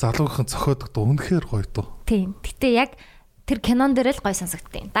 Йоо тэр залуугийн цохиодог дуу үнэхээр гоё дуу. Тийм. Гэтэ яг тэр кинон дээр л гоё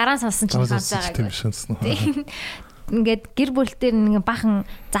сонсогдтыг. Дараа нь сонссон чинь ганц байгаа. Тийм. Ингээд гэр бүл дээр нэг бахан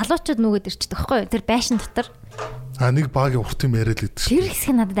залуучууд нүгэд ирчдэг байхгүй юу? Тэр байшин дотор. Нэг багийн урт юм яриад л идэв. Тэр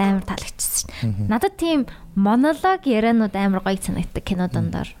хэсэг надад амар таалагдчихсан шин. Надад тийм монолог ярианууд амар гоё санагддаг кино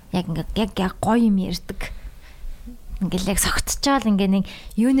дондор. Яг ингээд яг гоё юм ярьдаг. Ингээд яг согтчоол ингээд нэг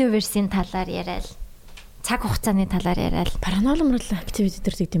universe-ийн талаар яриад, цаг хугацааны талаар яриад, paranormal activity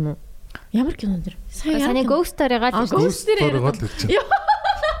дээр тийм үү? Ямар кино дэр? Саяны ghost story-гаад ghost story-гаад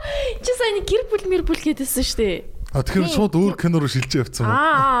чи сайн гэр бүл гэдээсэн шүү дээ. Тэгэхээр шууд өөр кино руу шилжиж явцсан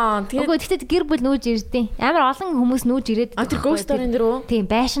юм. Тэгээд гэр бүл нүүж ирдээ. Амар олон хүмүүс нүүж ирээд. Тэр ghost story дээр үү? Тийм,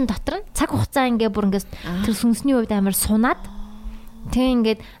 байшин дотор нь цаг хугацаа ингээ бүр ингээ тэр сүнсний хувьд амар сунаад. Тийм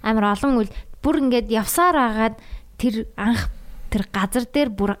ингээд амар олон үл бүр ингээд явсаар агаад тэр анх тэр газар дээр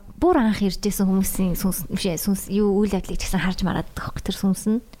бүр анх иржсэн хүмүүсийн сүнс юу үйл явдлыг ч гэсэн харж мараад байгаа. Тэр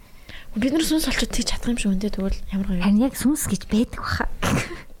сүнс нь бид нар сүнс олчод тийж чадах юм шиг үндэ тэгвэл ямар гоё. Харин яг сүнс гэж байдаг баха.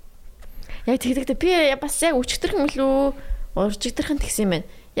 Яг тэгдэг би бас яг өчтөрхөн үлээ уржигдэрхэн тэгсэн юм байна.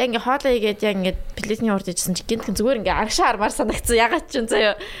 Яг ингээ хоолоо игээд яг ингээ плетний урд ижсэн чи гинтхэн зүгээр ингээ аргашаа армаар санагдсан. Ягаад ч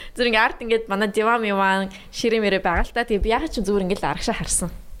заяа зүр ингээ арт ингээ манай диван миван ширээ мэрэ байгаа л та. Тэгээ би ягаад ч зүгээр ингээ л аргашаа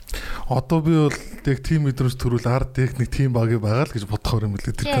харсан. Одоо би бол яг тийм мэдрэмж төрүүл арт техник тийм багийг байгаа л гэж бодохоор юм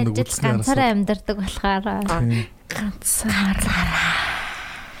лээ. Тэр киног үзснээр ганцаараа амьдардаг болохоор ганцаараа.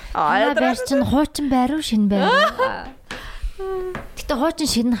 Тэр чинь хуучин байруу шин байруу. Гэтэ хуучин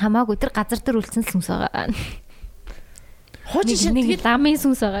шин хамаагүй тэр газар дээр үлдсэн сүнс байгаа. Хуучин шин нэг ламын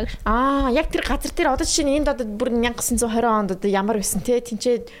сүнс байгаа. Яг тэр газар дээр одоо жишээ нь энд одоо бүр 1920 онд одоо ямар байсан те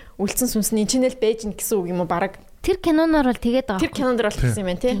тэнцээ үлдсэн сүнсний чинэл байж гин гэсэн үг юм уу баг. Тэр киноноор бол тэгээд байгаа. Тэр кинонд бол тэгсэн юм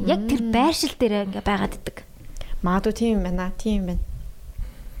байна тий. Яг тэр байршил дээр ингээ байгаад идэг. Маадуу тийм юм байна. Тийм юм байна.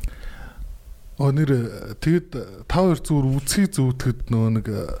 Нэр тэгээд та хоёр зүгээр үсгий зөвтгöd нөгөө нэг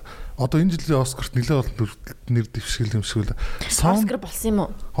одоо энэ жилийн Оскарт нэлээд олон нэр дэвшгэл юм шиг л. Оскар болсон юм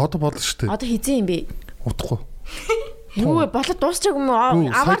уу? Одоо болно шүү дээ. Одоо хизээ юм бэ? Удахгүй. Юу болоод дуусчаагүй юм уу?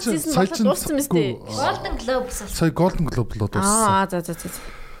 Award season болоод дууссан мэт дээ. Golden Globe болсон. Сая Golden Globe л дууссан. За.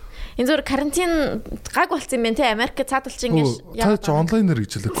 Энэ зөв карантин гаг болсон юм байна те Америкт цаадулж ингэж яа. Та ч онлайнаар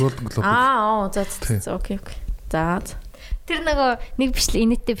гэж хэлээ Golden Globe. За окей. За. Тэр нөгөө нэг бичлэг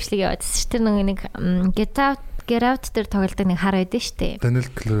инээдтэй бичлэг яваадсэн ш. Тэр нөгөө нэг Get Out дээр тоглодог нэг хар байдсан шүү дээ. Daniel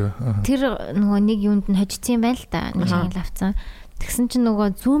Craig. Тэр нөгөө нэг юунд нь хожицсан юм байна л да. Нэг шиг лавцсан. Тэгсэн чинь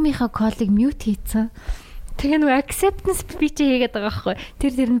нөгөө Zoom-ийнхаа call-ыг mute хийцэн. Тэгээ нөгөө acceptance speech хийгээд байгаа байхгүй.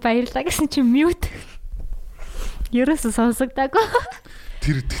 Тэр нь баярлаа гэсэн чинь mute. Ерөөсө сонсогдаагүй.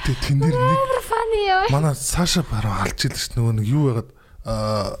 Тэр тэгтээ тэн дээр нэг манай Саша бараа алж ийл ш. Нөгөө нэг юу байгаад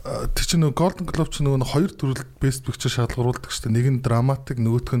тэр чинь нөгөө Golden Globe ч нөгөө хоёр төрөлд best picture шалгаруулдаг шүү дээ. Нэг нь dramatic,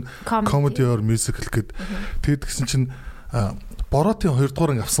 нөгөөх нь comedy or musical гэд. Тэгээд тэгсэн чинь Боротын 2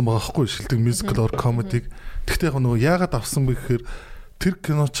 дугаар анги авсан байгаа хгүй шилдэг musical or comedy. Тэгтээ яг нөгөө яагаад авсан бэ гэхээр тэр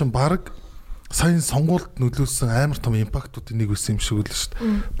кино чинь баг сайн сонгуульд нөлөөсөн амар том импактуудын нэг үсэн юм шиг л шүү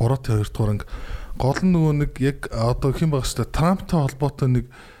дээ. Боротын 2 дугаар анги гол нь нөгөө нэг яг одоо хэн байгаа шүү дээ. Трамптай холбоотой нэг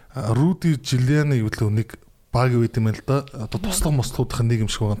Руди Жилианы юу л нэг баг үед юм л да. Одоо туслах мослуудах нэг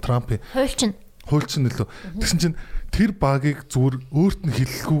юм шиг байгаа Трампын хуульчин нөлөө. Тэгсэн чинь тэр багийг зүгээр өөрт нь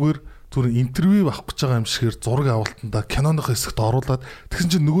хэлэлгүйгээр зүгээр интервью авах гэж байгаа юм шигээр зураг авалтанда киноныхоо хэсэгт оруулаад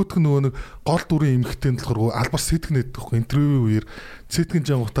тэгсэн чинь нөгөөдг нь нөгөө нэг гол дүрийн эмэгтэй болохоор албар сэтгэнэд гэхгүй интервью үеэр сэтгэн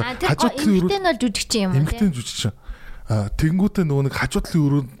жангуудаа хажуудлын өрөө эмэгтэй нь бол жүжигчин юм эмэгтэй нь жүжигчин. Тэнгүүтээ нөгөө нэг хажуудлын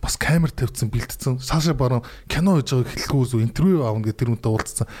өрөөнд бас камер тавьсан бэлдсэн. Саша баруун кино хийж байгааг хэлэхгүй зү интервью аавна гэдэг тэр үнтэй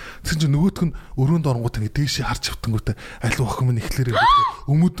уулзсан. Тэгсэн чинь нөгөөдг нь өрөөнд оронгууд ингэ дээшээ харж хөвтөнгүүтээ аль охин минь ихлээрээ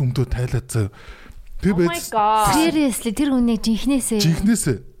өмөдөө тайлаад заяа. Тэр байж seriously тэр үнийг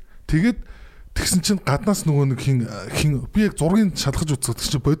жинхнээсээ тэгээд тэгсэн чинь гаднаас нөгөө нэг хин би яг зургийг шалгаж үзсэн.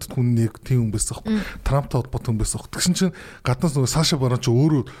 Тэгсэн чинь бодит хүн нэг тийм хүн байсан аахгүй. Трамптай холбоотой хүн байсан аахгүй. Тэгсэн чинь гаднаас нөгөө Саша баруун ч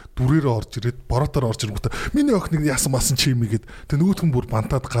өөрөө дүрээрээ орж ирээд боротоор орж ирэнгүүтээ миний охиныг яасан масан чи юм гээд тэг нөгөөт хүн бүр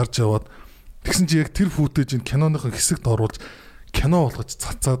бантаад гарч яваад тэгсэн чинь яг тэр футажийг киноныхоо хэсэгт оруулж кино болгож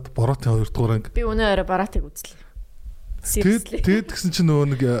цацаад боротын 2 дугаар анги би өнөө орой боротыг үзлээ. Тэгээд тэгсэн чинь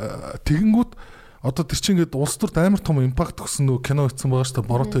нөгөө нэг тэгэнгүүт одоо тэр чинь ингээд улс төрд амар том импакт өгсөн нөгөө кино хийсэн байгаа шүү дээ.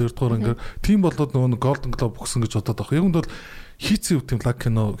 Боротын 2 дугаар анги тийм болоод нөгөө Golden Globe өгсөн гэж бодоод байгаа. Яг үнд бол хийцэн үт тийм лаг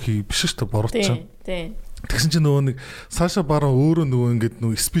кино хий биш шүү дээ борот чинь. Тэгсэн чинь нөгөө нэг Саша баруун өөрөө нөгөө ингээд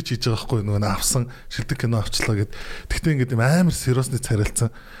нөгөө спич хийж байгаа байхгүй нөгөө авсан шилдэг кино авчлаа гэд. Тэгтээ ингээд амар сериусны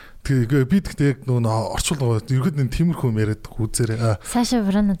царилцсан. Тэгээ би тэгтээ яг нөгөө орчуул байгаа. Ерөөд нэг тиймэрхүү юм яриад үзээрээ. Саша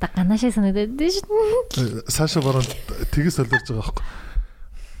баруун надад ганашаа санагдаад шүү. Саша баруун тгээс солиорж байгаа байхгүй.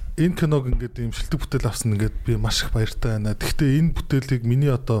 Энэ киног ингээд ийм шилдэг бүтээл авсан ингээд би маш их баяртай байна. Гэхдээ энэ бүтээлийг миний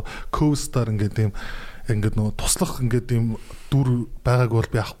одоо co-star ингээд ийм ингээд нөгөө туслах ингээд ийм дүр байгааг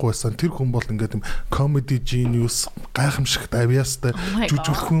бол би авахгүй байсан. Тэр хүн бол ингээд ийм comedy genius, гайхамшигт авьяастай,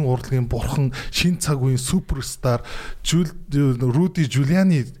 жүжиглэхэн урлагийн бурхан, шин цаг үеийн суперстар Руди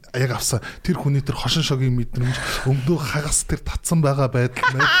Жулиани яг авсан. Тэр хүний тэр хошин шогийн мэдрэмж, өмдөө хагас тэр татсан байгаа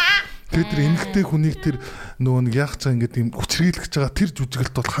байдал нь тэр эмэгтэй хүнийг тэр нөгөө нэг яах чаа ингээд юм хүчрхийлэх гэж байгаа тэр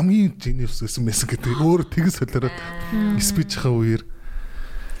жүжиглэлт бол хамгийн genius байсан гэдэг өөр тэгс солиороод спичийнхаа үеэр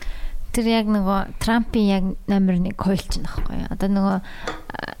тэр яг нөгөө Трампын яг номер 1 хуульч нөхгүй. Одоо нөгөө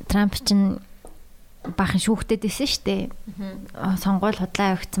Трамп чинь бахан шүүхтэд байсан шүү дээ. Сонгуул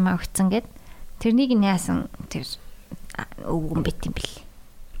худлаа өгцөн гэд тэрнийг нь яасан тэр өвгөн бит юм бэл.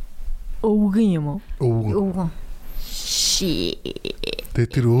 Өвгөн юм уу? Өвгөн. Тэгээ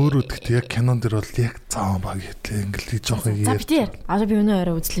тэр өөрөө тэгт яг кинон дэр бол яг цаан баг хэтлээ ингээл жоохон яа. За би тэр одоо би өнөө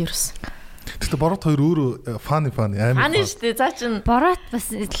орой үзлээ ерөөс. Тэгтээ Борот хоёр өөрөө фаны амар. Фаны шүү дээ. За чин Борот бас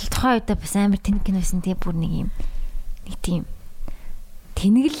тухайн үедээ бас амар тэнэг кино байсан. Тэгээ бүр нэг тийм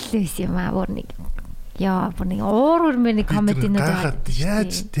тэнэгэл байсан юм аа бүр нэг. Яа бүр нэг уур үрмээр нэг комединууд байгаад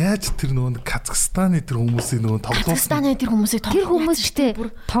яаж тэр нөгөө Казахстаны тэр хүмүүсийг нөгөө тоглуулсан. Казахстаны тэр хүмүүсийг тэр хүмүүс штэ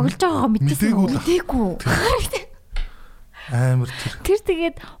тоглож байгаагаа мэдээгүй. Амар тэр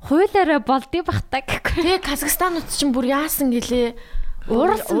тэгээд хуулаараа болдгийг багтаа гэхгүй. Тэгээ Казахстанууд чинь бүр яасан гэлээ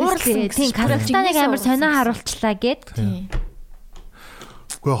Ууралсан тийм Казахстаныг амар сонио харуулчлаа гэд.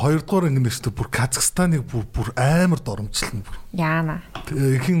 Гэхдээ хоёрдугаар анги нэстэ бүр Казахстаныг бүр амар доромжлно бүр. Яана.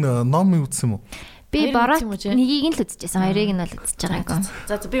 Ихэн ном үзсэн юм уу? Би бороо нэгийг нь л үзчихсэн. Хоёрыг нь бол үзэж байгаагүй.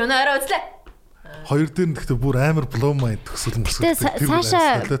 За би өнөө орой үзлээ. Хоёр дээр нь гэхдээ бүр амар blow mind төсөл мөсөл.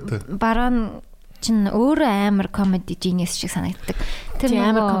 Саша барон чин өөрөө амар comedy genius шиг санагддаг. Тэр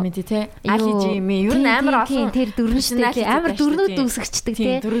амар comedy те. Алижи ми ер нь амар олон тэр дөрвөштэй амар дөрнөд үсгчдэг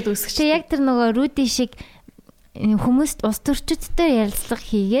те. Дөрөд үсгч. Тэг яг тэр нөгөө Руди шиг хүмүүст ус төрчөдтэй ярилцлага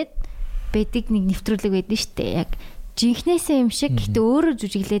хийгээд бэдэг нэг нэвтрүүлэг байдсан шүү дээ. Яг жинхнээсээ юм шиг гэхдээ өөрөө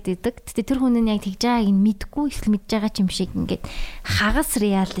жүжиглээд идэг. Гэтэ тэр хүн нь яг тэгж байгааг нь мэдгүй эсвэл мэдж байгаа ч юм шиг ингээд хагас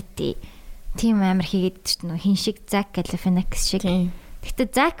reality тийм амар хийгээд шүү дээ. Хин шиг Зак Галифинакс шиг.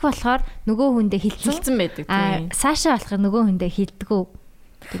 Гэтэ Зак болохоор нөгөө хүндээ хилцэн байдаг тийм. Саша болохоор нөгөө хүндээ хилдэггүй.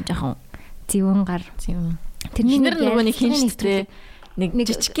 Тийм жоохон зэвэн гар. Тэрний нэр нөгөө нэг хин шүү дээ. Нэг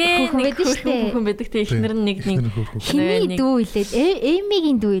жижигхэн нэг хүн байдаг те ихнэр нь нэг хиний дүү илээд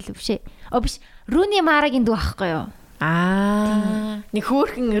Эмигийн дүү илүү биш ээ. Биш Руни Марагийн дүү ахгүй юу? Нэг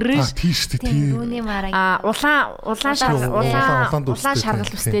хөөхөн рэж тийш тий. Руни Марагийн улаан шаргал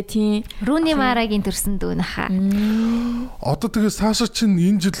үстэй тий. Руни Марагийн төрсөн дүү наха. Одоо тэгээ Саша чинь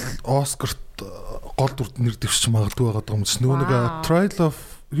энэ жил Оскарт гол дүрд нэр дэвшиж магадгүй байгаа юм чинь. Нөгөө нэг Trial of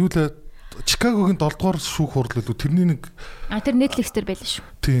юу лээ Чикагогийн 7 дугаар шүүх хурлал үү тэрний нэг тэр Netflix дээр байлаа шүү.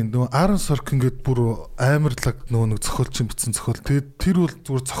 Тийм нөгөө Aaron Sorkin гээд бүр амарлаг нөгөө нэг зохиолч бичсэн зохиол. Тэгээд тэр бол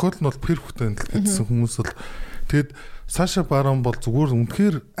зүгээр зохиол нь бол перфект байна л гэдсэн хүмүүс бол тэгээд Саша Барон бол зүгээр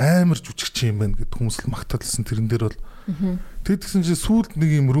үнэхээр амар жүжигч юм байна гэд хүмүүс л магтаалсан тэрэн дээр бол. Тэгээд тэгсэн чинь сүүлд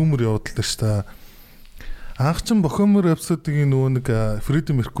нэг юм rumor яваад л шүү дээ. Анх чин Bohemian Rhapsody-гийн нөгөө нэг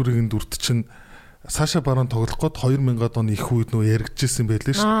Freddie Mercury-гийн дүрт чинь Саша Барон тоглох гээд 2000-ад оны их үед нөгөө яригдчихсэн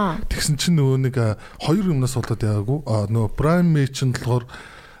байлээ шүү. Тэгсэн чинь нөгөө нэг хоёр юмнаас болоод яагагүй. Нөгөө Brian May чинь болохоор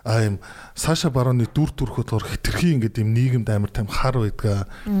юм Саша Бароны дүр төрхөд болохоор хитрхи ингээд юм нийгэмд амар тайм хар байдаг.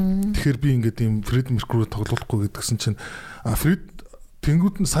 Тэгэхээр би ингээд юм Freddie Mercury тоглохгүй гэдгсэн чинь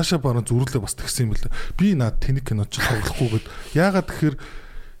тэнгууд нь Саша Барон зүрлээ бас тэгсэн юм байлээ. Би наад тэнийг киноч тоглохгүй гэд. Яагаад тэгэхээр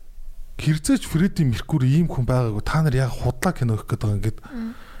хэрзээч Freddie Mercury ийм хүн байгаагүй та нар яг худлаа кино хийх гээд байгаа ингээд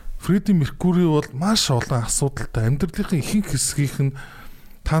Freddie Mercury бол маш олон асуудалтай амьдралын ихэнх хэсгийнх нь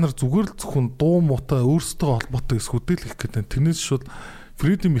та нар зүгээр л зөвхөн дуу муутай өөрсдөө холбоотой эсгүүдэл их гэдэг. Тэрнээс шууд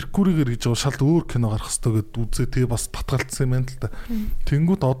Freddie Mercury-гээр гэж шал өөр кино гарах хэрэгтэй гэд үзээ тэгээ бас татгалцсан юм байна л да.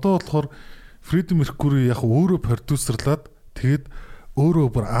 Тэнгүүд одоо болохоор Freddie Mercury яг өөрөө продюсерлаад тэгээд өөрөө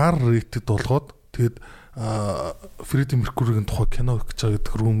бүр R-rated болгоод тэгээд Freddie Mercury-гийн тухай кино хийж байгаа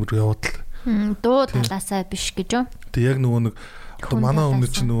гэдэг rumor яваад л. Дуу талаасаа биш гэж юу? Тэг яг нөгөө нэг одоо манай өмнө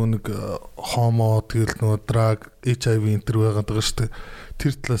чинь нөгөө нэг хомо тэгэл нөгөө драг HIV энтер байгаад байгаа шүү дээ.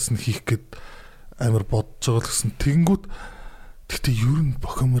 Тэр талаас нь хийх гээд амар бодож байгаа л гэсэн. Тэгэнгүүт гэхдээ ер нь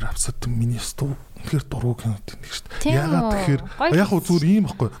Bohemian Rhapsody миний стуу үнэхээр дургу кинод нэг шүү дээ. Ягаад тэгэхээр яг хөө зүгээр ийм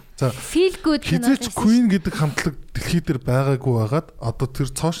байхгүй. За feel good кино. Хизээч Queen гэдэг хамтлаг дэлхий дээр байгаагүй байгаад одоо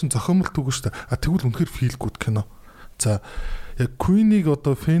тэр цоошин зохиомл түгэн шүү дээ. Тэгвэл үнэхээр feel good кино. За яг Queen-ийг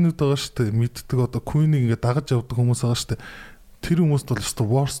одоо фэнүүд байгаа шүү дээ. Мэддэг одоо Queen-ийг ингээд дагаж явдаг хүмүүс байгаа шүү дээ. Тэр хүмүүст бол өстой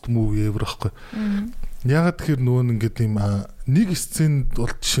worst movie ever байхгүй. Ягаад тэгэхээр нөгөө ингээд юм нэг сценд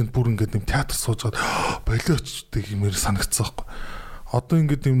бол жишээнд бүр ингээд юм театр суужгаад болиочтой юмэр санагдсан байхгүй. Одоо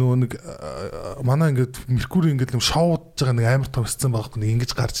ингээд юм нөгөө нэг манай ингээд Mercury ингээд юм шоудж байгаа нэг амар том сцен байгаа байхгүй.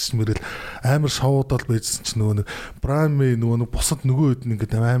 Ингээд гарч ирмээрэл амар шоудал байжсэн чинь нөгөө нэг Brian May нөгөө бусад нөгөө хэд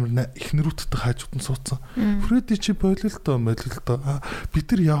ингээд амар ихнэрүүдтэй хаажууд нь суудсан. Freddie чи болилтоо бид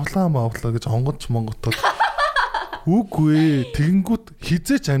нар явлаа маавлаа гэж онгоч монготол үгүй тэгэнгүүт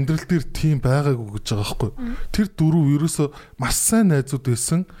хизээч амьдрал дээр тийм байгаагүй гэж байгаа байхгүй. Тэр дөрөв ерөөсө маш сайн найзууд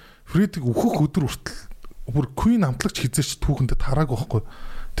байсан. Фредиг өөхөх өдөр хүртэл бүр Queen амтлагч хизээч түүхэндээ тараагүй байхгүй.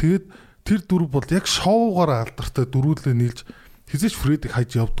 Тэгээд тэр дөрөв бол яг шоугаараа алдартай дөрүүлээ нийлж хизээч Фредиг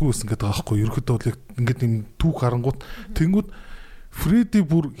хайж явдгүй байсан гэдэг байгаа байхгүй. Ерөөдөө бол яг ингээд юм түүх харангуут тэгэнгүүт Фреди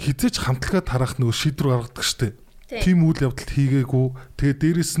бүр хизээч хамтлагаа тараах нөгөө шийдвэр гаргадаг штеп. Тим үйл явдалт хийгээгүй. Тэгээ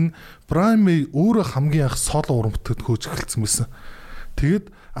дээрэс нь Brian May өөрөө хамгийн анх соло уран бүтээлд хөөж эхэлсэн байсан.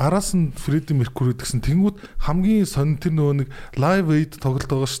 Тэгээд араас нь Freddie Mercury гэсэн тэнгууд хамгийн сонин тэр нөгөө нэг Live Aid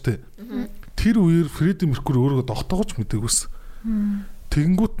тоглолт байгаа шүү дээ. Тэр үеэр Freddie Mercury өөрөө тогтоогч мэдээгүйсэн.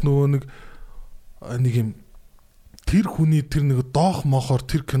 Тэнгууд нөгөө нэг юм тэр хүний тэр нэг доох мохоор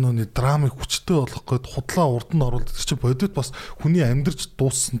тэр киноны драмыг хүчтэй болгох гээд худлаа урд нь оруулдаг чи бодит бас хүний амьдарч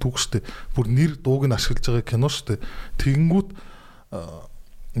дууссан түүх штэ. Бүр нэр дууг нь ашиглаж байгаа кино штэ. Тэгэнгүүт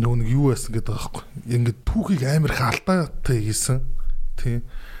нөгөө нэг юу байсан гэдэг байгаа байхгүй. Ингээд түүхийг амар их алдаатай хийсэн. Тийм.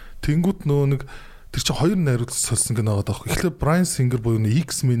 Тэнгүүт нөгөө нэг тэр чи хоёр найруулагч солисон кино байгаа байхгүй. Эхлээд Bryan Singer буюу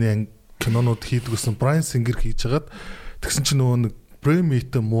X-Men кинонууд хийдэг гэсэн Bryan Singer хийж хагаад тэгсэн чи нөгөө нэг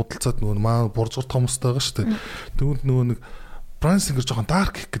Бремитэй муудалцаад нөгөө маа борзгор томстой байгаа шүү дээ. Тэгвэл нөгөө нэг Брайан Сингер жоохон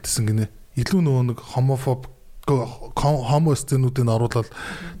dark гэх гэдсэн гинэ. Илүү нөгөө нэг homophobe homo-стенүүдийг оруулаад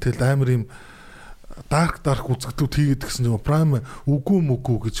тэгэл амар юм dark үзэгдүүд хийгээд гисэн нөгөө Prime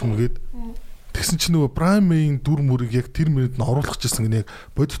үгүй гэж юмгээд тэгсэн чинь нөгөө Prime-ийн дүр мөрийг яг тэр мэрэнд нь оруулах гэсэн гинэ яг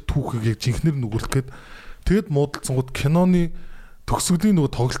бодит түүхийг яг жинхнэр нүгүүлэх гээд тэгэд муудалцсангууд киноны төгсгөлийн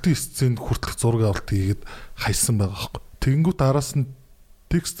нөгөө тоглолтын сценд хүртэлх зураг авалт хийгээд хайсан байгаа байхгүй. Тэгэнгүүт араас нь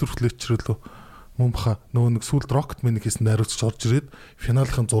текст рефлечрэлөө мөн баха нөгөө нэг сүлд Rocketman-ыг хийсэн найруулагч орж ирээд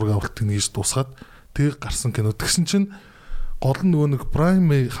финалын зураг авалтыг нэгж тусгаад тэг гарсан кино. Тэгсэн чинь гол нь нөгөө нэг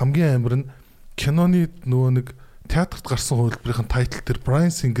Prime хамгийн амар нь киноны нөгөө нэг театрт гарсан хувилбарын тайтл дээр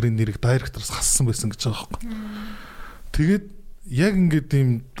Bryan Singer-ийн нэрийг директороос хассан байсан гэж байгаа байхгүй. Тэгээд яг ингээд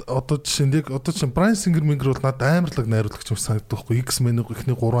ийм одоо жишээ Bryan Singer бол надад амарлаг найруулагч юм санагддаг байхгүй. X-Men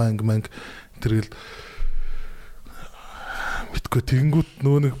ихний 3 анги манг тэргээл битгүй тэгэнгүүт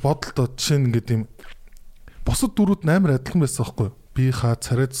нөгөө нэг бодолтой жишээ нь ингээд ийм босод дөрүүд амар адилхан байсан байхгүй. Би хаа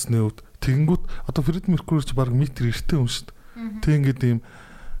царайцсны үед тэгэнгүүт одоо Freddie Mercury ч баг метр эрттэй хүн шүү дээ. Тэг ингээд ийм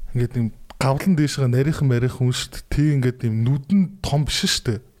гавлан дээшгээ нарийнхан хүн шүү дээ. Тэг ингээд ийм нүдэн том биш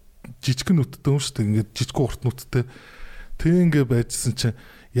шүү дээ. Жижиг нүдтэй хүн шүү дээ. Ингээд жижиг урт нүдтэй. Тэг ингээд байжсэн чинь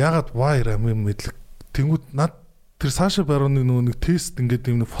ягаад wire am мэдлэг. Тэнгүүд над тэр Саша Бароны нөгөө нэг тест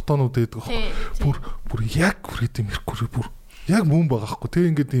ингээд ийм фотонууд байдаг байхгүй. Бүр яг Freddie Mercury бүр яг мөн байгаа хгүй. Тэг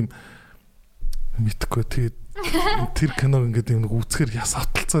ингээд ийм мэдхгүй. Тэгээд тэр киног ингээд ийм нэг үзэхэр яс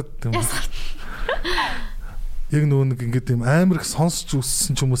аталцаад юм. Яг нөгөө нэг ингээд ийм амар их сонсч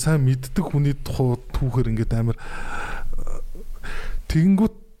үссэн ч юм уу сайн мэддэг хүний тухай түүхээр ингээд амар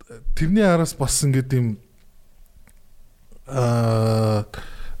тэгэнгүүт тэрний араас бас ингээд ийм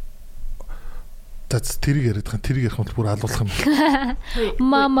тэрийг ярих юм бол бүр алуулах юм.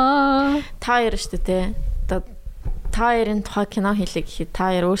 Мама та яар штэ те. Та ярин тухай кино хийлээ гэхэд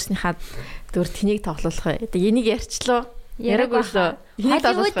та яар өөрснийхээ дүр тэнийг тоглуулах. Энийг ярьчлаа. Яриаггүй лөө.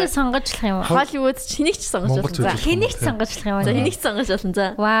 Холливуд сонгочлох юм уу? Холливуд хэнийг ч сонгож болно. За хэнийг ч сонгочлох юм уу? За хэнийг ч сонгож болно.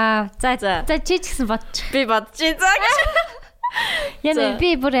 За. Вау. За чи ч гэсэн бодчих. Би бодчих. За. Яна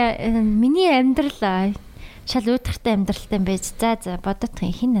би бүр миний амьдрал шал уйтгартай амьдралтай юм байж. За бодох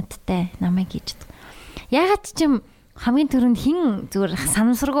хин надтай намайг хийж. Ягаад ч юм хамгийн түрүүнд хин зүгээр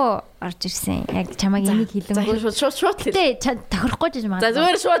санамсаргуу орж ирсэн. Яг чамайг энийг хэлэнгүү. За шууд хэл. Тэ тохирохгүй ч юм аа. За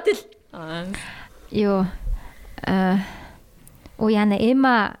зүгээр шууд хэл. Йоо. Яна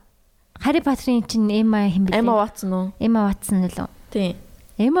Эмма Harry Potter-ийн чинь Эмма хэм бэ? Эмма Watson уу? Эмма Watson л үү? Тийм.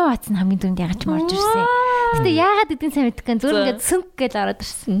 Эмма Watson хамгийн түрүүнд ягаад ч марж ирсэн. Гэтэ яагаад гэдгийг сайн мэдгүй. Зүгээр ингээд сүнг гэж ороод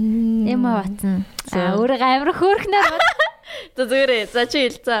ирсэн. Эмма Watson. Өөрөө амар хөөрхнөр бод. За зүгээрээ. За чи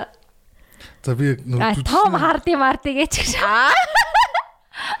хэл. За. За би яг Том Харди гэж гэж.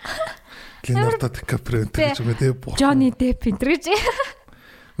 Leonardo DiCaprio гэж юм дээ. Johnny Depp гэж.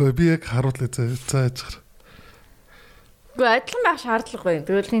 Би яг харуулъя зааж гар. Гэхдээ адилхан байх шаардлагагүй.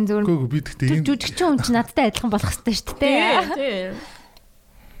 Тэгвэл тийм зүгээр. Үгүй би тэгтээ ийм жүжигчин хүн чинь надтай адилхан болох хэрэгтэй шүү дээ. Тийм.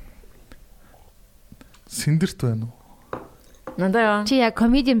 Синдерт байна уу? Надаа яа. Чи яг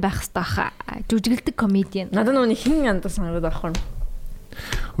комедиан байх хэрэгтэй баха. Жүжиглдэг комедиан. Надад нүуний хин янда санагдаад байхгүй.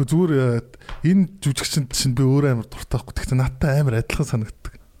 Зүгээр энэ жүжигчэнд чинь би өөрөө амар дуртай байхгүй. Тэгтээ надтай амар адилхан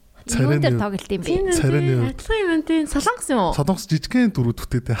санагддаг. Царайны тоглолт юм бэ? Царайны адилхан юм тийм. Солонгос юм уу? Солонгос жижигхэн дөрүүд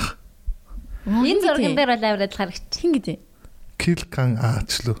бүтээд байх. Энэ зурган дээр бол амар адилхан харагч. Хин гэдэг. Килкан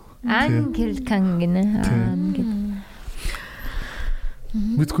аачлуу. Килкан гинэ.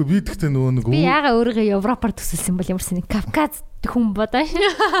 Мэдгүй би тэгтээ нөгөө нэг би яага өөрийгөө Европоор төсөлсөн бол ямарс нэг Кавказ хүн бодоо ш.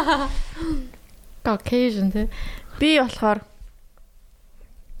 Caucasian тий. Би болохоор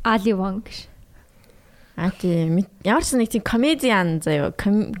Ali Wong гэж. Тийм ямарс нэг тийм комедиан заяа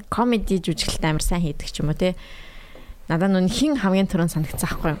комеди жүжиглэлт амар сайн хийдэг ч юм уу тий. Надад нүн хин хамгийн түрүүнд санагдсан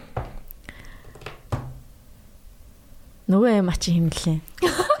аахгүй юу? Нөгөө Эмма чи химлээ.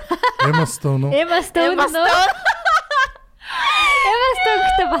 Emma Stone уу? Emma Stone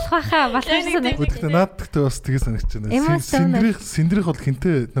гэдэг болох байхаа санагдав. Гэхдээ наадтай бас тгий санагч байна. Синдрих бол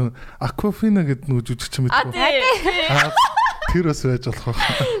хинтээ нөгөө Aquafina гэдэг нөгөө жүжигч юм байдаг. Тэр бас байж болох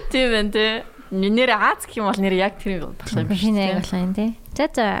байх. Тийм байна тий. Нэр Аз гэх юм бол нэр яг тэр болох юм шиг тийм болох юм тий. За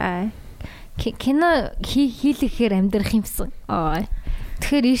кино хийлэхээр амьдрах юмсан.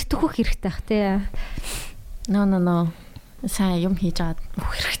 Тэгэхээр эрт төхөх хэрэгтэй бах тий. No. Сайн юм хийж аваад бүх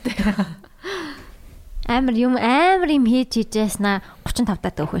хэрэгтэй. Амар юм хийж хийжээснаа 35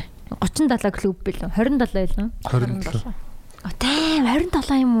 таа өөхөө. 37 клуб бил үү? 27 байлаа. 27. Тийм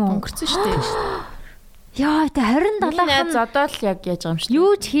 27 юм уу? Өнгөрцөн шүү дээ. Яа, тэ 27-ын одоо л яг яаж байгаа юм шиг.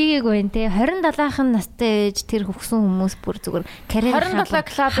 Юу ч хийгээгүй энэ те 27-ын настай ээж тэр хөгсөн хүмүүс бүр зүгээр карьер 27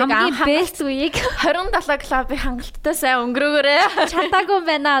 клубыг хамгийн бэст үеийг 27 клубыг хангалттай сайн өнгөрөөгөөрэй. чадаагүй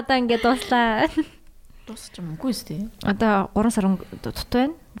байна одоо ингээд дуслаа. Дуусч юм үгүй ээ. Одоо 3 сар дут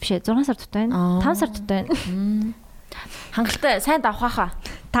байна. Биш ээ 6 сар дут байна. 5 сар дут байна. Хангалттай сайн давах хаа.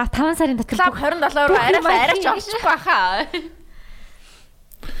 5 сарын дотор клуб 27 руу арайч олчихгүй хаа.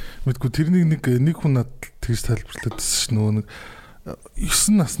 Мэдгүй тэрний нэг хүн над тэгж тайлбарлаад байсан ш нөгөө нэг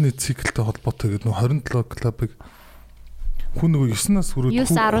 9 насны циклтэй холбоотой гэдэг нөгөө 27 клубыг хүн нөгөө 9 нас хүрээд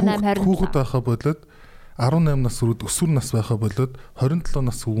хүүхэд байхаа болоод 18 нас хүрээд өсвөр нас байхаа болоод 27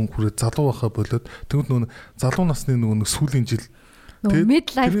 нас хүрээд залуу байхаа болоод тэгвэл нөгөө залуу насны нөгөө сүүлийн жил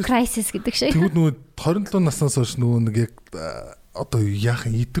mid life crisis гэдэг шиг. Тэгвэл нөгөө 27 наснаас хойш нөгөө нэг яг одоо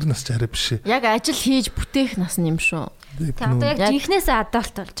яахан идэр нас ч арай биш ээ. Яг ажил хийж бүтээх нас юм шүү. Одоо яг жинхнээсээ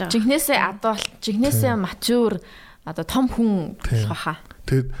адуулт болж байгаа. Жинхнээсээ адуулт, жинхнээсээ матюр одоо том хүн болох хаа.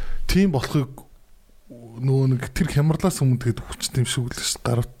 Тэгэд тийм болохыг нөгөө нэг тэр хямралаас өмнө тэгэд хүчтэй юм шиг л ш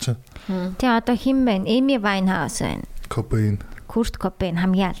гаравч. Тийм одоо хэн байна? Эми Вайнхаус байна. Кобейн. Курт Кобейн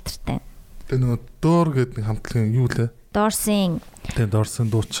хамгийн алдартай. Тэгээ нөгөө Доор гэдэг нэг хамтлагийн юу лээ? Дорсин. Тэгээ Дорсин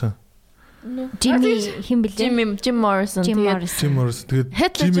дуучин. Жимми хэн бэлээ? Jim Morrison. Тэгээд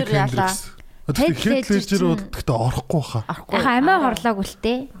Headlager яалаа. Headlager бол гэхдээ орохгүй хаа. Яг амиа хорлоогүй л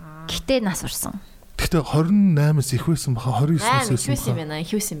те. Гэтэ нас урсан. Гэхдээ 28-аас их байсан баха 29-аас байсан. Их байсан байна.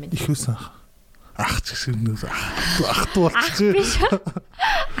 Их байсан байна. Их байсан. Ах ч гэсэн ахтуу болчихжээ.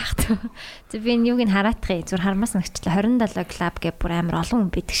 Ахтуу. Тэг би юуг нь хараатгая. Зүр хармаас нэгчлээ 27 клуб гэ бүр амар олон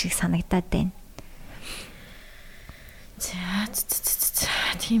хүн бидэг шиг санагдаад байна.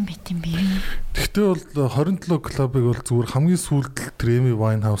 Тийм байт юм би. Гэхдээ бол 27 клубыг бол зүгээр хамгийн сүүлд Amy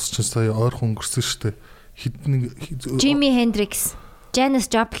Winehouse ч сая ойрхон өнгөрсөн шүү дээ. Хэдэн Jimi Hendrix, Janis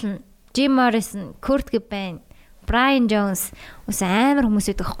Joplin, Jim Morrison, Kurt Cobain, Brian Jones ус амар хүмүүс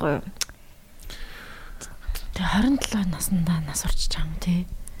байдаг байхгүй юу? Тэг 27 наснда нас орчиж байгаа юм тий.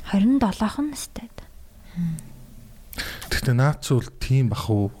 27хан настай. Гэхдээ наач бол тийм бах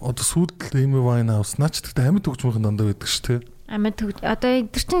уу? Одоо сүүлд Amy Winehouse наач гэхдээ амьд хөгжмийнхэн дандаа байдаг шүү дээ. Амьд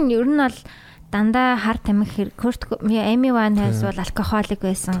одоо тэр чинь ер нь бол дандаа хар тамхи хэр Amy Winehouse бол алкохолик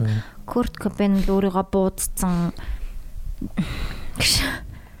байсан. Kurt Cobain л өөрийгөө буудсан.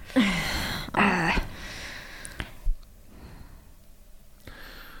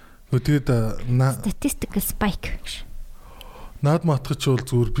 Тэгээд statistical spike. Наад матгач бол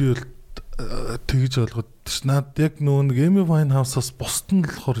зүгээр би бол тэгж ойлгоод ш. Наад яг нөгөө нэг Amy Winehouse-аас бусдын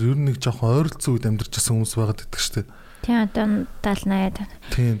болохоор ер нь нэг жоохон ойролцоо үед амьдарч байсан хүмүүс байгаад байдаг шүү дээ. Тийм одоо 70-80-аад.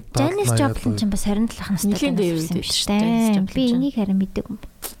 Тийм. Janis Joplin ч бас 27 настай байсан шүү дээ. Би энийг харин мэддэг юм.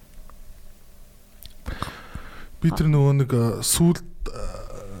 Би тэр нөгөө нэг сүүлд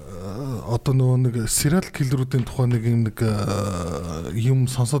одоо нөгөө нэг serial killer-уудын тухай нэг юм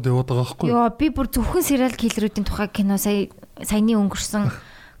сонсоод яваад байгаа байхгүй юу? Йоо би бүр зөвхөн serial killer-уудын тухай кино саяны өнгөрсөн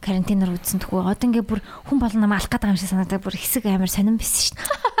карантинаар үзсэн төгөө. Одоо ингээ бүр хүн болон намайг алах гэдэг юм шиг санагдаад бүр хэсэг амар сонирн байсан шүү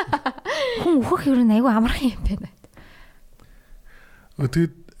дээ. Хүн өөхөх юу нэг айгүй амархан юм байна.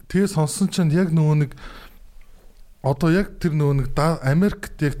 Тэгээ сонсон чинь яг нөгөө нэг одоо яг тэр нөгөө нэг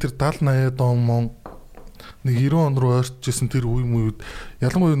Америкт яг тэр 70 80-аад он нэг 90 он руу ойртожсэн тэр үе үед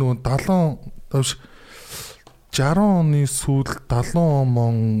ялангуяа нөгөө 60 оны сүүл 70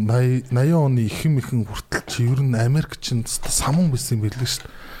 он 80 оны ихэн хүртэл чи ер нь Америк чинь самун байсан юм байлээ шүү дээ.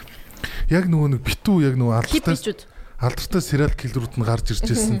 Яг нөгөө нэг битүү яг нөгөө алдартай serial killer-ууд нь гарч ирж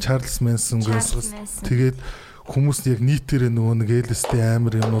байсан Чарльз Мэнсон гэсэн. Тэгээд хүмүүс яг нийтээрээ нөгөө нэг LSD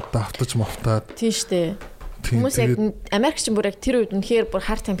амар юмнууд автаж мавтаад. Тийм шүү дээ. Хүмүүс яг Америкч бүр яг тэр үед үнэхээр бүр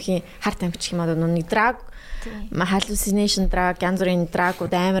хар тамхич юм аа нэг драг hallucination drug янз бүрийн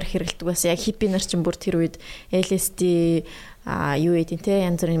драгууд амар хэрэгэлдэг байсан. Яг хиппи нар ч бүр тэр үед LSD юу гэдэг те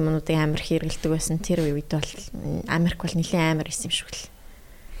янз бүрийн юмнуудыг амар хэрэгэлдэг байсан. Тэр үед бол Америк бол нэлээд амар исэн юм шиг л.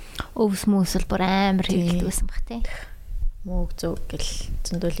 Өвс мөсөл бүр амар хэрэгэлдэг байсан баг те. Мөөг зөв гэл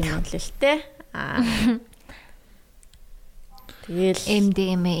зөндөл юм л л те. Тэгэл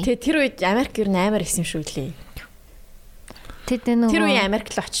MDMA. Тэр үед Америк ер нь амар исэн юм шиг лээ. Тэр үе Америк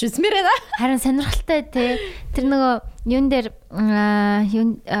л очиж үзмээр байна. Харин сонирхолтой те. Тэр нөгөө юун дээр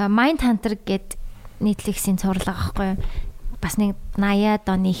Mind Hunter гэд Netflix-ийн цуврал байгаа байхгүй юу? Бас нэг 80-аад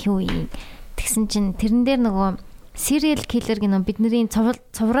оны их үе. Тэгсэн чинь тэрэн дээр нөгөө serial killer гэнэ бидний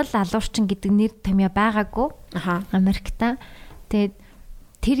цуврал алуурчин гэдэг нэр томьёо байгаагүй. Америкта. Тэгээд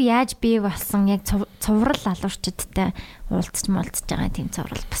тэр яаж бий болсон яг цуврал алуурчдтай уулзч байгаа тийм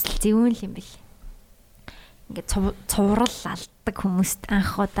цуврал бас зөвүүн л юм бэл. ингээд цуврал алдаг хүмүүст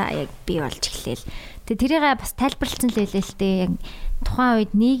анх удаа яг бий болж эхлэв. Тэгээ тэрийг бас тайлбарлсан л байлээ л дээ. Яг тухайн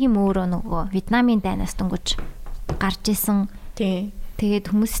үед нийгэм өөрөө нөгөө Вьетнамын дайнаас дөнгөж гарч исэн.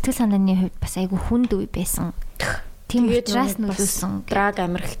 Тэгээд хүмүүс сэтгэл санааны хувьд бас айгүй хүнд үе байсан. Тийм учраас нөлөөсөн. Драг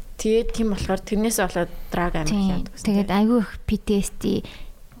амирх. Тэгээд тийм болохоор тэрнээс болоод драг амирх яадаг. Тэгээд айгүй их PTSD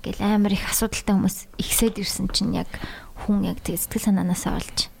гэл амар их асуудалтай хүмүүс ихсээд ирсэн чинь яг хүн яг тэгээд сэтгэл санаанаасаа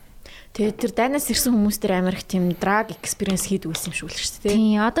олж. Тэгээд тэр дайнаас ирсэн хүмүүс тэр амар их тийм драг экспириенс хийдэг байсан юм шиг л шүү дээ.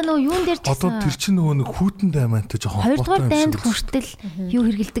 Тийм. Одоо нөгөө юун дээр ч гэсэн. Одоо тэр чинь нөгөө нэг хүүтэн даймантай жоохон холбоотой юм шиг. Хоёрдугаар дайнд хүртэл юу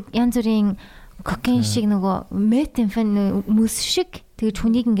хэргэлдэг янз бүрийн кокаин шиг нөгөө метамфетамин мөс шиг тэгж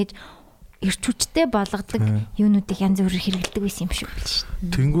хүнийг ингэж эрч хүчтэй болгодог юунуудыг янз бүрээр хэргэлдэг байсан юм шиг байна шүү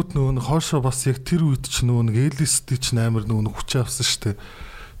дээ. Тэнгүүд нөгөө нэг хоошоо бас яг тэр үед ч нөгөө нэг LSD ч амар нөгөө хүч авсан шүү дээ.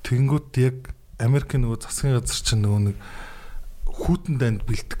 Тэнгүүд яг Америкийн нөгөө засгийн газар чинь нөгөө нэг хүүтэн дайнд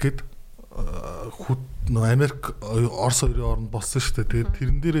бэлтгэх гээд нөгөө Америк Орос хоёрын оронд болсон шүү дээ. Тэгээд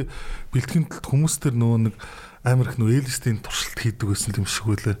тэрэн дээр бэлтгэхийн тулд хүмүүс төр нөгөө нэг Америк нөгөө LSD-ийн туршилт хийдэг байсан юм шиг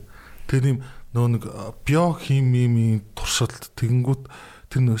байлаа. Тэгээд ийм нөгөө нэг биохимийн туршилт тэгэнгүүт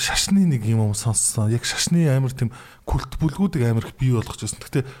тэр нөгөө шашны нэг юм сонссон. Яг шашны амар тийм культ бүлгүүдийг амар их бий болгож байсан.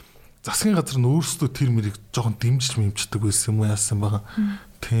 Гэтэ засгийн газар нь өөрсдөө тэр мэрийг жоохон дэмжиж мэмждэг байсан юм яасан байгаа.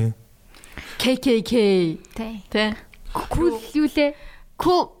 Тийм. KKK. Тэ. Кул юу лээ?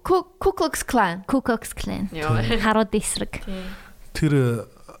 Ku Klux Klan. Харууд эсрэг. Тэр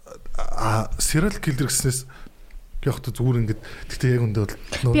serial killer гэснээс явахд зүгээр ингээд тэгтээ яг үндэ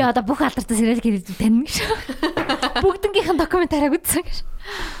бол би одоо бүх алдартай serial killer таньна гэж. Бүгднгийнхэн докюментарийг үзсэн гэж.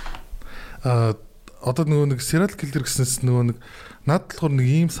 Одоо нөгөө нэг serial killer гэснээс нөгөө нэг над болохоор нэг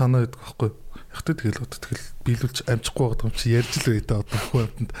ийм санаа байдаг байхгүй. Ягтай тэгэл одоо тэгэл биелүүлж амжихгүй байгаа юм чи ярьж л байта одоо бүх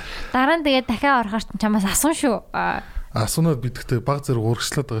амтанд. Дараа нь тэгээд дахиад орохоор чамаас асуун шүү. Асуунаад бидгтээ баг зэрэг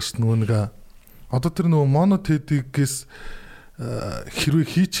урагшлаад байгаа шүү нөгөө нэг одоо тэр нөгөө монотедигээс хэрвээ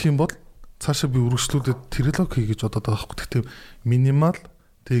хийчих юм бол цаашаа би үргэлжлүүлээд трилог хий гэж бодоод байгаа байхгүй. Тэгтээ минимал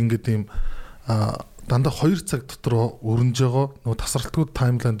тэг ингээд ийм дандаа 2 цаг дотор өрнөж байгаа нөгөө тасралтгүй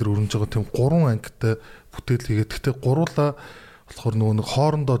таймлайн дээр өрнөж байгаа тийм 3 ангитай бүтээл хийгээд тэгтээ гуруула болохоор нөгөө нэг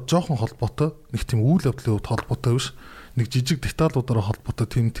хоорондоо жоохон холбоотой нэг тийм үйл явдлын хувьд холбоотой биш нэг жижиг деталуудаараа холбоотой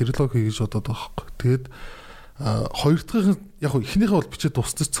тийм трилог хий гэж бодоод байгаа байхгүй. Тэгээд хоёр дахь яг эхнийхээ бол бичээд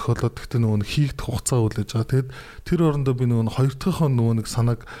дуусчих зохиолоод гэхдээ нөгөө нэг хийгдэх хугацаа үлээж байгаа. Тэгээд тэр орондоо би нөгөө хоёр дахь нөгөө нэг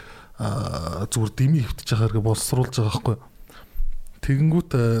санааг зүгээр дэмий хөвтөж байгаагаа боловсруулж байгаа байхгүй.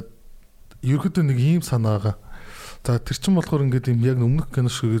 Тэгэнгүүт ерөөдөө нэг ийм санаа байгаа. За тэр чин болохоор ингээд юм яг өмнөх кино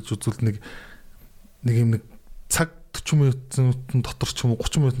шиг гэж үзвэл нэг юм нэг цаг 40 минутын дотор ч юм уу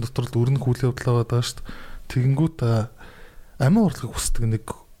 30 минутын дотор л өрнөх үйл явдал байгаа шүү дээ. Тэгэнгүүт амиа урлагийг хүсдэг нэг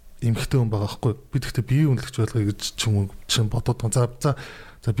эмхтэй хүн байгаа байхгүй. Би тэгтээ бие үнэлэгч байлгаа гэж ч юм уу чинь бодоод байгаа.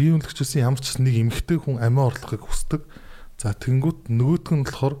 За бие үнэлэгчсэн ямар ч нэг эмхтэй хүн амиа урлагийг хүсдэг. За тэгэнгүүт нөгөөдг нь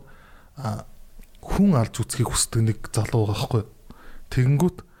болохоор хүн алж үзхийг хүсдэг нэг залуу байгаа байхгүй.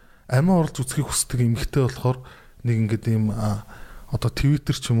 Тэгэнгүүт амиа орлж үзхийг хүсдэг эмхтэй болохоор нэг ингээд ийм одоо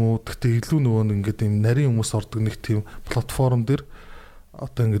Twitter ч юм уу тэгтээ илүү нөгөө ингээд ийм нарийн хүмүүс ордог нэг тийм платформ дээр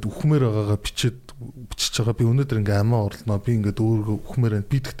одоо ингээд үхмээр байгаагаа бичиж байгаа. Би өнөөдөр ингээд амиа орлоо. Би ингээд өөрөө үхмээр байна.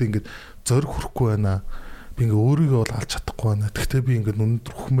 Би тэгтээ ингээд зориг хүрэхгүй байна. Би ингээд өөрийгөө бол алж чадахгүй байна. Тэгтээ би ингээд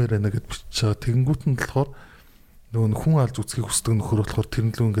өнөөдөр үхмээр байна гэд бичиж байгаа. Тэгэнгүүт нь болохоор нөгөө хүн алж үзхийг хүсдэг нөхөр болохоор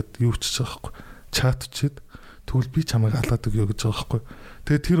тэрнлүү ингээд юу чиж байгаа байхгүй. Чат чид тэгвэл би чамайг алаад өгөө гэж байгаа байхгүй.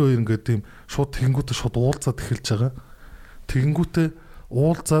 Тэгээ тэр хоёр ингээд тийм шууд тэгэнгүүтээ шууд уулзаад эхэлж байгаа. Тэгэнгүүтээ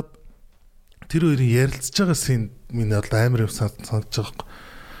уулзаад тэр хоёрын ярилцж байгаа син миний бол амар юм санагдаж байгаа байхгүй.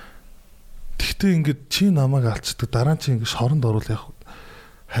 Тэгтээ ингээд чи намайг алчдаг дараа нь чи ингээд шоронд оруул яг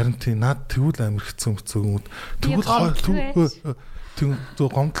харин тийм над тэгвэл амар хэцүү юм. Тэгвэл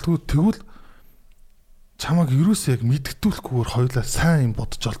гомдлгүй тэгвэл чамайг юусэн яг мэдгдүүлэхгүйгээр хоёулаа сайн юм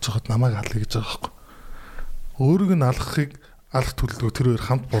бодож олж байгаад намайг алъя гэж байгаа байхгүй. Өөрийг нь алах төлөвлөгөө тэр хоёр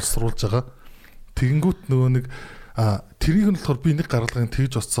хамт боловсруулж байгаа. Тэгэнгүүт нөгөө нэг тэрийг нь болохоор би нэг гаргалгын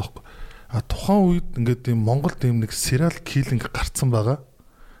тэгж оцсон байхгүй. Тухайн үед ингээд юм Монголд юм нэг serial killing гарцсан байгаа.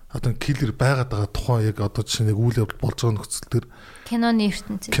 Одоо киллер байгаад байгаа тухайн яг одоо жишээ нэг үйл явдал болж байгаа нөхцөл төр киноны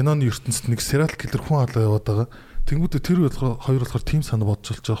ертөнцид нэг serial killer хүн алаа яваад байгаа. Тэнгүүдээ тэр хоёр болохоор team санаа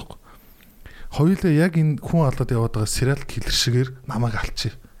бодож олж байгаа байхгүй. Хоёулаа яг энэ хүн алаад яваад байгаа serial killer шигээр намайг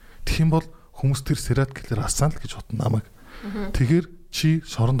алчи. Тэгэх юм бол хүмүүс тэр serial killer асаан л гэж бодно намайг. Тэгэхээр чи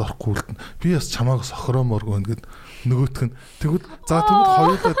шоронд орохгүй үлдэн. Би бас чамааг сохромооргүй ингээд нөгөөтг нь тэгвэл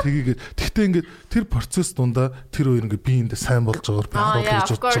хоёулаа тгийгээд тэгтээ ингээд тэр процесс дундаа тэр хоёр ингээд биеиндээ сайн болж байгаагаар би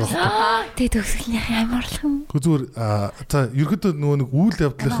бодож бодож байгаа. Тэг төгсгөлний амарлах юм. Зүгээр за ерөөдөө нөгөө нэг үйл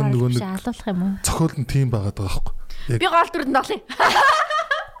явдлынх нь нөгөө нэг алуулах юм уу? Зохиол нь тийм байгаад байгаа байхгүй. Би гол дүрд нь олъё.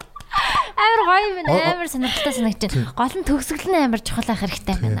 Амар гоё минь амар сонирхолтой санагдаж байна. Гол нь төгсгөл нь амар чухал ах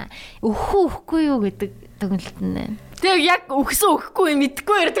хэрэгтэй байна. Өхгүй юу гэдэг дүгнэлт нь байна. Тэг яг өгөхгүй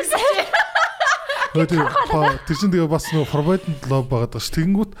мэдхгүй ярьдагсан. Тэр чинь тэгээ бас нөгөө forbidden love байгаад байгаа ш.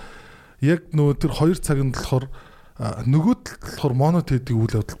 Тэгэнгүүт яг нөгөө тэр 2 цагт болохоор нөгөөд болохоор монотедийн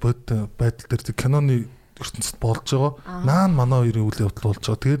үйл явдал байдал дээр тэр киноны ертөнцид болж байгаа. Наан манай хоёрын үйл явдал болж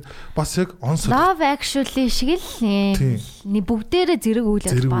байгаа. Тэгээд бас яг Love Actually шиг л бүгдээрээ зэрэг үйл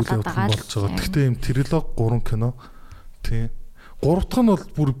явдал болоод байгаа болж байгаа. Гэхдээ юм трилог 3 кино. Тийм. 3 дахь нь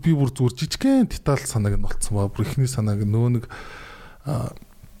бол би бүр зүгээр жижигхэн деталь санааг нь болцсон баа. Бүр ихний санааг нөгөө нэг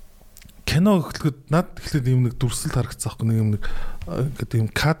кино хөтлөхөд над ихлээр юм нэг дүрсэл харагдсан байхгүй нэг юм нэг ингээд юм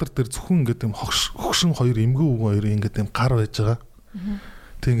кадр дээр зөвхөн ингээд юм хогшин хоёр эмгэн өвгөн хоёр ингээд юм гар байж байгаа.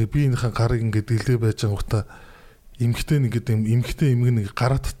 Тэг ингээд биенийхээ гарыг ингээд илээ байж байгаа гутаа эмгтэй ингээд юм эмгтэй эмгэн нэг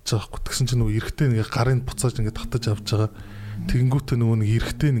гараа татчих байгаа байхгүй. Тэгсэн чинь нөгөө эрэгтэй нэг гарын буцааж ингээд татаж авч байгаа. Тэгэнгүүтээ нөгөө нэг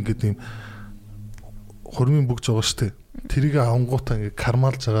эрэгтэй ингээд юм хормын бүгж байгаа штэ. Тэрийг авангуудаа ингээд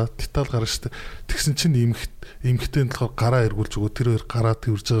кармалж байгаа. Деталь гарна штэ. Тэгсэн чинь эмгтэй нь болохоор гараа эргүүлж өгөө тэр хоёр гараа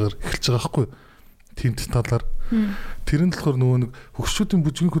тэрж байгаагаар эхэлж байгаа байхгүй. Тийм деталаар. Тэр нь болохоор нөгөө нэг хөгшүүдийн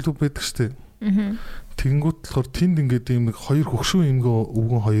бүжгийн клуб байдаг штэ. Тэгэнгүүт болохоор тэнд ингээд ийм нэг хоёр хөгшөө эмгэн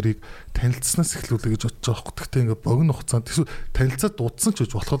өвгөн хоёрыг танилцснаас эхлүүлээ гэж бодож байгаа байхгүй. Гэхдээ ингээд богино хугацаанд эсвэл танилцаад дуудсан ч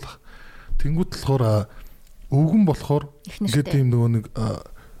гэж болох л. Тэнгүүт болохоор өвгөн болохоор ингээд ийм нөгөө нэг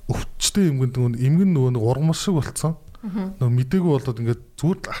өвчтэй эмгэн нөгөө нэг ургамал шиг болцсон. Нөгөө мдээгүй болоод ингээд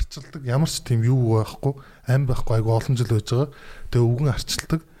зүгээр л арчилдаг ямар ч тийм юу байхгүй ам байхгүй айгу олон жил байж байгаа. Тэгээ өвгөн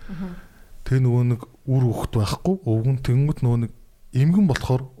арчилдаг. Тэгээ нөгөө нэг үр хөхт байхгүй өвгөн тэнгүүд нөгөө нэг эмгэн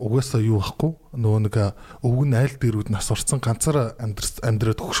болохоор угаасаа юу байхгүй нөгөө нэг өвгөн айл дээрүүд нас орсон ганцаараа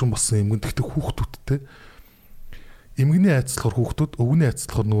амьдраад хөгшин болсон эмгэн тэгтээ хүүхдүүдтэй эмгэний айцлахаар хүүхдүүд өвгөний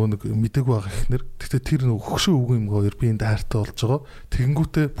айцлахаар нөгөө нэг мдээгүй байгаа ихнэр тэгтээ тэр нөгөө хөгшин өвгөн эмгэн хоёр биеинд хайртай болж байгаа.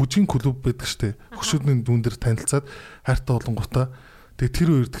 Тэгэнгүүтээ бүжгийн клуб байдаг штэ. Хөгшүүдний дүүн дээр танилцаад хайртай болонгуудаа тэгээ тэр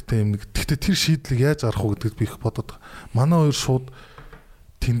хоёр тэгтээ юм нэг тэгтээ тэр шийдлийг яаж арах уу гэдэгт би их бодоод байгаа. Манай хоёр шууд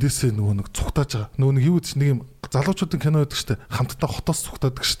тэндээсээ нөгөө нэг цугтааж байгаа. Нөгөө нэг юу гэж нэг юм залуучуудын кино байдаг штэ. Хамтдаа хотоос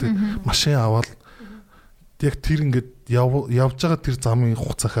цугтаадаг штэ. Машин аваад яг тэр ингээд явж байгаа тэр замын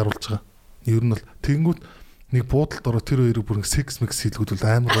хугацааг харуулж байгаа. Ер нь бол тэгэнгүүт нэг буудалд ороо тэр хоёрыг бүр секс мекс хийлгүүл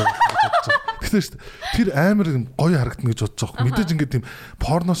амар гоё бодож байгаа. Тэгтээ штэ. Тэр амар гоё харагдана гэж бодож байгаа. Мэдээж ингээд тийм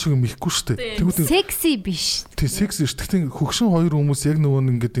порно шиг юм ихгүй штэ. Тэгвэл секси биш. Тийм секси штэ. Тэгтээ хөгшин хоёр хүмүүс яг нөгөө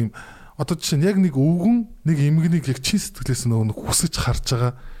нэг ингээд тийм одоо жишээ нь яг нэг өвгөн нэг эмгэнийг яг чин сэтгэлээс нөгөө хүсэж харж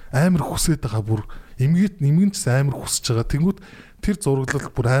байгаа амар хүсээд байгаа бүр эмгэн ч амар хүсэж байгаа. Тэнгүүд тэр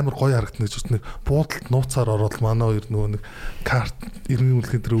зураглал бүр амар гоё харагдана гэж бодсон. Буудалд нууцаар ороод манай хоёр нөгөө нэг карт иргэн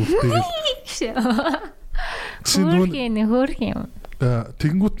үлгэн дээр өвдөөгээл. Хөөх юм.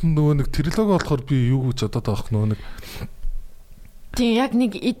 Тэнгүүд нөгөө нэг трилог болохоор би юу гэж бодоод байгаа нөгөө нэг тийм яг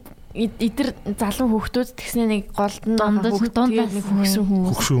нэг эдэр залуу хүүхдүүд тэгснэ нэг голд нь дундаас нэг хөгсөн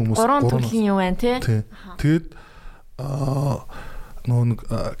хүмүүс. Гурван төрлийн юу байна тий. Тэгээд нөгөө нэг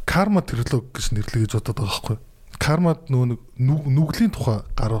карма трилог гэж нэрлэе гэж бодоод байгаа байхгүй. Кармад нөгөө нэг нүглийн тухай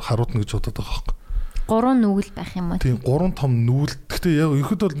харуулна гэж бодоод байгаа байхгүй. 3 нүгэл байх юм уу? Тийм 3 том нүгэл. Гэхдээ яг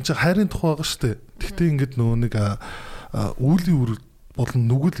ихэд бол энэ чинь хайрын тухай байгаа шүү дээ. Гэхдээ ингээд нөгөө нэг үүлийн үр болон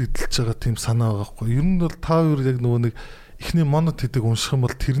нүгэл эдэлж байгаа тийм санаа байгаа байхгүй. Ер нь бол та хоёр яг нөгөө нэг эхний монот хэдэг унших юм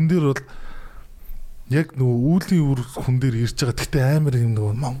бол тэрэн дээр бол яг нөгөө үүлийн үр хүн дээр ирж байгаа. Гэхдээ амар юм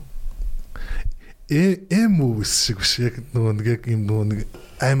нөгөө эмүүс шиг биш. Яг нөгөө нэг яг юм нөгөө нэг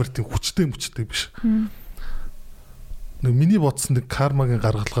амар тийм хүчтэй биш. Нөгөө миний бодсон нэг кармагийн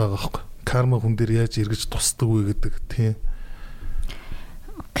гаргалгаа байгаа байхгүй. Карма хүн дээр яаж эргэж тусдаг вэ гэдэг тийм.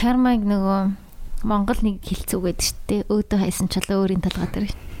 Кармаг нөгөө Монгол нэг хэлцүү гэдэг шүү дээ. Өөдөө хайсан чулуу өөрийн талгаа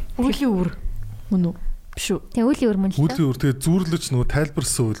дээр. Үүлийн үр мөн үү? Биш үү? Тэгээ үүлийн үр мөн л дээ. Үүлийн үр тэгээ зүүрлэж нөгөө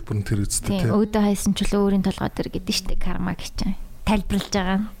тайлбарсан үйлбэр нь тэр үстэй тийм. Өөдөө хайсан чулуу өөрийн талгаа дээр гэдэг шүү дээ. Карма гэж чинь тайлбарлаж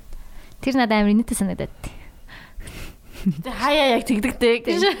байгаа. Тэр надад амар инээтэй санагдаад. Тэ хаяа яг тэгдэгтэй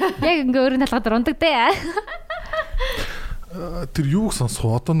гэж. Яг ингээ өөрийн талгаа дээр ундаг дээ. Тэр юуг сонсох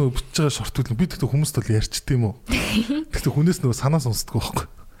вэ? Одоо нөгөө бичиж байгаа шорт үйл би тэгтээ хүмүүст бол ярьчихдээ юм уу? Тэгтээ хүнээс нөгөө санаа сонсдог байхгүй.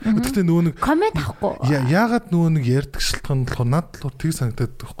 Тэгтээ нөгөө нэг коммент авахгүй. Яагаад нөгөө нэг ярьдаг шалтгаан болохоор над болохоор тийг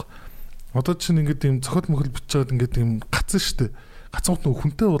санагдаад байхгүй. Одоо чинь ингээд юм зохиол мөхөл бичиж байгаад ингээд юм гацсан штэ. Гацсант нөгөө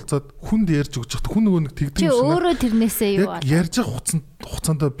хүнтэй уулзаад хүнд ярьж өгч захт хүн нөгөө нэг тэгдэг юм шиг. Чи өөрөө тэрнээсээ юу аа? Ярьж байгаа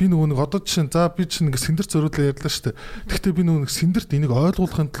хугацаанд би нөгөө нэг одоо чинь за би чинь ингээд сэндэр зориулаа ярьлаа штэ. Тэгтээ би нөгөө нэг сэндэрт энийг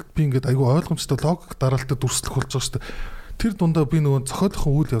ойлгуулахын тулд би ингээд айгүй ойлгомжтой логик дараалтад дүрслэх болж байгаа штэ. Тэр дундаа би нөгөө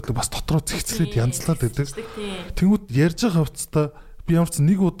зохиолынхон үйл явдлыг бас дотроо зихицлээд янзлаад байдаг. Тэнгүүд ярьж байгаа хувцастаа би ямар ч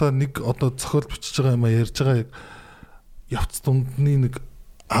нэг удаа нэг одоо зохиол бичиж байгаа юм а ярьж байгаа явц дундны нэг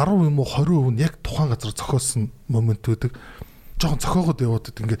 10 юм уу 20% нь яг тухайн газар зохиосон момент байдаг. жоохон цохоогоод яваад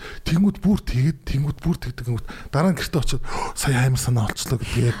ингээд тэнгууд бүр тэгдэг ингээд дараа нь гэртээ очиод сая амар санаа олчлоо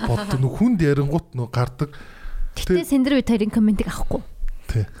гэдэг яг боддог. Нүг хүнд ярингуут нөө гардаг. Гэтэ сэндэр үе хоёрын комментиг авахгүй.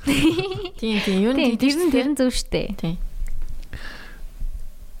 Тийм юу тэр нь зөв штэ. Тийм.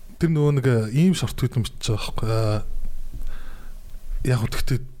 Тэр нөгөө нэг ийм шорт tweet бичиж байгаа байхгүй. Яг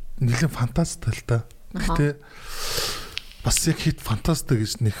гэхдээ нэлээд фантастик л да. Гэхдээ бас яг хит фантастик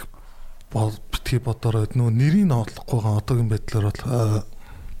гэж нэг битгий бодороо нөгөө нэрийг олохгүйгаа одоогийн байдлаар бол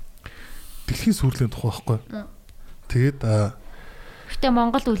дэлхийн сүрлийн тухай байхгүй. Тэгээд гэхдээ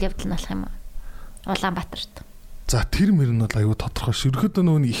Монгол үйл явдал нь болох юм аа. Улаанбаатарт. За тэр мөр нь бол аюу тодорхой ш. Ерөөдөө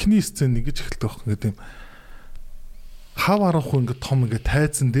нөгөө ихний сцен ингэж эхэлдэг байхгүй ингээд юм. Хав арахгүй ингээд том ингээд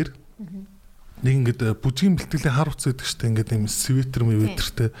тайзан дээр нэг ингээд бүжгийн бэлтгэлийн хар утас гэдэг штэ ингээд юм свитер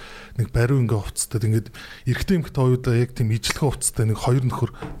мэвэдэртэй нэг бариу ингээд хувцастай ингээд эрэгтэй эмэгтэй хоёудаа яг тийм ижлэхэн хувцастай нэг хоёр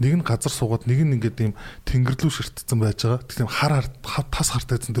нөхөр нэг нь газар суугаад нэг нь ингээд юм тэнгэрлүү ширтцэн байж байгаа. Тийм хар тас хар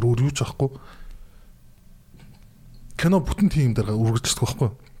тайзан дээр өөр юу ч байхгүй. Кино бүтэн тийм дээр үргэлжлэдэг байхгүй.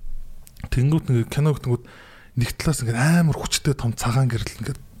 Тэнгүүд нэг кино гэнгүүт нэг талаас ингээд амар хүчтэй том цагаан гэрэл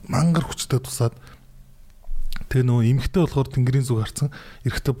ингээд мангар хүчтэй тусаад тэгээ нөгөө эмхтэй болохоор тэнгэрийн зүг харцсан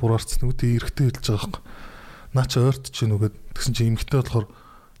эрэгтэй бураарцсан нөгөө тэгээ эрэгтэй хэлж байгаа байхгүй. Наа чи ойртож гин үгээд тэгсэн чи эмхтэй болохоор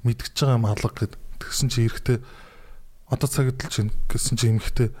мэдгэж байгаа юм алга гэд тэгсэн чи эрэгтэй одоо цаг эдэлж гин гэсэн чи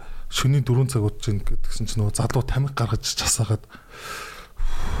эмхтэй шөнийн 4 цаг удаж гин гэд тэгсэн чи нөгөө залуу тамхи гаргаж часаагаад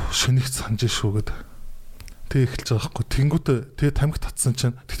шөнийх санаж шүү гэд тэг эхэлж байгаа байхгүй. Тэнгүүтээ тэгээ тамхи татсан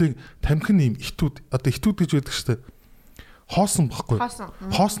чинь тэгтээ тамхи нь юм итүүд одоо итүүд гэж байдаг штэ. Хоосон баггүй.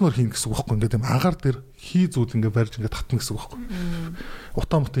 Хоосноор хийн гэсэн үг байхгүй. Ингээд юм агаар дээр хий зүүд ингээд барьж ингээд татна гэсэн үг байхгүй.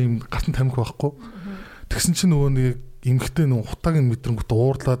 Утаа мутаа юм гартан тамхи байхгүй. Тэгсэн чинь нөгөө нэг эмхтэй нөгөө утаагийн мэдрэнгүүт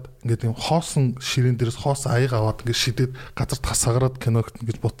уурлаад ингээд юм хоосон ширээн дээрээс хоос аяг аваад ингээд шидэд газар тасагараад кино гэтэн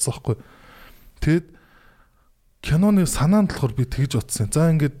гэж бодсон байхгүй. Тэгэд киноны санаанд болохоор би тэгж утсан.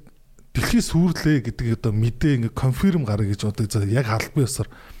 За ингээд дэлхий сүрлээ гэдэг одоо мэдээ ингээд конфирм гараа гэж одоо яг албан ёсоор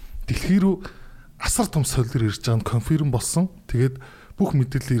дэлхий рүү асар том солир ирж байгаа нь конфирм болсон. Тэгээд бүх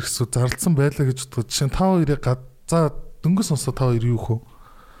мэдээлэл ирсүү зарлсан байлаа гэж боддог. Жишээ нь та хоёрыг за дөнгөс сонсоо та хоёр юу хөө?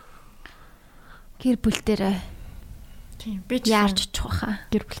 Гэр бүл дээр. Тийм би яарч очих واخа.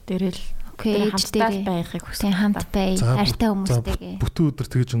 Гэр бүл дээр л хамтдаа байхыг хүсэж хамт бай. Хайртай хүмүүстэйгээ. Бүтэн өдөр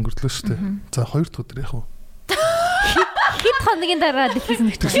тэгэж өнгөрлөө шүү дээ. За 2 дахь өдөр яах вэ? Хэд хоногийн дараа дэлхийс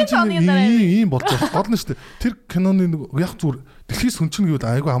нэгтгэж ийм болж байгаа. Гол нь шүү дээ. Тэр киноны яг зүгээр дэлхийс сүнчин гэвэл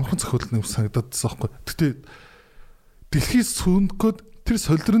айгүй амархан зохиол нэм санагдаадсан байхгүй. Гэтэ дэлхийс сүндгөөд тэр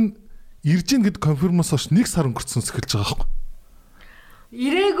солир нь ирж ийн гэд конфирмоос хойш 1 сар өнгөрцөн эхэлж байгаа байхгүй.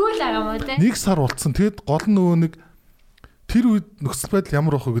 Ирээгүй л байгаа мó те. 1 сар болцсон. Тэгэд гол нь нөгөө нэг тэр үед нөхцөл байдал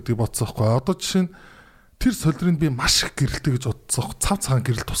ямар байх вэ гэдгийг бодсон байхгүй. Одоо жишээ нь тэр солирыг би маш их гэрэлтэй гэж бодсон. Цав цагаан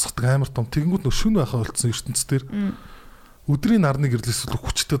гэрэл тусгадаг амар том. Тэгэнгүүт нөх шөнө байхаа болцсон ертөнц дээр. Өдрийн нарны гэрлээс л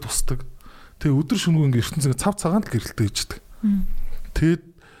хүчтэй тусдаг. Тэгээ өдөр шөнөгүй ингээ ертөнцийн цав цагаан л гэрэлтэй иждэг. Тэгэд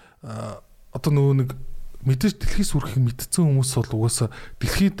одоо нөгөө нэг мэдээж дэлхийс хүрхийг мэдсэн хүмүүс бол угаасаа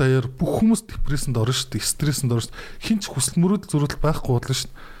дэлхийд даяар бүх хүмүүс депрессэнд орно шүү дээ. Стрессэнд орно шүү дээ. Хинч хүсэл мөрөөдөл зөрүүл байхгүй болно шүү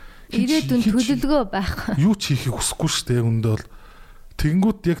дээ. Ирээдүйн төлөвлөгөө байх. Юу ч хийхийг хүсэхгүй шүү дээ. Яг үндэ бол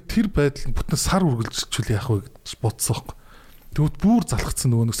тэгэнгүүт яг тэр байдал бүтэн сар үргэлжлүүлчихвэл яах вэ гэж бодсон байхгүй. Тэгвэл бүр залхацсан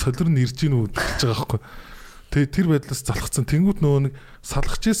нөгөө нэг солир нь ирж гин үү гэж байгаа байхгүй. Тэгээ тэр байдлаас залхацсан. Тэнгүүд нөгөө нэг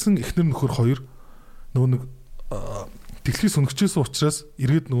салгаж исэн эхнэр нөхөр хоёр нөгөө нэг дэлхийс өнгөчөөсөн учраас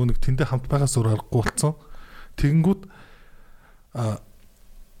эргээд нөгөө нэг тэндээ хамт байгаас өөр аргагүй болцсон. Тэнгүүд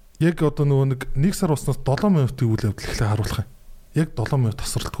яг одоо нөгөө нэг 1 сар болсноос 7 минутын үйл явдал эхлээ харуулах юм. Яг 7 минут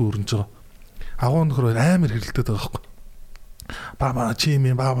тасралтгүй өрнөж байгаа. Агуу нөхөр амар хэрэлдээд байгаа байхгүй. Баа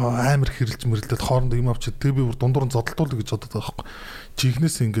чимээ амар хэрэлж мөрлөд хоорондоо юм авчид тэг би бүр дундуур нь зодтолтуулдаг гэж боддог байгаа байхгүй.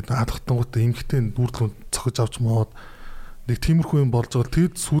 Жигнэс ингээд наадахтангуудаа эмхтэй дүүрлүүнд цохиж авч моод нэг тиймэрхүү юм болж байгаа.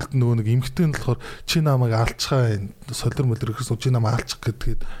 Тэгэд сүулт нөгөө нэг эмхтэй нь болохоор чи намайг алчхаа солир мөлөр гэсэн чи намайг алчих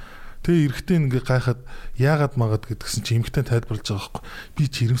гэдгээд тэгээ эрэгтэй ингээд гайхаад яагаад магаад гэдгсэн чи эмхтэй тайлбарлаж байгаа байхгүй. Би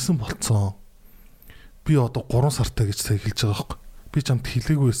жирэмсэн болцсон. Би одоо 3 сартай гэж сая хэлж байгаа байхгүй. Би чамд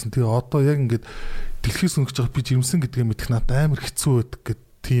хэлээгүй байсан. Тэгээ одоо яг ингээд дэлхийс өнгөж байгаа би жирэмсэн гэдгээ мэдэх надад амар хэцүү байдаг гэд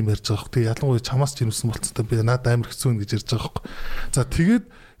тийм ярьж байгаа хөөх. Тэгээ ялангуяа чамаас жирэмсэн болцсон би надад амар хэцүү байна гэж ярьж байгаа хөөх. За тэгээд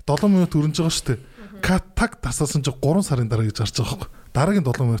 7 минут өрнөж байгаа шүү дээ. Кат таг тасаасан чи 3 сарын дараа гэж харж байгаа хөөх. Дараагийн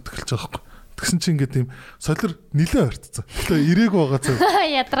 7 минут эхэлж байгаа хөөх. Тэгсэн чи ингээд тийм солир нилээ ойртцсан. Тэгээ ирээг байгаа цаа.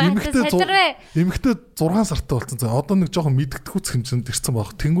 Ядраа солирвэ. Эмэгтэй 6 сартай болцсон цаа. Одоо нэг жоохон мэддэхүүц хэмжээнд ирсэн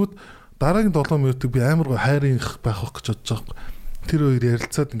баг. Тэнгүүд дараагийн 7 минутыг би амар гоо хайрынх байх гэж бодож байгаа хөөх. Тэр хоёр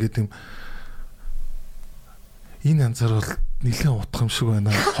ярилцаад ингээд тийм энэ янзаар бол нэлээд утга юм шиг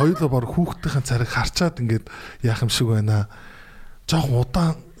байна. Хоёулаа баг хүүхдийн царайг харчаад ингээд яах юм шиг байна. Жохон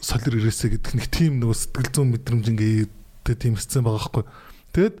удаан солир ирээсэ гэдэг нэг тийм нөгөө сэтгэл зүйн мэдрэмж ингээд Тэ тийм хэцэн байгаа хгүй.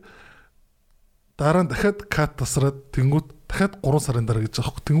 Тэгэд дараа нь дахиад кат тасраад тэнгууд дахиад 3 сарын дараа гэж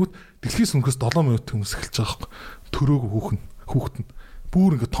байгаа хгүй. Тэнгууд дэлхийн сүнхээс 7 минут хүмүүс эхэлж байгаа хгүй. Төрөөг хүүхэд нь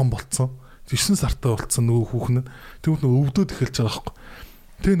бүр ингэ том болцсон. 9 сартай болцсон нөгөө хүүхэн нь. Тэнгууд нөгөө өвдөд эхэлж байгаа хгүй.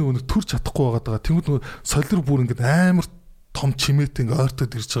 Тэ нөгөө нэг төрж чадахгүй байгаа. Тэнгууд нөгөө солир бүр ингэ амар том чимээтэй ингээ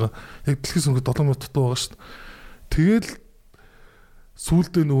ойртоод ирж байгаа. Яг дэлхийн сүнхээс 7 минут дутуу байгаа шүү дээ. Тэгэл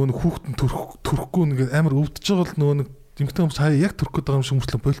сүүлдээ нөгөө нэг хүүхдэн төрөхгүй ингээ амар өвдөж байгаа л нөгөө нэг эмэгтэй хүмүүс хаяа яг төрөх гээд байгаа юм шиг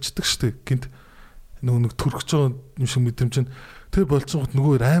мөртлөө болцдог шүү дээ. Гинт нөгөө нэг төрөх гэж байгаа юм шиг мэдрэмж нь тэр болцсонгот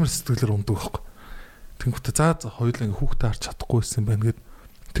нөгөө амар сэтгэлээр ундаг байхгүй. Тэнгүүтээ за хоёулаа ингээ хүүхдээ харж чадахгүй байсан юм байна гэд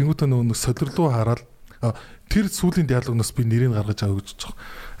тэнгүүтээ нөгөө нэг солирлуу хараад тэр сүүлийн диалогноос би нэрийг гаргаж аваа гэж байгаа.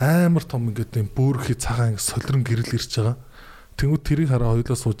 Амар том ингээ тийм бөөрхий цагаан ингээ солирон гэрэл ирж байгаа. Тэнгүүд тэрийг хараа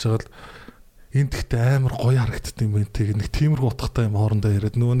хоёулаа сууж байгаа л энд ихтэй амар гоё харагддаг юм байна тэг нэг тиймэрхүү утгатай юм хоорондоо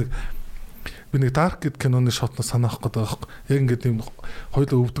яриад нөгөө нэг би нэг dark гэд киноны шотноос санаах гээд байгаа байхгүй. Яг ингээд тийм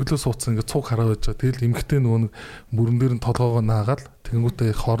хоёулаа өвдөглөө суудсан ингээд цуг хараа байж байгаа. Тэгэл эмхтэй нөгөө нэг мөрөн дээр нь толгоогоо наагаад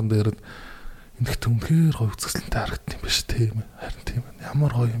тэнгүүтээ хоорондоо яриад эмхтэй үнэхээр гоё үзэсгэлэнтэй харагддаг юм биш тийм ээ. Харин тийм ээ.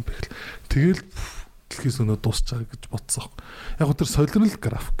 Ямар гоё юм бэ гэл. Тэгэл дэлхийс өнөө дуусч байгаа гэж бодсон байхгүй. Яг гоо тэр солирол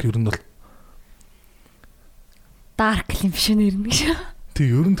график ер нь бол dark юм биш нэр нэг шүү. Тэг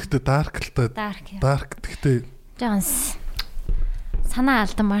ер нь гэхдээ dark л та. Dark гэхдээ Жанс санаа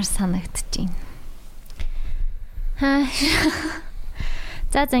алдамаар санагдчихээн.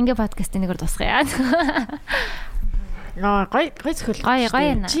 За ингээ подкастын нэгээр дуусгая. Гой зөвхөл гоё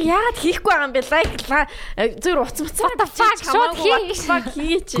яана. Чи яагаад хийхгүй байгаа юм бэ? Лайк зөв уцмцсан шууд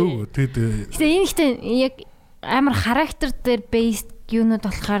хийгээч. Тэгээ энэ ихтэй яг амар характер дээр based юунууд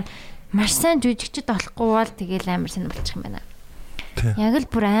болохоор маш сайн жүжигчд болохгүй бол тэгэл амар сайн болчих юм байна. Яг л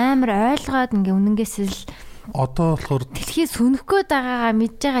бүр амар ойлгоод ингээ үнэнгээс л одоо болохоор дэлхий сөнөх гээд байгаагаа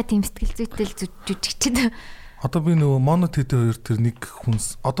мэдж байгаа тийм сэтгэл зүйтэй л жүжигчд. Одоо би нөгөө монотид хоёр тэр нэг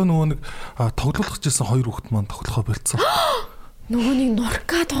хүнс одоо нөгөө нэг тоглох гэжсэн хоёр хүүхэд маань тоглохоо болцсон. Нөгөө нэг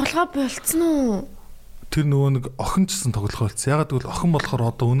нурка тоглохоо болцсон уу? Тэр нөгөө нэг охин чсэн тоглохоо болцсон. Ягаад гэвэл охин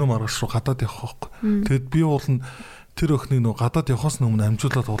болохоор одоо өнөө маргааш руу гадаад явах байхгүй. Тэгэд би уулна тэр охиныг нөгөө гадаад явахаас өмнө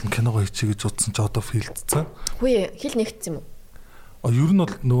амжуулаад уулна киногоо хийчихье гэж утсан ч одоо фейлдсэн. Хөөе хил нэгтсэн юм уу? Ер нь бол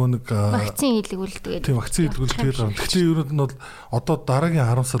нөгөө нэг вакцин хийлгүүл тэгээд тийм вакцин хийлгүүл тэгээд байгаа. Гэхдээ ер нь бол одоо дараагийн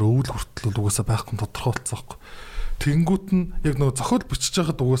 10 сар өвөл хүртэл угаасаа байхгүй тодорхой болсон байхгүй. Тэнгүүт нь яг нөгөө зохиол бичиж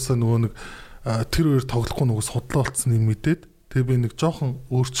байхад угаасаа нөгөө нэг тэр хоёр тоглохгүй нөгөө судлаа болцсон юм мэдээд тэгээ би нэг жоохон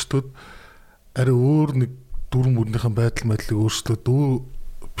өөрчлөлтөд арай өөр нэг дүрм мөрнийхэн байдлыг өөрчлөөд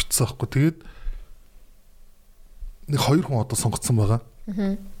бичсэн байхгүй. Тэгээд нэг хоёр хүн одоо сонгогдсон байгаа.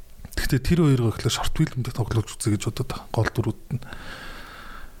 Гэхдээ тэр хоёроо ихлээр шорт фильмдээ тоглож үзье гэж бодоод байгаа. Гол дүрүүд нь.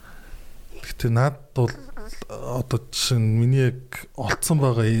 Гэхдээ наад бол одоо чинь миний яг олцсон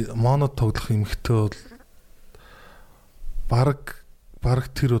байгаа моно тоглох эмхтэй бол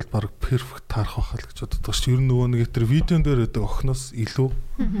баг тэр бол баг перфект таарах байхаа л гэж боддог шүү. Ер нь нөгөө нэг тэр видеон дээр өгдөг охноос илүү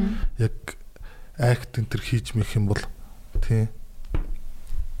яг актинг тэр хийж мэх юм бол тий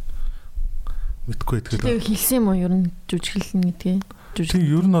мэдгүй тэгэл. Тэгээ хэлсэн юм уу ер нь жүжиглэн гэдгийг? Тийм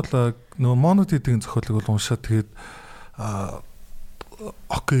ер нь бол нөгөө монотидийн зохиолыг бол уншаад тэгээд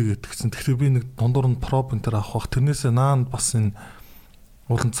окей гэдгсэн. Тэгэхээр би нэг дундуур нь проб энэ төр авах. Тэрнээсээ наан бас энэ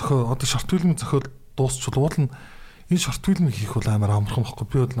уулын зохиол одоо шорт фильмийн зохиол дуусчвал уулын энэ шорт фильмийг хийх бол амар амархан байхгүй.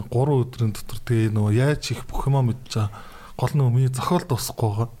 Би бол нэг 3 өдрийн дотор тэгээ нөгөө яаж хийх бүх юмаа мэдж байгаа. Гол нөгөө миний зохиол дуусахгүй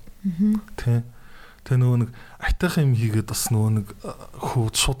байгаа. Тийм. Тэгээ нөгөө нэг айтайхан юм хийгээд бас нөгөө нэг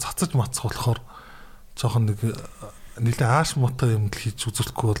хөө шууд цацаж мацах болохоор жоохон нэг нэлээ ааш мотой юм хийж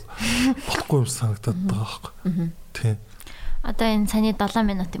үзүүлэхгүй бол болохгүй юм санагдаад байгаа байхгүй. Тийм. Одоо энэ саяны 7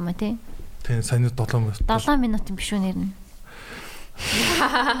 минут юм уу тий? Тийм саяны 7 минут. 7 минут юм биш үү нэр нь?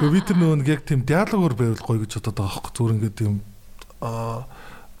 Би тэр нөгөө яг тийм диалогоор байвал гоё гэж бодоод байгаа байхгүй. Зүгээр ингээд тийм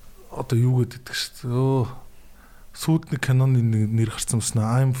одоо юу гэдэг шүү дээ. Сүүдний киноны нэр гарсан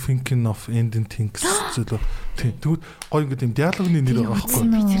юмснаа I'm thinking of ending things зүйлөө. Тийм. Тэгвэл гоё ингээд тийм диалогны нэр байгаа байхгүй.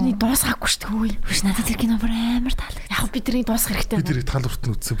 Би тэрний дуусгаагүй шүү дээ. Биш надад тэр кино бүр амар таалагдав. Яг би тэрний дуусгах хэрэгтэй. Би тэрийг тал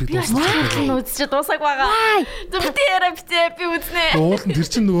хүртэн үзсэн. Би дуусгах үзчихээ дуусах байгаа. Зөвхөн яриа би үзнэ. Уулын тэр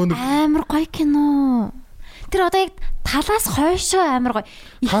чинь нөгөө нэг амар гоё кино. Тэр одоо яг талаас хойшоо амар гоё.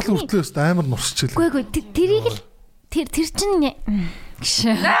 Тал хүртлээ өст амар нурсчихлээ. Үгүй тэрийг л тэр чинь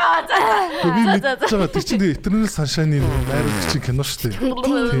гişээ. Би мэдчихэж байгаа. Тэр чинь Eternal Sunshine-ийн найруулагч чинь кино шүү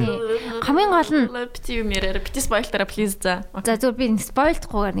дээ. Хамгийн гол нь бити юм яриа. Бити спойлтера please за. За зөв би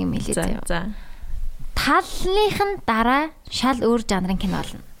спойлдохгүйгээр нэг хэлээ заяа. За. Таллынхын дараа шал өөр жанрын кино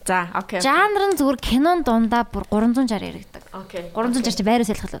болно. За, окей. Жанр нь зүгээр кинон дундаа бүр 360 яригддаг. Окей. 360 чи байруу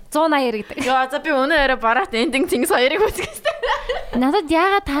салхал 180 яригддаг. Йоо, за би өнөө өрөө бараад ending things хоёрыг үзчихсэн. Надад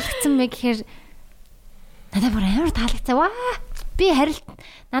яагаад таалагдсан бэ гэхээр Надад бүр амар таалагдсан. Ваа. Би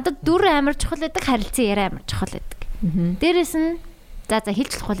надад дүр амар чухал байдаг, харилцан яриа амар чухал байдаг. Дээрээс нь за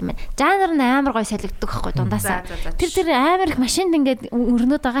хэлж болохгүй юм байна. Жанр нь амар гоё солигддог байхгүй дундаасаа. Тэр амар их машинд ингээд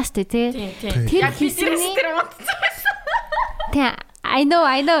өрнөд байгаа шүү дээ, тий. Тэр хийсний тий. I know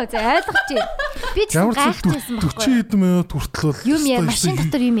за ойлгож байна. Би ч гайхчихсан байхгүй. 40 хэдэн минут хүртэл бол юм яа машин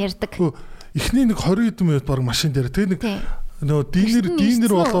дотор юм ярьдаг. Эхний нэг 20 хэдэн минут баг машинд яриа. Тэгээ нэг нөгөө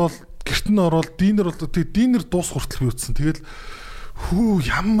дийнер болоод гэрт нь ороод дийнер дуус хүртэл би утсан. Тэгэл хүү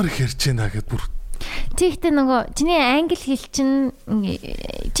ямар их ярьж байна гэд бүр. Тэгтээ нөгөө чиний англи хэл чинь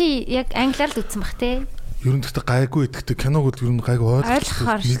чи яг англиар л үзсэн бах тий. Ер нь гэхдээ гайгүй идэгтэй киног бол ер нь гайгүй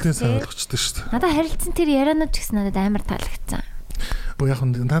ойлгочихсон. Нилээн сайн ойлгочтой шүү дээ. Надад харилцсан тэр ярианууд ч гэсэн надад амар таалагдсан. Яг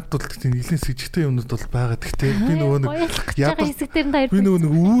надад бол гэхдээ нилээн сэжигтэй юмнууд бол байгаа. Гэхдээ би нөгөө нэг би нөгөө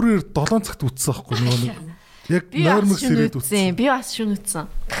нэг үүрээр 7 цагт үтсэн аахгүй нөгөө нэг яг нормал сэрэд үтсэн. Би бас шүн үтсэн.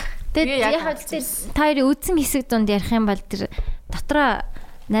 Тэгээд яг тэр таяр үдсэн хэсэг дунд ярих юм бол тэр дотроо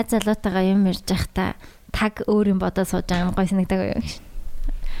найз залуутайгаа юм ярьж байхдаа таг өөр юм бодоод сууж байгаа юм гой санагдаг юм.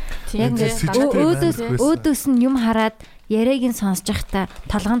 Яг өөдөөс нь юм хараад яриаг нь сонсож байхдаа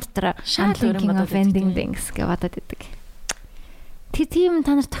толгоон дотор thinking of ending things гэж бодоод идэг. Тийм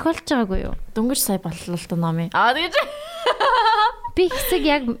та нар тохиолж байгаагүй юу? Дөнгөж сая боллоо л доо номи. Тэгэж би хэсэг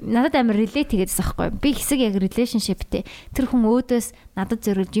яг надад амар relate хийгээдсэн байхгүй. Би хэсэг яг relationshipтэй тэр хүн өөдөөс надад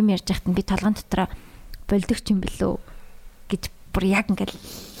зориулж юм ярьж байхад би толгоон дотор болдог юм бэлөө гэж бүр яг ингээд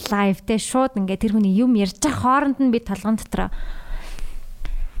лайвтэй шууд ингээд тэр хүний юм ярьж байгаа хооронд нь би толгоон дотор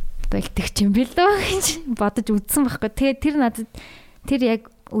болдог юм бэлөө гэж бодож үзсэн байхгүй. Тэгээ тэр надад тэр яг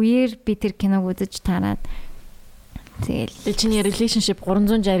үеэр би тэр киног үзэж таарад тэгэл чиний relationship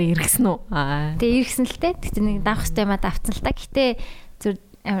 360 иргсэн үү? Тэгээ иргсэн л те. Тэгтээ нэг давах хэвээр маа давцсан л та. Гэтэ зүр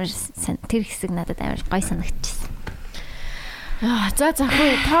амар тэр хэсэг надад амар гой санагдчихсан. За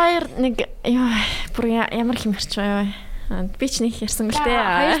хөө таар нэг бүр ямар хэмэрч бай. Би ч нэг ярьсан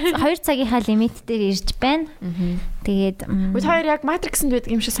гэлтэй. 2 цагийнхаа лимит дээр ирж байна. Тэгээд үгүй хоёр яг Matrix-д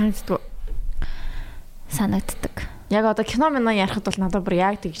байдаг юм шиг санагддаг. Санагддаг. Яг одоо кино мэн ярихад бол надад бүр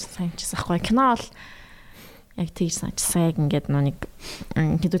яг тэгж санагдчихсан байхгүй. Кино бол яг тэгж санагдсан. Яг ингээд нэг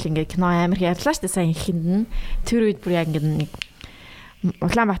хэдүүл ингээд кино амар их ярьлаа шүү дээ сайн ихэнд нь. Тэр үед бүр яг ингээд нэг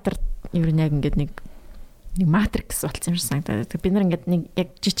Улаанбаатар ер нь яг ингээд нэг Matrix болсон юм шиг санагдаад. Бид нар ингээд нэг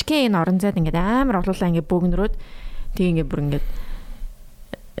яг жижигхэн энэ орон зайд ингээд амар олуулаа ингээд бөөгнөрөөд тэг ингээд бүр ингээд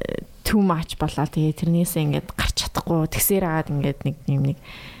too much болоо. Тэгээ тэрнээсээ ингээд гарч чадахгүй тэгсээр аваад ингээд нэг юм нэг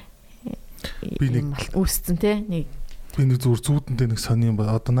үүсцэн те нэг би нэг зүгээр зүүдэндээ нэг сони юм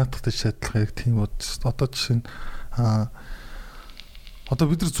ба одоо наадахтай шатлах яг тийм бодож одоо жишээ нь одоо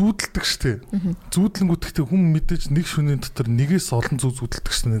бид нар зүүдэлдэг штэ зүүдлэнгүүд гэхдээ хүн мэдээж нэг шөнийн дотор нэгээс олон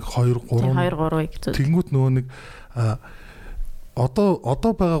зүүдэлдэг штэ нэг 2 3 тэнгүүд нөгөө нэг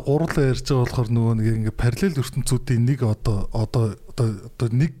одоо байгаа гурлаа ярьж байгаа болохоор нөгөө нэг ингээ параллел ертөнцүүдийн нэг одоо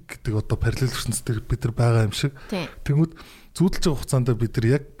нэг гэдэг одоо параллел ертөнцийн бид нар байгаа юм шиг тэнгүүд зүүдэлж байгаа хугацаанд бид нар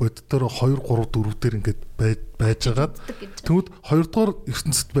яг боддоор 2 3 4 дээр ингээд байж байгаад тэгвэл 2 дугаар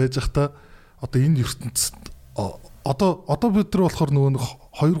ертөнцид байж байхдаа одоо энэ ертөнцид одоо бид нар болохоор нөгөө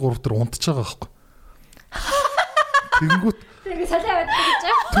 2 3 дээр унтж байгаа байхгүй. Тэгэнгүүт тэгээ солио яваад гэж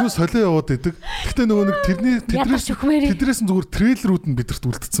аа. Тэгээ солио яваад идэг. Гэхдээ нөгөө нэг тэднээс нь зүгээр трейлерүүд нь бидэрт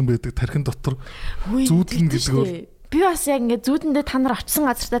үлдсэн байдаг тархин дотор зүүдлэн гэдэг бол би бас яг ингээд зүүдэндээ та нар очисон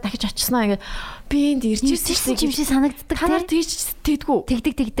газартаа дахиж очисноо ингээд би энд ирж ирсэн юм шиг санагддаг. Та нар тэгдэггүй.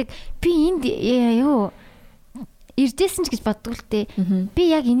 Тэгдэг. Би энд юу иржсэн ч гэж боддог л дээ.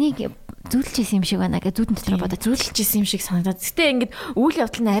 Би яг энийг зүүлчихсэн юм шиг байна гэж зүүдэн дотор бодож зүүлчихсэн юм шиг санагдаад. Гэтэ ингээд үйл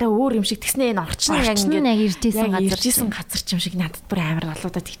явдал нь арай өөр юм шиг тэгснэ энэ орчин яг ингээд иржсэн газар ч юм шиг надад бүр амар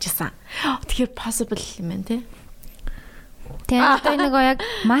болоодаа тэгчихсэн. Тэгэхээр possible юм байна те. Тэгээ одоо нэг яг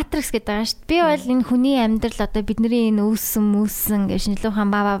Matrix гэдэг байгаа шүү дээ. Би бол энэ хүний амьдрал одоо бидний энэ үүссэн гэж шинжилгээ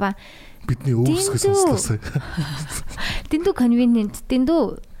хаан ба бидний өвсгөөс сонслоосаа. Дэндүү convenient, дэндүү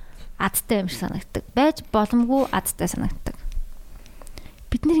адтай юм шиг санагддаг. Байж боломгүй адтай санагддаг.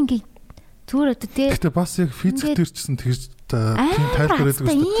 Бид нэр ингээ зүгээр одоо тий. Гэтэ бас яг физик дээр ч гэсэн тэгж тийм тайлбар өгдөг шүү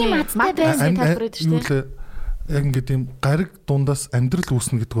дээ. Ийм адтай байсан тайлбар өгдөг шүү дээ. Яг ингээд юм гариг дундаас амьдрал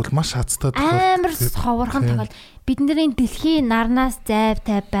үүснэ гэдэг бол маш хацтай амар ховорхон тохиол бидний дэлхийн нарнаас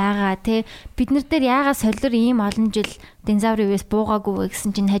зайвтай байгаа тий бид нар дээр яагаад солиор ийм олон жил динозаврын үеэс буугаагүй вэ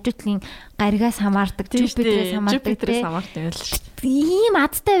гэсэн чинь хажуутлын гаригаас хамаардаг Жупитерээс хамаардаг ийм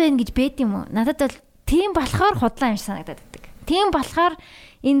адтай байна гэж бэд юм уу надад бол тийм болохоор худлаа юм санагдаад байдаг тийм болохоор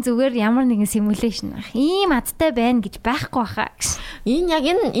энэ зүгээр ямар нэгэн симуляшн байх. Ийм адтай байна гэж байхгүй баха. Энэ яг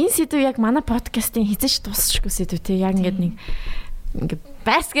энэ сэдв яг манай подкастын хизэж дуусчихгүй сэдв те. Яг ингээд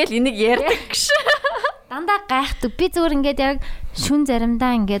байсгээл энийг ярьдаг гэж. Дандаа гайхдаг. Би зүгээр ингээд яг шүн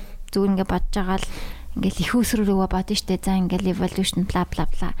заримдаа ингээд зүгээр ингээд бодож байгаа л ингээл их усрүүрээ бодно штэ. За ингээл evolution bla bla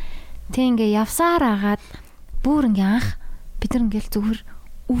bla. Тэг ингээ явсаар агаад бүр ингээ анх бид нар ингээл зүгээр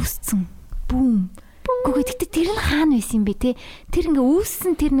үүсцэн бүүм. Гүгээ тэгтээ тэр нь хаана байсан юм бэ те? Тэр ингээ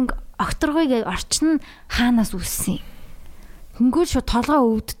үүссэн тэр нэг окторгойг орчин хаанаас үүссэн юм? Хөнгөө шууд толгой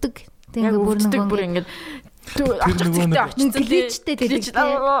өвддөг. Тэг ингээ бүр ингээ гличтэй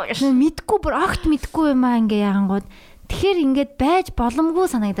мэдгүй бүр огт мэдгүй юм аа ингээ яангууд тэгэхээр ингээд байж боломгүй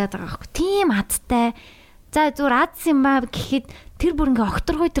санагдаад байгаа байхгүй тийм адтай за зүгээр адс юм ба гэхэд тэр бүр ингээ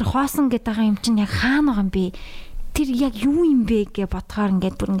окторгой тэр хоосон гэдэг байгаа юм чинь яг хаана байгаа юм бэ тэр яг юу юм бэ гэж бодохоор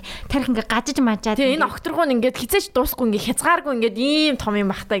ингээд бүр тарих ингээ гажиж мажаад тэгээ энэ окторгой нь ингээд хизээч дуусахгүй ингээ хязгааргүй ингээд ийм том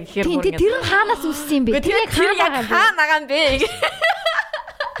юм бахтай гэхээр бүр ингээ тэр нь хаанаас үүссэн юм бэ тэр яг хаана байгаа юм бэ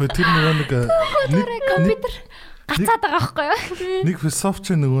тэр нэг компьютер гацаад байгаа байхгүй юу? Нэг философч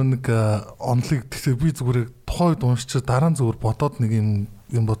нөгөө нэг онлыг тэгтээ би зүгээр тухайн үед уншиж дараа нь зүгээр бодоод нэг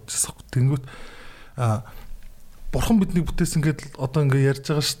юм бодчихсон. Тэнгүүт бурхан биднийг бүтээсэн гэдэл одоо ингээ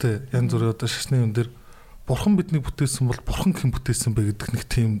ярьж байгаа шүү дээ. Янз бүрийн одоо шашны юм дээр бурхан биднийг бүтээсэн бол бурхан хэн бүтээсэн бэ гэдэг нэг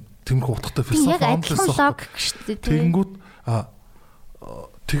тиймэрхүү утгатай философи онлоос.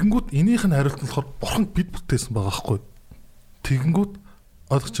 Тэгэнгүүт энийх нь хариулт нь болохоор бурхан бид бүтээсэн байгаа байхгүй. Тэгэнгүүт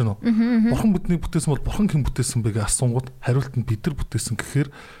ойлгож байна уу? Бурхан биднийг бүтээсэн бол бурхан хэн бүтээсэн бэ гэж асуунгууд хариулт нь бид нар бүтээсэн гэхээр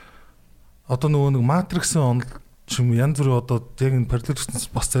одоо нөгөө нэг матриксын онол юм янз бүрийн одоо яг энэ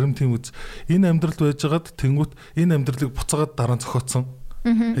параллелс бас зарим тийм үз энэ амьдрал байжгаад тэнгуут энэ амьдралыг буцаагаад дараа нь зохиоцсон.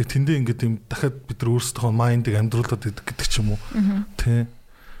 Яг тэндээ ингээд юм дахиад бид нар өөрсдөө майндыг амьдруулад гэдэг ч юм уу. Тэ.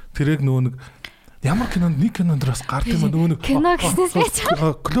 Тэр яг нөгөө нэг ямар кинонд нэг кинонд дээрс гардаг юм нөгөө нэг кино гэснээс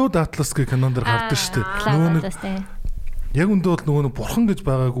Клод Атлас гэх кинонд дэр гардаг шүү дээ. Нөгөө нэг яг үндэ бол нөгөө нэг бурхан гэж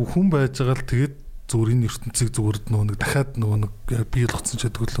байгаагүй хүн байж байгаа л тэгээд зүгээр энэ ертөнцийг зүгээр нөгөө нэг дахиад нөгөө нэг бий болгоцсон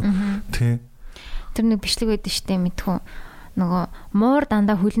ч гэдэг лөө. Тийм. Тэр нэг бичлэг байдаг штэ мэдхүү. Нөгөө муур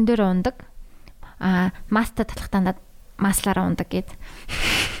дандаа хөлн дээр ундаг. Маста талах дандаа маслаараа ундаг гэд.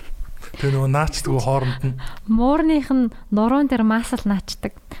 Тэгээ нөгөө наачдаг хооронд нь муурных нь нуруунд дээр масал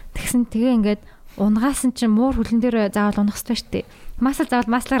наачдаг. Тэгсэн тэгээ ингээд унгаасан чинь муур хөлн дээр заавал унах хэрэгтэй штэ. Масал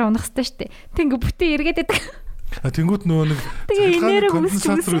заавал маслаараа унах хэрэгтэй штэ. Тэг ингээд бүтэн эргээд байдаг. Тэнгүүд нөгөө нэг цахилгааны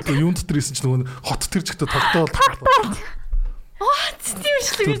конденсатор гэдэг юунд дээр исэн чинь нөгөө хот тэр жигтэй тогтоол. Тийм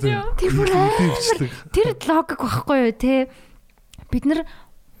шүү дээ. Тэр логик байхгүй юу те? Бид нар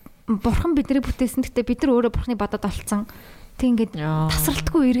бурхан биднийг бүтээсэн гэхдээ бид нар өөрөө бурханыг бодоод олцсон. Тэг ингээд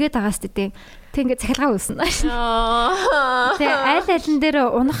тасралтгүй эргээд байгаа сте те. Тэг ингээд цахилгаан үүснэ. Тэг аль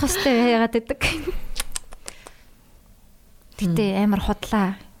дээр унах хөстэй яагаад гэдэг. Гэтэ амар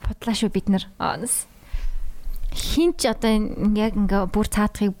худлаа шүү бид нар. Хинч одоо яг ингээ бүр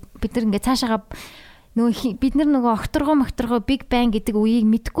цаадахыг бид нар ингээ цаашаага нөгөө бид нар нөгөө окторгоо биг бang гэдэг үеийг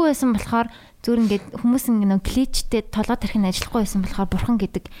мэдгүй байсан болохоор зүгээр ингээ хүмүүс ингээ нөгөө гличтэй толгой тархин ажиллахгүй байсан болохоор бурхан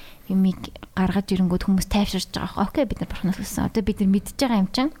гэдэг юмыг гаргаж ирэнгүүт хүмүүс тайвширч байгаа. Окей бид нар бурханаас өссөн. Одоо бид нар мэдж байгаа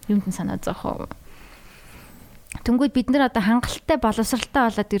юм чинь юунд нь санаа зовох вэ? Тэнгүүд бид нар одоо хангалттай боловсралтай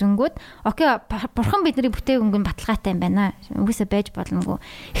болоод ирэнгүүт окей бурхан бидний бүтээгүнгийн баталгаатай юм байна. Үгүйсээ байж боломгүй.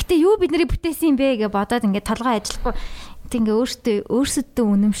 Гэтэ юу бидний бүтээсэн юм бэ гэж бодоод ингээд толгой ажиллахгүй тэг ингээ өөрсөдөө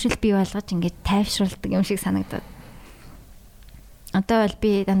үнэмшил бий болгож ингээд тайвшруулдаг юм шиг санагдаад. Одоо бол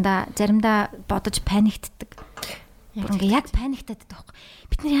би дандаа заримдаа бодож паниктдаг. Ингээ яг паниктаад байдаг байхгүй.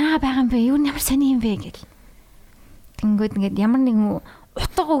 Бид нар яа байгаа юм бэ? Юу ямар сони юм бэ гэл. Тэнгүүд ингээд ямар нэгэн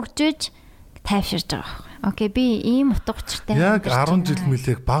утга өгжөөж тайвширж байгаа байхгүй. Окей би ийм утга учиртай. Яг 10 жил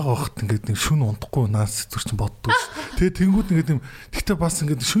мөлийг баг байхад ингээд нэг шүн унтахгүй наас зүр чинь боддог ш. Тэгээ тэнгууд ингээд юм гэхдээ бас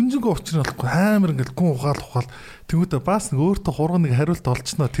ингээд шүнжэнгөө учрын болохгүй амар ингээд гүн ухаал тэнгуудаа бас нэг өөртөө хурган нэг хариулт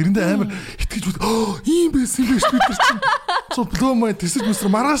олчихноо тэрэндээ амар итгэж бод ийм байсан юм биш бид нар чинь цоо блөө май тэсэж мэсэр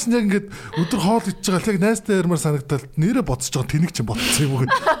маргааш нь яг ингээд өдөр хоол идж байгаа л яг найстай ярмаар санагдал нэрэ бодсож байгаа тэнийг чинь бодсон юм уу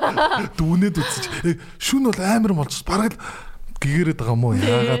дүүнээд үзэж шүн бол амар болж бараг гэгэрээд байгаа мó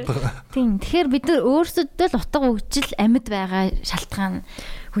яагаад байгаа. Тийм. Тэгэхээр бид нар өөрсөдөө л утга өгжил амьд байгаа шалтгаан.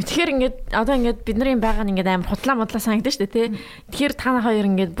 Тэгэхээр ингээд одоо ингээд бидний байгаа нь ингээд амар худлаа модлаа санагдаж штэ тий. Тэгэхээр та хоёр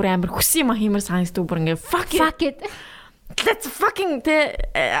ингээд бүр амар хүссэн юм хиймэр санагддаг бүр ингээд fuck it. Let's fucking тий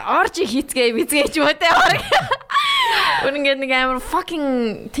орж хийцгээ бизгээч юм уу тий. Бүр ингээд нэг амар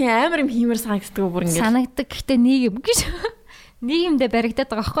fucking тий амар юм хиймэр санагддаг бүр ингээд. Санагддаг гэхдээ нийгэм гэж. Нийгэмдээ баригдаад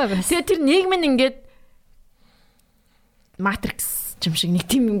байгаа байхгүй юу? Тэгээ тэр нийгэм нь ингээд Матрикс юм шиг нэг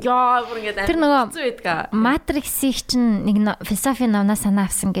тийм яа бүр ингээд тэр нөгөө Матриксийг чинь нэг философи номнаас санаа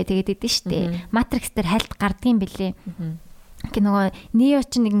авсан гэдэг идэв шүү дээ. Матрикс дээр хальт гардгийн бэлээ. Ингээ нөгөө Нео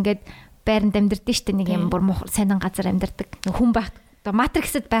чинь нэг ингээд байранд амьдэрдэж шүү дээ. Нэг юм бүр сайнан газар амьдэрдэг. Хүн байх одоо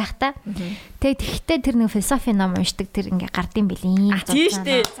Matrix-д байхдаа тэгэхдээ тэр нэг философи ном уншдаг тэр ингээ гардыг билий. Тийм шүү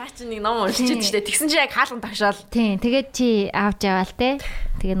дээ. Цаа чи нэг ном уншиж шүү дээ. Тэгсэн чи яг хаалган тагшаал. Тийм. Тэгээд чи авч яваал те.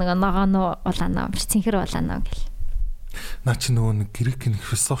 Тэгээ нөгөө ногооноо улаанаа цэнхэр улаанаа гэл. Наа чи нөгөө нэг грекийн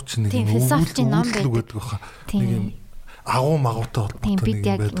философч нэг философчийн ном байдаг баха. Нэг юм агуу магуутай холбоотой нэг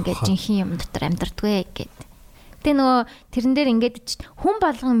юм байдаг. Ингээ жинхэнэ юм дотор амьдардгүй гэд. Гэтэ нөгөө тэрэн дээр ингээд хүн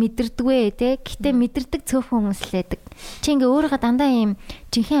болгон мэдэрдэгвэ те. Гэтэ мэдэрдэг цөөхөн хүмүүс л байдаг. Чи ингээ өөрийгөө дандаа юм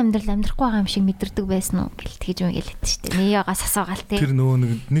жинхэнэ амьдрал амьдрахгүй байгаа юм шиг мэдэрдэг байсан уу гэл тэгж юм гэлээд шүү дээ. Нэёгоос асуугаал те. Тэр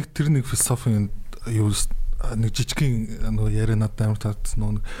нөгөө нэг философийн юу нэг жижигхэн нөгөө яриа надад амар таадсан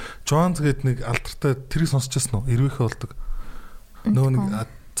нөгөө Джонс гэдэг нэг алдартай тэрийг сонсчихсан уу? Ирвэхэ болдог. Нөгөө нэг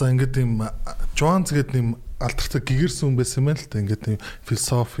за ингээд юм Джонс гэдэг юм алдартай гэгэрсэн хүн байсан юм байна л да. Ингээд юм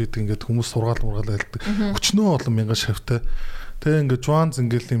философид ингээд хүмүүс сургаал мургаал айлдаг. Өчнөө олон мянган шавтай. Тэгээ ингээд Джонс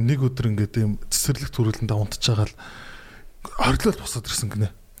ингээд юм нэг өдөр ингээд юм цэцэрлэг төрөлөндөө унтж байгаа л орилол босоод ирсэн гинэ.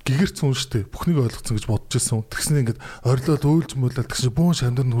 Гэгэрсэн хүн штэ бүхнийг ойлгоцсон гэж бодож ирсэн. Тэгснэ ингээд орилол өөлж мөөлөл тэгсэн бөөн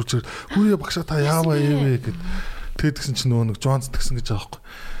шамдар нь хурж хөөе багшаа та яаваа ивэ гэд. Тэгээд тэгсэн чинь нөгөө нэг Джонс тэгсэн гэж байгаа байхгүй.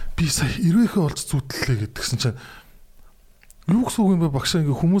 Би сая ирвэхэ болж зүтлээ гэдгсэн чинь юу гэсэн үг юм бэ багшаа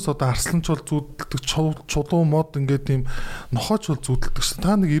ингээ хүмүүс одоо арсланч бол зүудэлдэг чулуу мод ингээд тийм нохооч бол зүудэлдэг шүү.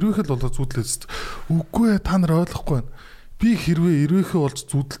 Та нэг ирвэхэл болоо зүудлээс. Үгүй ээ та нар ойлгохгүй байна. Би хэрвээ ирвэхэ болж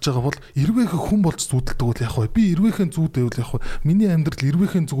зүудэлж байгаа бол ирвэхэ хүн болж зүудэлдэг бол яах вэ? Би ирвэхэн зүуд байвал яах вэ? Миний амьдрал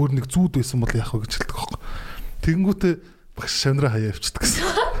ирвэхэн зүгээр нэг зүуд байсан бол яах вэ гэж хэлдэг байхгүй. Тэгэнгүүтээ багш шавнараа хаяа явчихдаг гэсэн.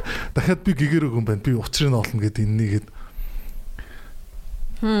 Дахиад би гэгэрэг юм байна. Би учрыг нь олно гэдэг иннийгээд.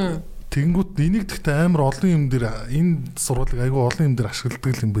 Тэгэнгүүт энийг гэхдээ амар олон юм дээр энэ сургуулийг айгүй олон юм дээр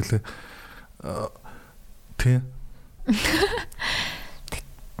ашигладаг юм бэлээ. Тийм.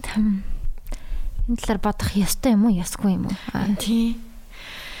 Энэ талаар бодох ёстой юм уу, ёсгүй юм уу? Тийм.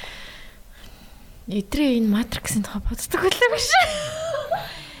 Эдрээ энэ Matrix-ын тухай боддог байлаа биш.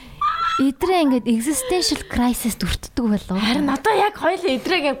 Эдрээ ингээд existential crisis дүртдэг болов. Харин одоо яг хоёул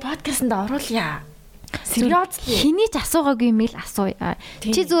эдрэг яг подкастт оруулъя. Сериозли. Хэний ч асуугаагүй юм ил асууя.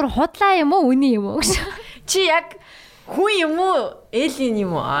 Чи зүгээр худлаа юм уу, үний юм уу гэж. Чи яг хүн юм уу, alien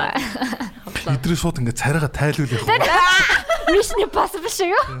юм уу? Эдрээ шууд ингээд царайгаа тайлуул явах. Mission Impossible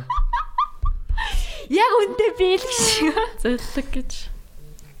шиг. Яг үндэ биелэх шиг. Зөвлөг гэж.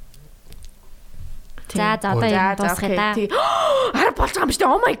 За одоо юм дуусгая да. Хар болж байгаа юм шүү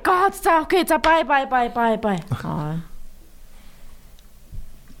дээ. Oh my god. За окей. За bye.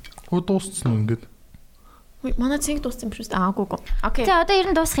 Оо дууссан уу ингээд? Ой, манай цэнг дууссан юм шүү дээ. Аагүй. Окей. За одоо ер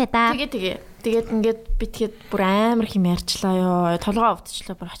нь дуусгая да. Тэгээд ингээд би тэгэхэд бүр амар их юм ярьчлаа ёо. Толгоо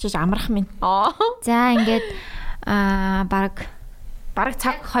өвдчихлээ. Бүр очиж амрах минь. За ингээд бараг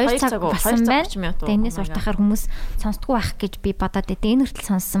цаг 2 цаг болсон байна. Энэс уртахаар хүмүүс сонсдгүй байх гэж би бодоод байт. Энэ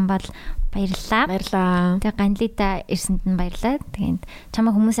хүртэл сонссон бол баярлалаа. Тэгээ Ганлида ирсэнд нь баярлалаа. Тэгээд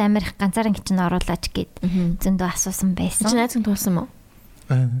чамаа хүмүүс амар их ганцаараа кичэн оруулаач гэд зөндөө асуусан байсан. Чи найзхан туулсан мó?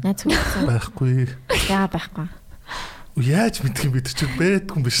 Найзхан байхгүй. Яа байхгүй. Яаж мэдх юм бэ чи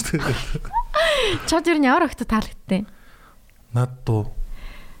байдгүй юм биш үү? Чад ер нь ямар огт таалагдтыг? Над дуу.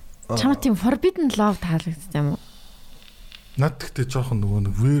 Чамаа тийм forbidden love таалагдсан юм уу? Над гэхдээ жоохон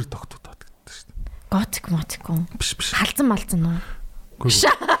нөгөө нэг вэр тогтод таадагддаг шүү дээ. Готик юм. Биш. Халзан малзан уу?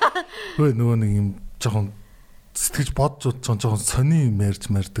 Хөөе нөгөө нэг юм жоохон сэтгэж бодж жоохон сони юм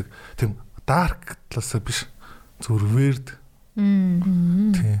ярьдаг. Тийм dark талаасаа биш. Зүгээр weird.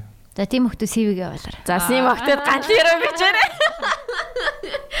 Тийм. За тийм хөлтөө CV-гээ явуулаарай. За тийм хөлтөд ганлироо бичээрэй.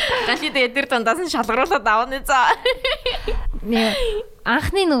 Ганлид эдэр дундаас нь шалгаруулаад авна за.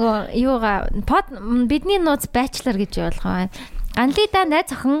 Анхны нөгөө юугаа бидний нууц bachelor гэж явуулгаа. Ганлида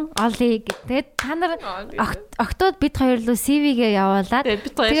найз охин Оли гэдэг. Та нар октод бид хоёр руу CV-гээ явуулаад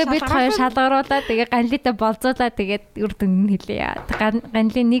тэгээ бид хоёр шалгаруулаад тэгээ Ганлида болзуулаад тэгээд үр дүн нь хэлье.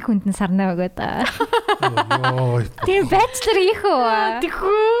 Ганли нэг хүнд нь сарнаа өгөөд. Тийм bachelor их үү?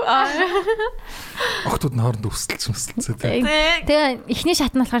 Тэхүү. Октод нь хооронд өсөлцөө. Тэгээ эхний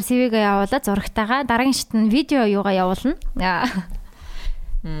шат нь болохоор CV-гээ явуулаад зурагтайгаа дараагийн шат нь видео юугаа явуулна.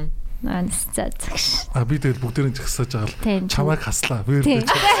 Би тэгэл бүгдээрээ жагсааж байгаа л чамайг хаслаа. Чамайг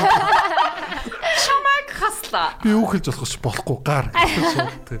хаслаа. Би юу хэлж болохгүй гар.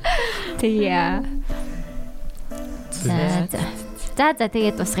 Тийя. За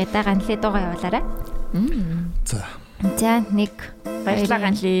тэгээд тусгая да Ганли дуугаа явуулаарай. За. За 1 баярлалаа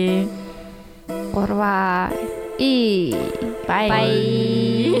Ганли. 3 Bye.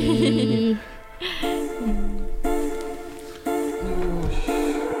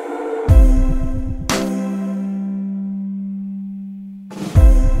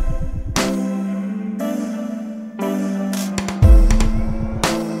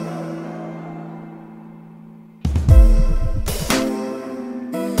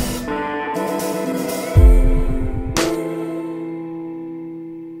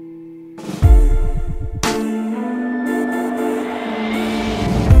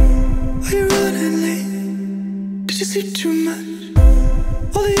 sleep too much.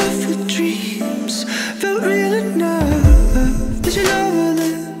 All the awful dreams felt real enough. Did you love her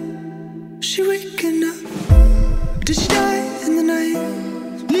then? Was she waking up? Did she die in the night?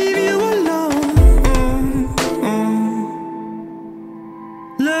 Leave you alone?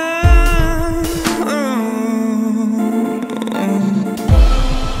 Love.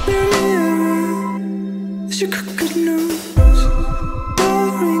 Mirror, mirror, is your crooked nose?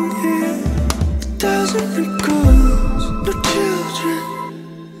 Boring hair, 1,000 wrinkles. No children,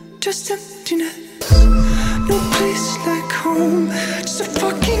 just emptiness. No place like home, just a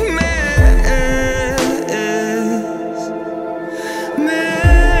fucking mess.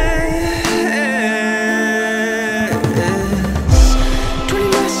 20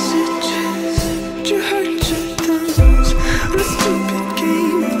 messages, did you hurt your thumbs? What a stupid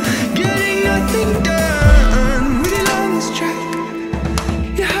game, getting nothing done. With your longest track,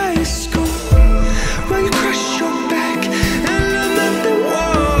 your highest score, while you crush your back and I'm at the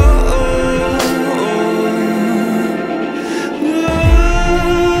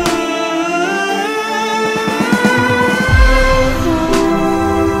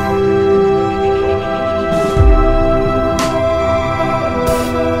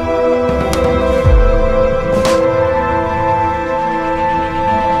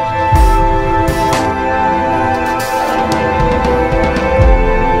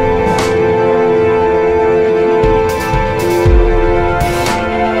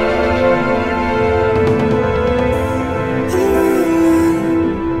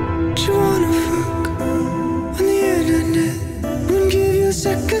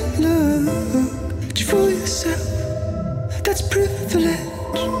that's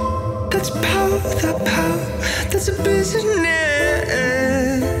privilege, that's power without power, that's a business.